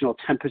emotional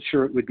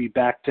temperature, it would be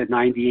back to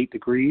 98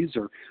 degrees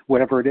or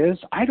whatever it is.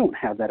 I don't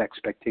have that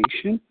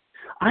expectation.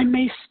 I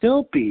may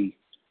still be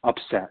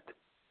upset.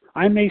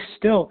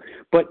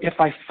 But if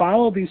I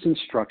follow these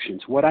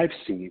instructions, what I've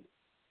seen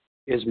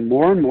is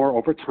more and more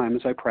over time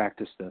as I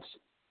practice this,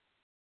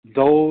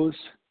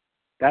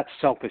 that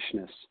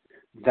selfishness,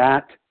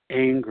 that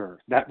anger,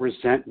 that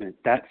resentment,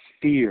 that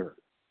fear,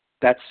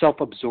 that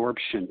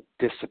self-absorption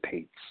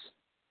dissipates.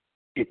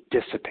 It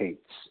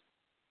dissipates.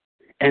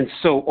 And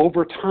so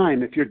over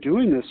time, if you're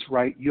doing this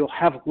right, you'll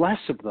have less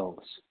of those.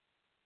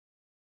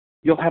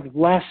 You'll have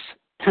less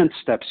 10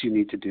 steps you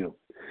need to do.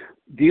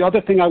 The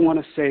other thing I want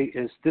to say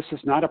is this is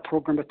not a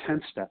program of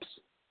 10 steps.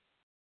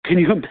 Can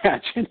you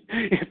imagine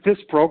if this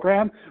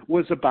program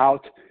was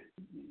about,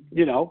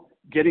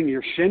 getting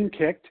your shin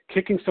kicked,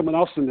 kicking someone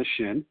else in the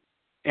shin,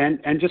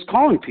 and just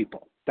calling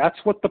people? That's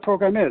what the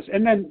program is.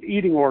 And then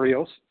eating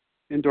Oreos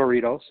and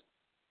Doritos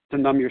to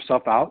numb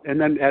yourself out.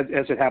 And then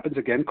as it happens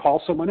again,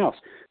 call someone else.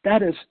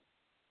 That is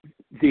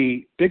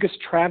the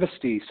biggest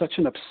travesty, such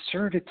an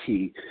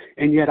absurdity.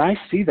 And yet I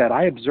see that.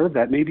 I observe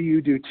that. Maybe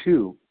you do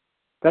too.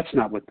 That's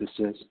not what this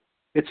is.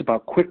 It's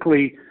about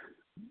quickly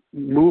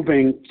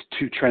moving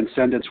to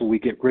transcendence when we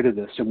get rid of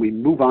this and we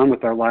move on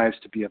with our lives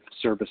to be of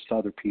service to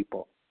other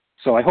people.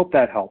 So I hope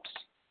that helps.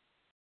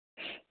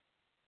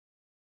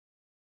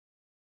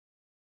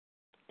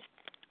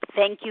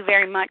 Thank you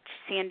very much,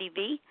 Sandy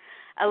V.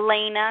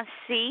 Elena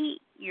C.,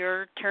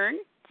 your turn.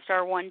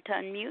 Star 1 to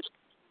unmute.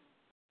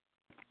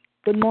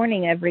 Good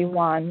morning,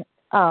 everyone.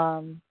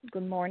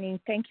 Good morning.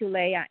 Thank you,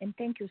 Leah, and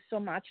thank you so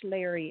much,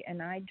 Larry.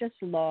 And I just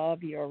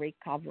love your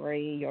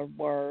recovery, your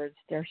words.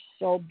 They're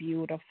so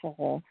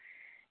beautiful.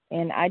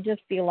 And I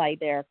just feel like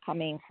they're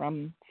coming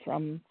from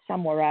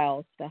somewhere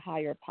else, the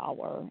higher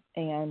power.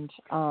 And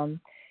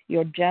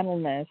your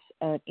gentleness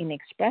in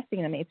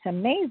expressing them, it's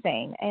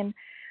amazing. And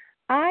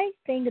I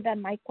think that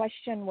my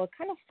question will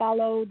kind of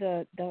follow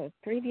the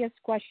previous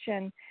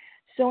question.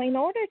 So in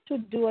order to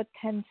do a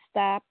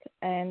 10-step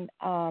and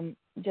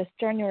just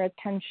turn your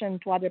attention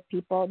to other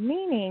people,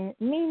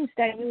 means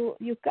that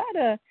you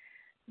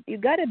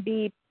gotta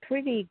be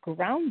pretty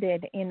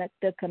grounded in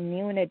the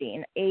community,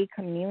 in a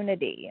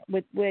community,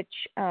 with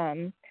which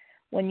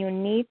when you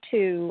need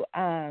to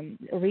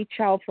reach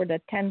out for the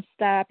 10th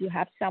step, you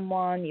have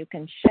someone you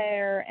can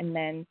share, and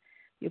then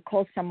you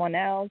call someone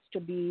else to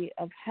be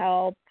of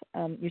help.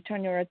 You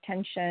turn your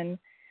attention.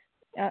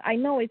 I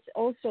know it's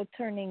also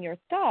turning your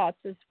thoughts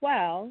as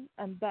well,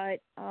 but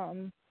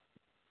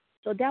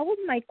so that was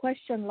my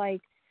question.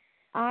 Like,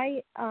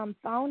 I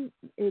found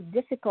it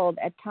difficult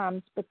at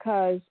times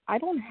because I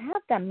don't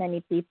have that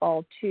many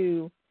people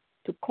to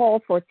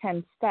call for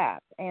 10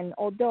 steps. And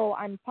although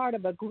I'm part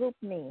of a group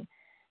me,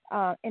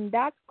 and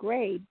that's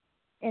great.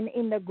 And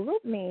in the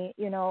group me,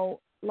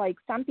 like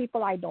some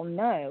people I don't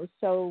know.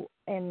 So,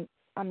 and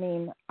I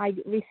mean, I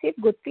receive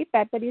good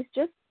feedback, but it's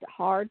just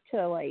hard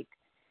to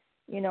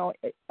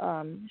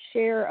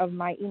share of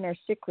my inner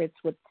secrets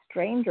with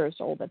strangers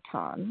all the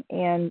time.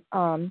 And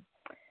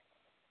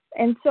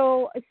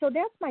so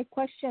that's my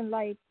question.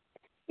 Like,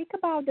 speak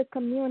about the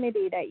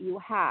community that you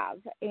have.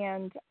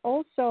 And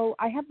also,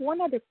 I have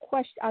one other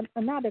question.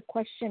 Another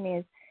question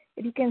is,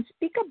 If you can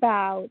speak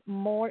about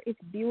more, it's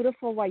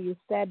beautiful what you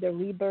said. The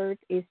rebirth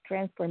is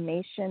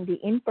transformation, the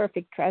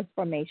imperfect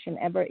transformation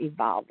ever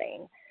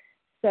evolving.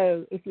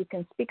 So if you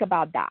can speak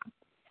about that.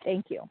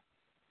 Thank you.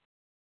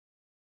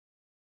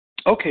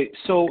 Okay,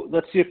 so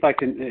let's see if I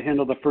can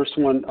handle the first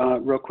one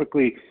real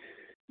quickly.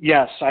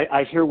 Yes,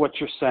 I hear what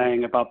you're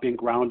saying about being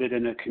grounded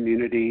in a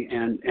community,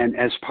 and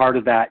as part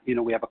of that,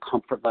 we have a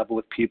comfort level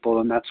with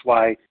people, and that's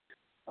why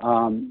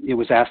it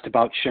was asked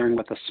about sharing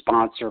with a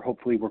sponsor.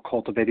 Hopefully we're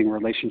cultivating a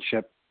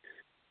relationship.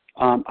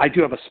 I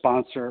do have a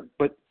sponsor,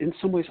 but in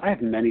some ways I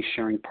have many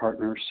sharing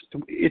partners.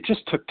 It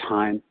just took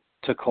time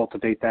to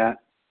cultivate that.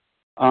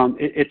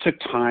 It took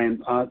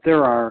time.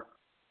 There are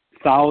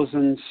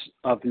thousands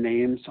of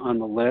names on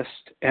the list,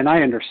 and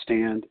I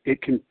understand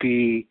it can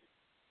be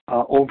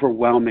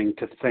overwhelming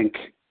to think,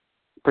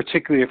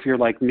 particularly if you're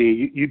like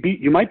me.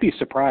 You might be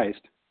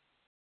surprised.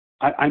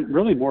 I'm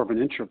really more of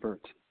an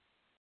introvert,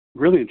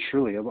 really and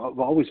truly. I've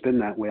always been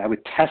that way. I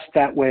would test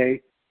that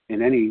way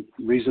in any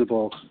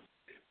reasonable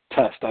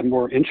test. I'm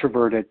more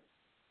introverted.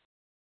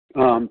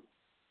 I'm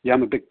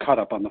a big cut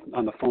up on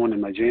the phone in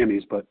my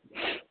jammies, but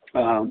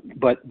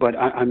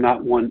I'm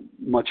not one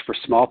much for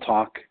small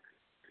talk.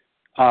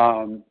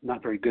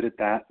 Not very good at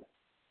that.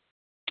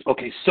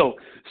 Okay, so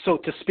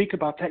to speak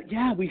about that,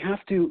 yeah, we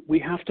have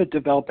to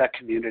develop that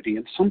community,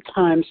 and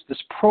sometimes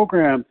this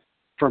program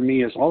for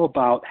me is all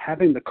about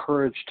having the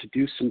courage to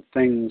do some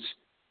things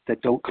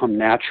that don't come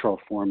natural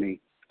for me.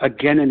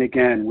 Again and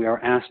again, we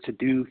are asked to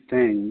do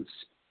things,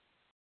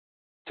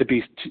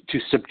 to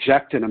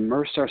subject and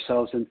immerse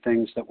ourselves in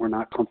things that we're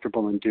not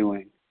comfortable in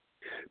doing.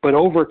 But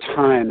over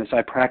time, as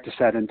I practiced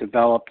that and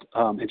developed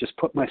and just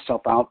put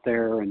myself out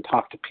there and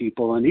talk to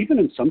people, and even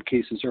in some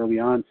cases early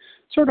on,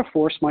 sort of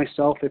force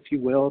myself, if you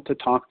will, to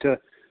talk to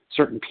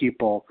certain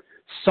people,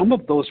 some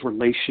of those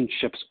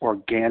relationships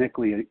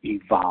organically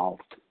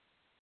evolved.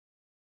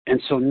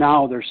 And so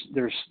now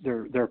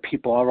there are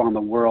people all around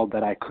the world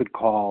that I could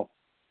call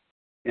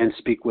and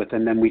speak with,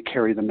 and then we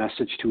carry the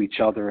message to each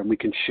other, and we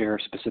can share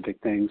specific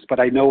things.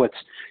 But I know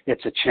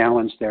it's a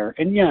challenge there.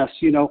 And yes,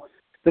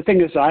 the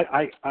thing is,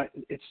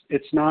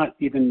 it's not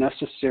even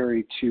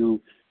necessary to.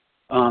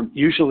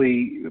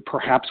 Usually,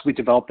 perhaps we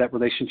develop that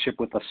relationship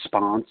with a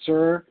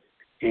sponsor,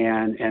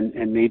 and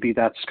maybe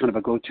that's kind of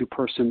a go-to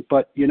person.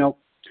 But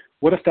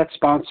what if that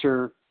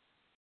sponsor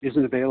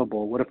isn't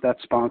available? What if that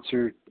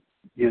sponsor,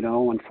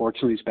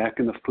 unfortunately, is back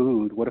in the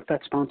food? What if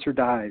that sponsor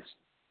dies?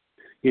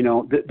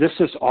 This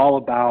is all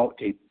about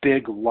a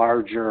big,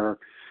 larger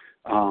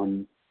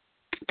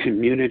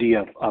community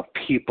of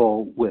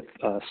people with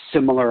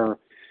similar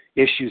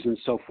issues and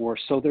so forth.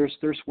 So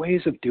there's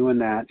ways of doing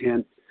that,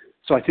 and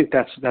so I think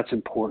that's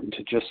important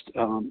to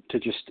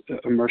just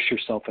immerse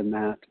yourself in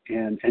that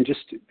and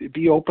just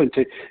be open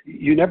to.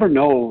 You never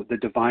know the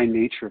divine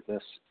nature of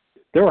this.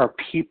 There are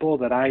people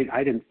that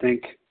I didn't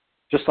think,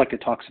 just like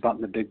it talks about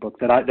in the Big Book,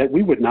 that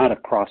we would not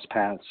have crossed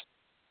paths,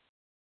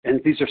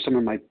 and these are some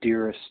of my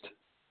dearest,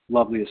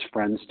 loveliest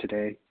friends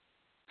today.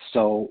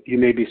 So you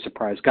may be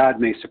surprised. God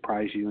may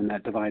surprise you in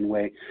that divine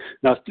way.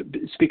 Now,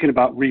 speaking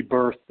about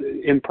rebirth,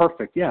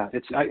 imperfect, yeah,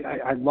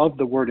 I love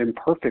the word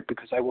imperfect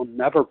because I will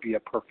never be a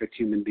perfect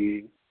human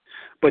being.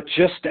 But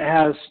just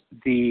as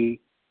the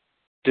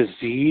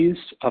disease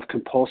of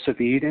compulsive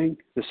eating,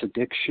 this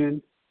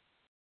addiction,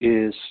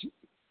 is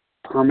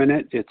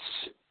permanent, it's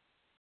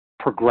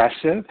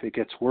progressive, it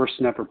gets worse,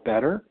 never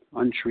better,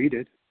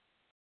 untreated,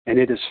 and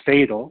it is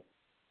fatal,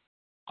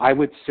 I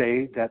would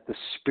say that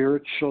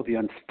the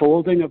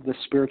unfolding of the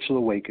spiritual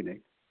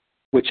awakening,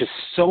 which is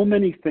so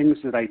many things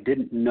that I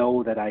didn't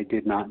know that I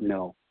did not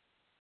know.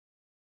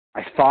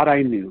 I thought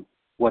I knew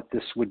what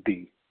this would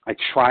be. I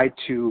tried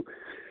to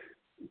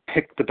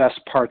pick the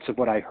best parts of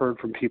what I heard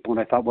from people, and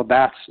I thought, well,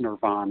 that's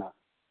nirvana.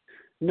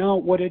 No,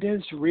 what it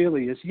is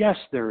really is, yes,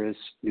 there is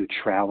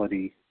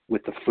neutrality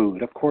with the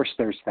food. Of course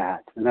there's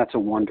that, and that's a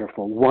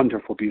wonderful,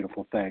 wonderful,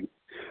 beautiful thing.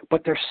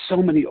 But there's so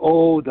many,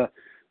 the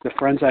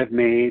friends I've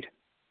made,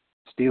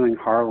 stealing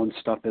Harlan's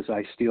stuff as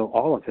I steal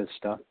all of his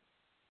stuff.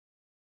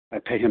 I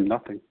pay him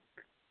nothing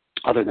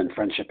other than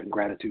friendship and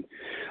gratitude.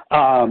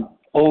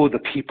 The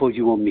people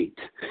you will meet,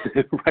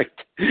 right?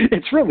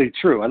 It's really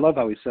true. I love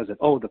how he says it.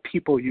 The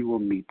people you will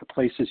meet, the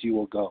places you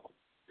will go,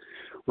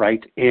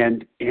 right?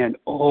 And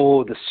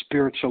the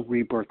spiritual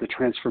rebirth, the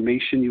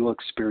transformation you will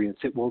experience.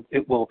 It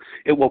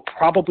will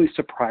probably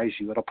surprise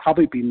you. It'll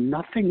probably be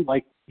nothing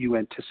like you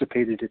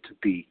anticipated it to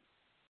be.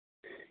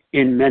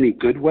 In many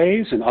good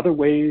ways, in other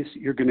ways,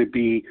 you're going to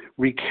be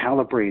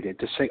recalibrated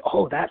to say,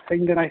 that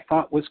thing that I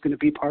thought was going to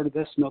be part of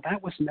this, no,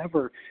 that was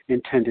never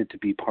intended to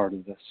be part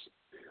of this.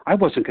 I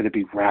wasn't going to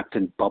be wrapped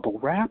in bubble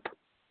wrap.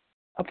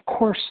 Of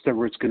course there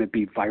was going to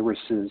be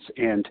viruses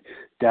and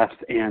death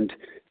and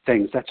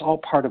things. That's all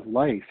part of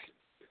life.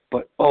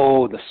 But,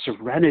 the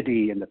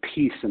serenity and the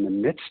peace in the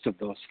midst of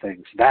those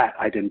things, that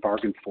I didn't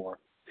bargain for.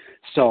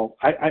 So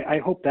I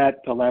hope that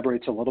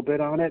elaborates a little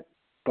bit on it.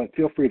 But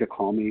feel free to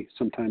call me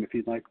sometime if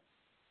you'd like.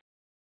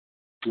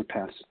 I'll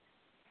pass.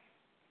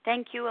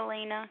 Thank you,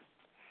 Elena.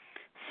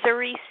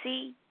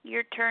 Cerisi,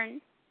 your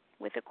turn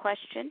with a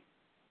question.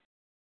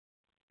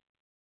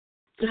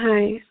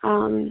 Hi,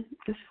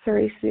 this is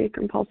Sari C,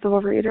 compulsive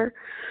overeater.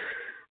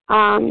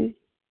 I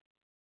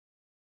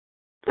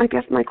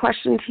guess my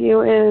question to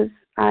you is,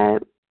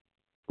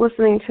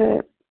 listening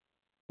to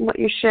what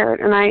you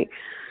shared, and I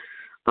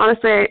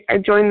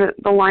joined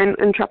the line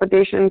in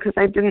trepidation because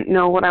I didn't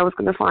know what I was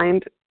going to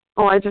find.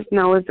 All I just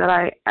know is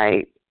that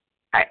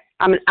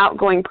I'm an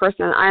outgoing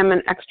person. I'm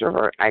an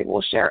extrovert. I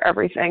will share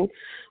everything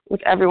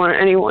with everyone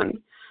and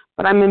anyone,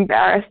 but I'm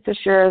embarrassed to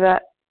share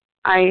that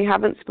I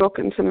haven't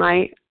spoken to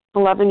my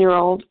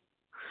 11-year-old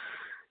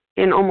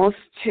in almost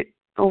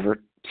over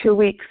 2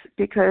 weeks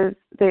because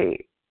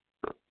they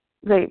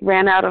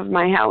ran out of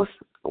my house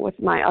with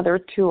my other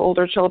 2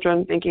 older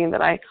children, thinking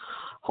that I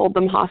hold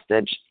them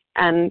hostage,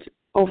 and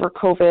over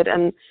COVID.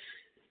 And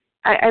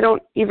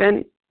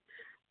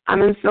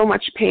I'm in so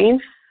much pain.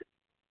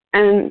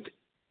 And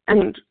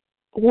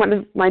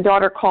my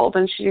daughter called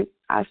and she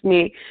asked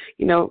me,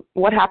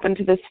 what happened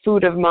to this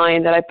food of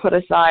mine that I put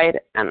aside?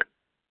 And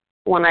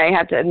when I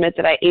had to admit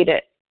that I ate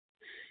it,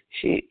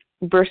 she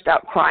burst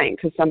out crying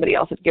because somebody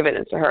else had given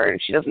it to her,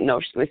 and she doesn't know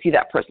she's going to see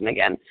that person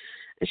again.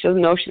 And she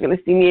doesn't know she's going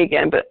to see me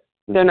again, but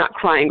they're not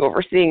crying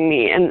over seeing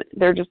me, and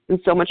they're just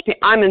in so much pain.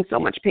 I'm in so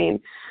much pain.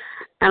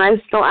 And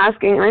I'm still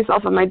asking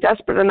myself, am I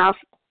desperate enough?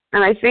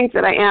 And I think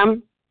that I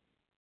am.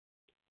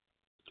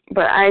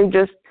 But I'm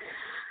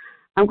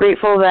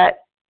grateful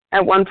that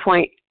at one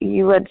point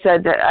you had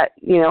said that,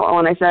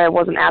 when I said I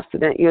wasn't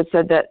abstinent, you had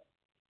said that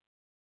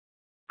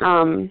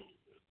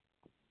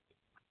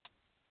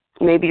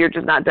maybe you're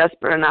just not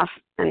desperate enough,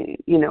 and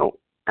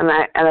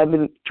I've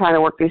been trying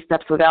to work these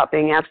steps without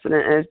being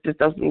abstinent, and it just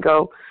doesn't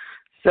go.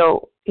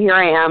 So here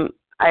I am.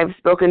 I've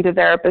spoken to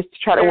therapists to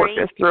try to work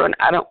this through, and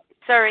I don't.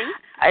 Sorry.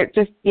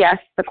 Yes,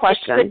 the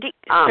question.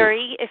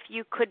 Sorry, if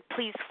you could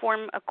please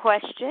form a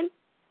question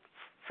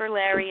for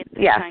Larry at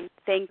this time.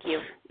 Thank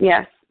you.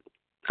 Yes.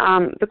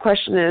 The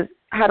question is,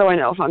 how do I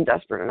know if I'm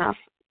desperate enough?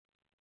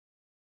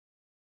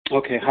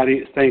 Okay.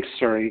 Thanks,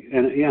 Sari.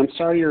 And yeah, I'm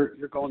sorry you're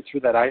going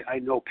through that. I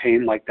know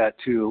pain like that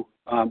too.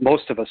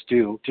 Most of us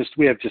do.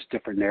 We have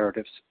different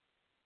narratives.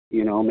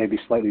 Maybe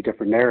slightly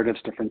different narratives,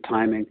 different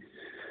timing.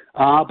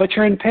 But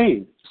you're in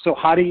pain. So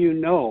how do you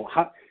know?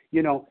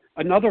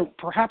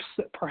 Perhaps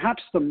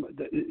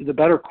the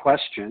better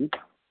question,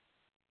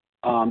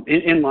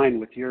 in line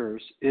with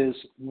yours, is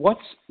what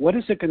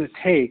is it going to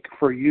take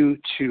for you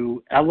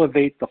to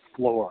elevate the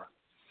floor?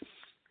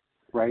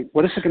 Right?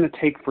 What is it going to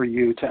take for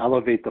you to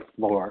elevate the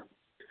floor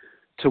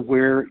to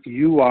where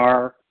you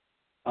are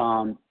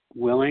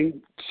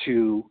willing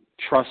to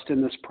trust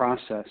in this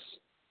process?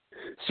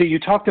 So you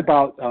talked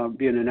about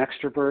being an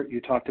extrovert.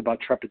 You talked about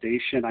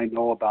trepidation. I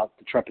know about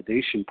the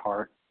trepidation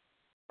part.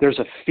 There's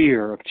a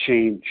fear of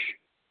change.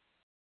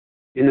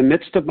 In the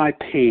midst of my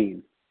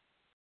pain,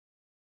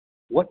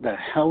 what the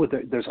hell?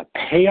 There's a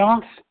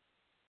payoff?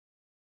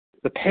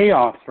 The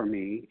payoff for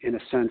me, in a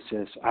sense,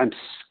 is I'm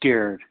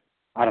scared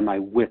out of my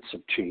wits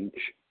of change.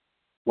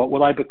 What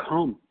will I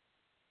become?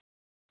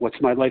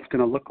 What's my life going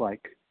to look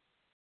like?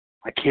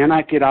 I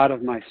cannot get out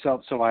of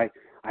myself, so I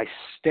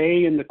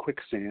stay in the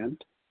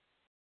quicksand,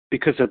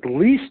 because at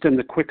least in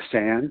the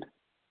quicksand,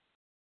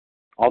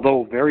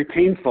 although very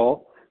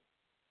painful,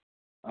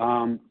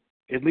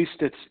 at least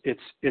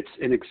it's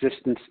an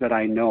existence that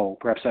I know,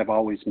 perhaps I've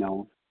always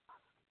known.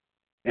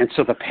 And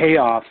so the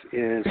payoff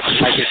is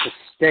I get to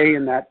stay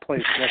in that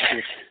place.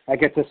 I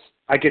get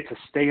to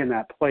stay in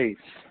that place.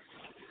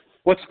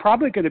 What's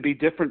probably going to be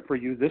different for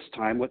you this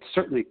time, what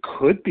certainly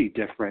could be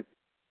different,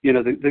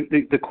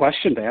 the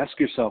question to ask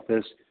yourself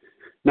is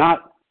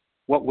not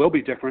what will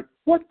be different,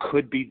 what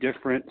could be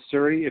different,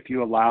 Suri, if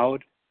you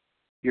allowed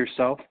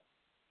yourself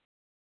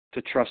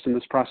to trust in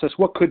this process?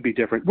 What could be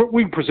different?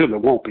 We presume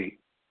it won't be,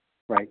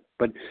 right?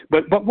 But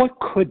what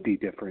could be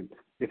different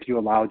if you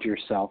allowed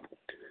yourself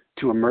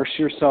to immerse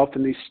yourself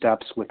in these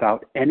steps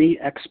without any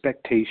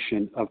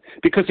expectation of,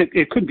 because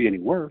it couldn't be any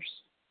worse,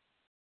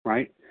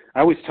 right? I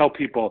always tell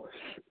people,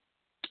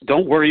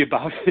 don't worry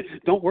about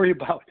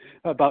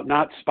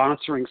not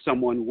sponsoring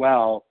someone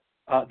well.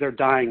 They're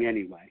dying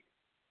anyway.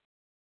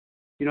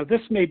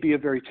 This may be a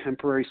very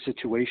temporary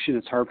situation.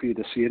 It's hard for you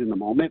to see it in the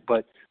moment,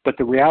 but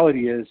the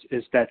reality is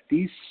that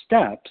these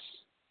steps,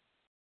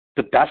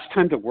 the best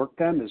time to work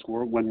them is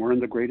when we're in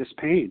the greatest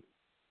pain.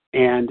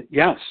 And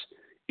yes,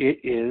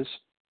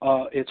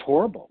 it's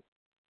horrible.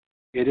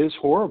 It is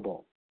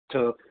horrible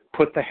to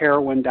put the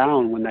heroin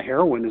down when the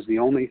heroin is the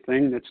only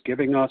thing that's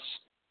giving us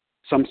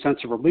some sense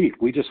of relief.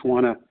 We just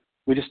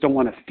don't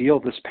want to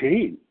feel this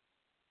pain.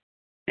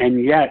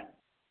 And yet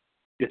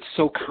it's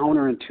so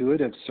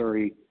counterintuitive,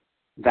 Suri,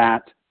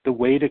 that the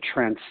way to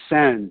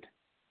transcend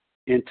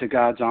into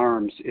God's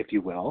arms, if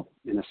you will,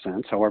 in a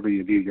sense, however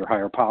you view your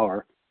higher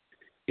power,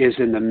 is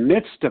in the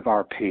midst of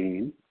our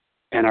pain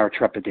and our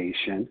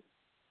trepidation,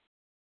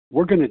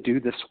 we're going to do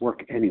this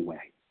work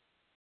anyway.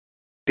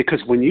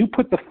 Because when you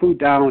put the food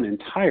down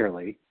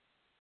entirely,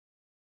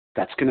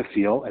 that's going to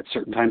feel at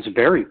certain times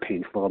very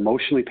painful,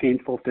 emotionally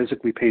painful,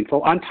 physically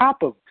painful, on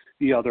top of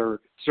the other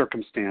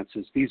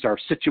circumstances. These are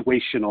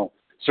situational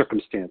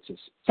circumstances.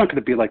 It's not going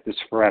to be like this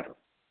forever.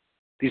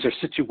 These are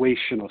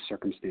situational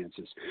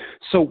circumstances.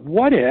 So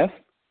what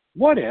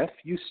if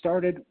you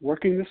started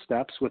working the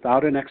steps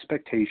without an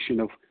expectation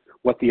of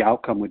what the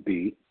outcome would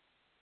be?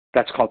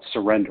 That's called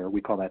surrender.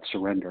 We call that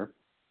surrender.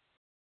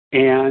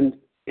 And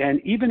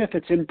even if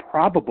it's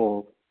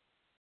improbable,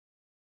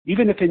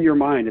 even if in your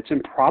mind it's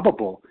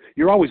improbable,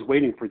 you're always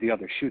waiting for the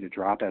other shoe to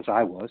drop, as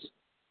I was.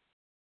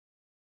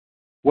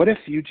 What if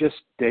you just,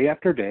 day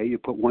after day, you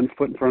put one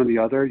foot in front of the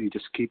other, you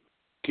just keep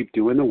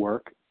doing the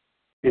work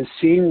and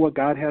seeing what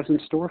God has in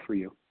store for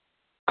you?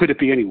 Could it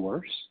be any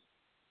worse?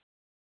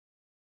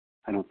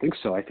 I don't think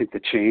so. I think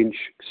the change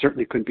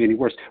certainly couldn't be any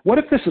worse. What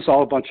if this is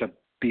all a bunch of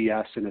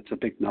BS and it's a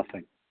big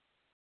nothing?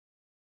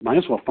 Might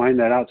as well find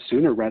that out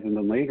sooner rather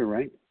than later,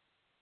 right?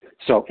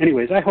 So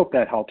anyways, I hope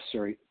that helps,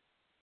 Suri.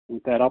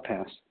 With that, I'll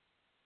pass.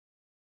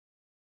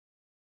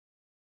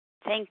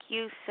 Thank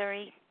you,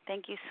 Suri.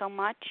 Thank you so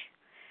much.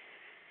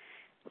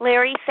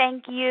 Larry,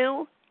 thank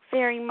you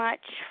very much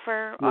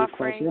for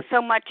offering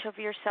so much of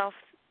yourself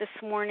this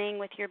morning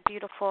with your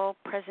beautiful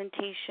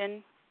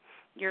presentation.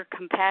 Your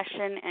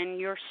compassion and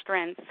your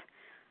strength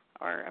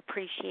are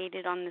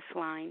appreciated on this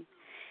line.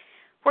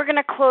 We're going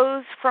to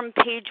close from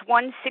page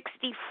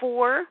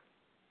 164.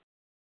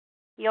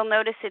 You'll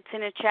notice it's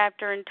in a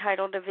chapter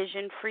entitled A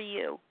Vision for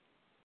You.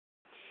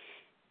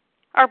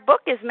 Our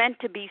book is meant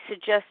to be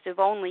suggestive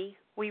only.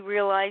 We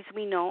realize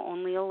we know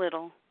only a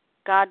little.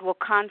 God will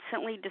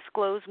constantly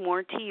disclose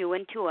more to you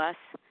and to us.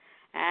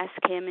 Ask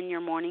Him in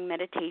your morning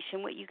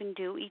meditation what you can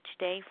do each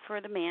day for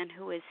the man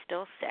who is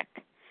still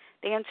sick.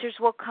 The answers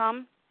will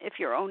come if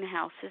your own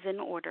house is in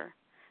order.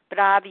 But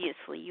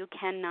obviously, you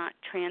cannot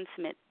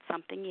transmit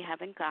something you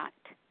haven't got.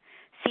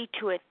 See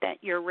to it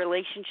that your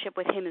relationship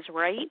with Him is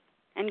right,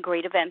 and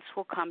great events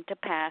will come to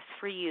pass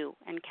for you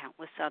and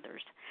countless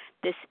others.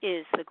 This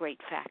is the great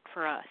fact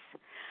for us.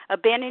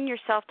 Abandon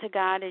yourself to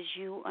God as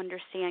you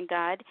understand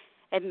God.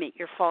 Admit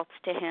your faults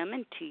to Him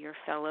and to your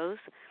fellows.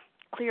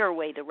 Clear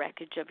away the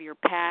wreckage of your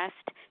past.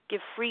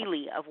 Give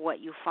freely of what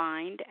you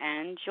find,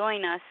 and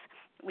join us.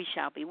 We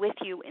shall be with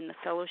you in the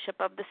fellowship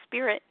of the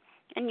Spirit,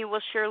 and you will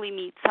surely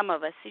meet some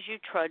of us as you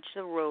trudge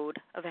the road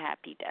of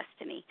happy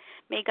destiny.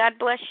 May God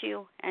bless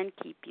you and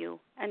keep you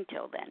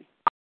until then.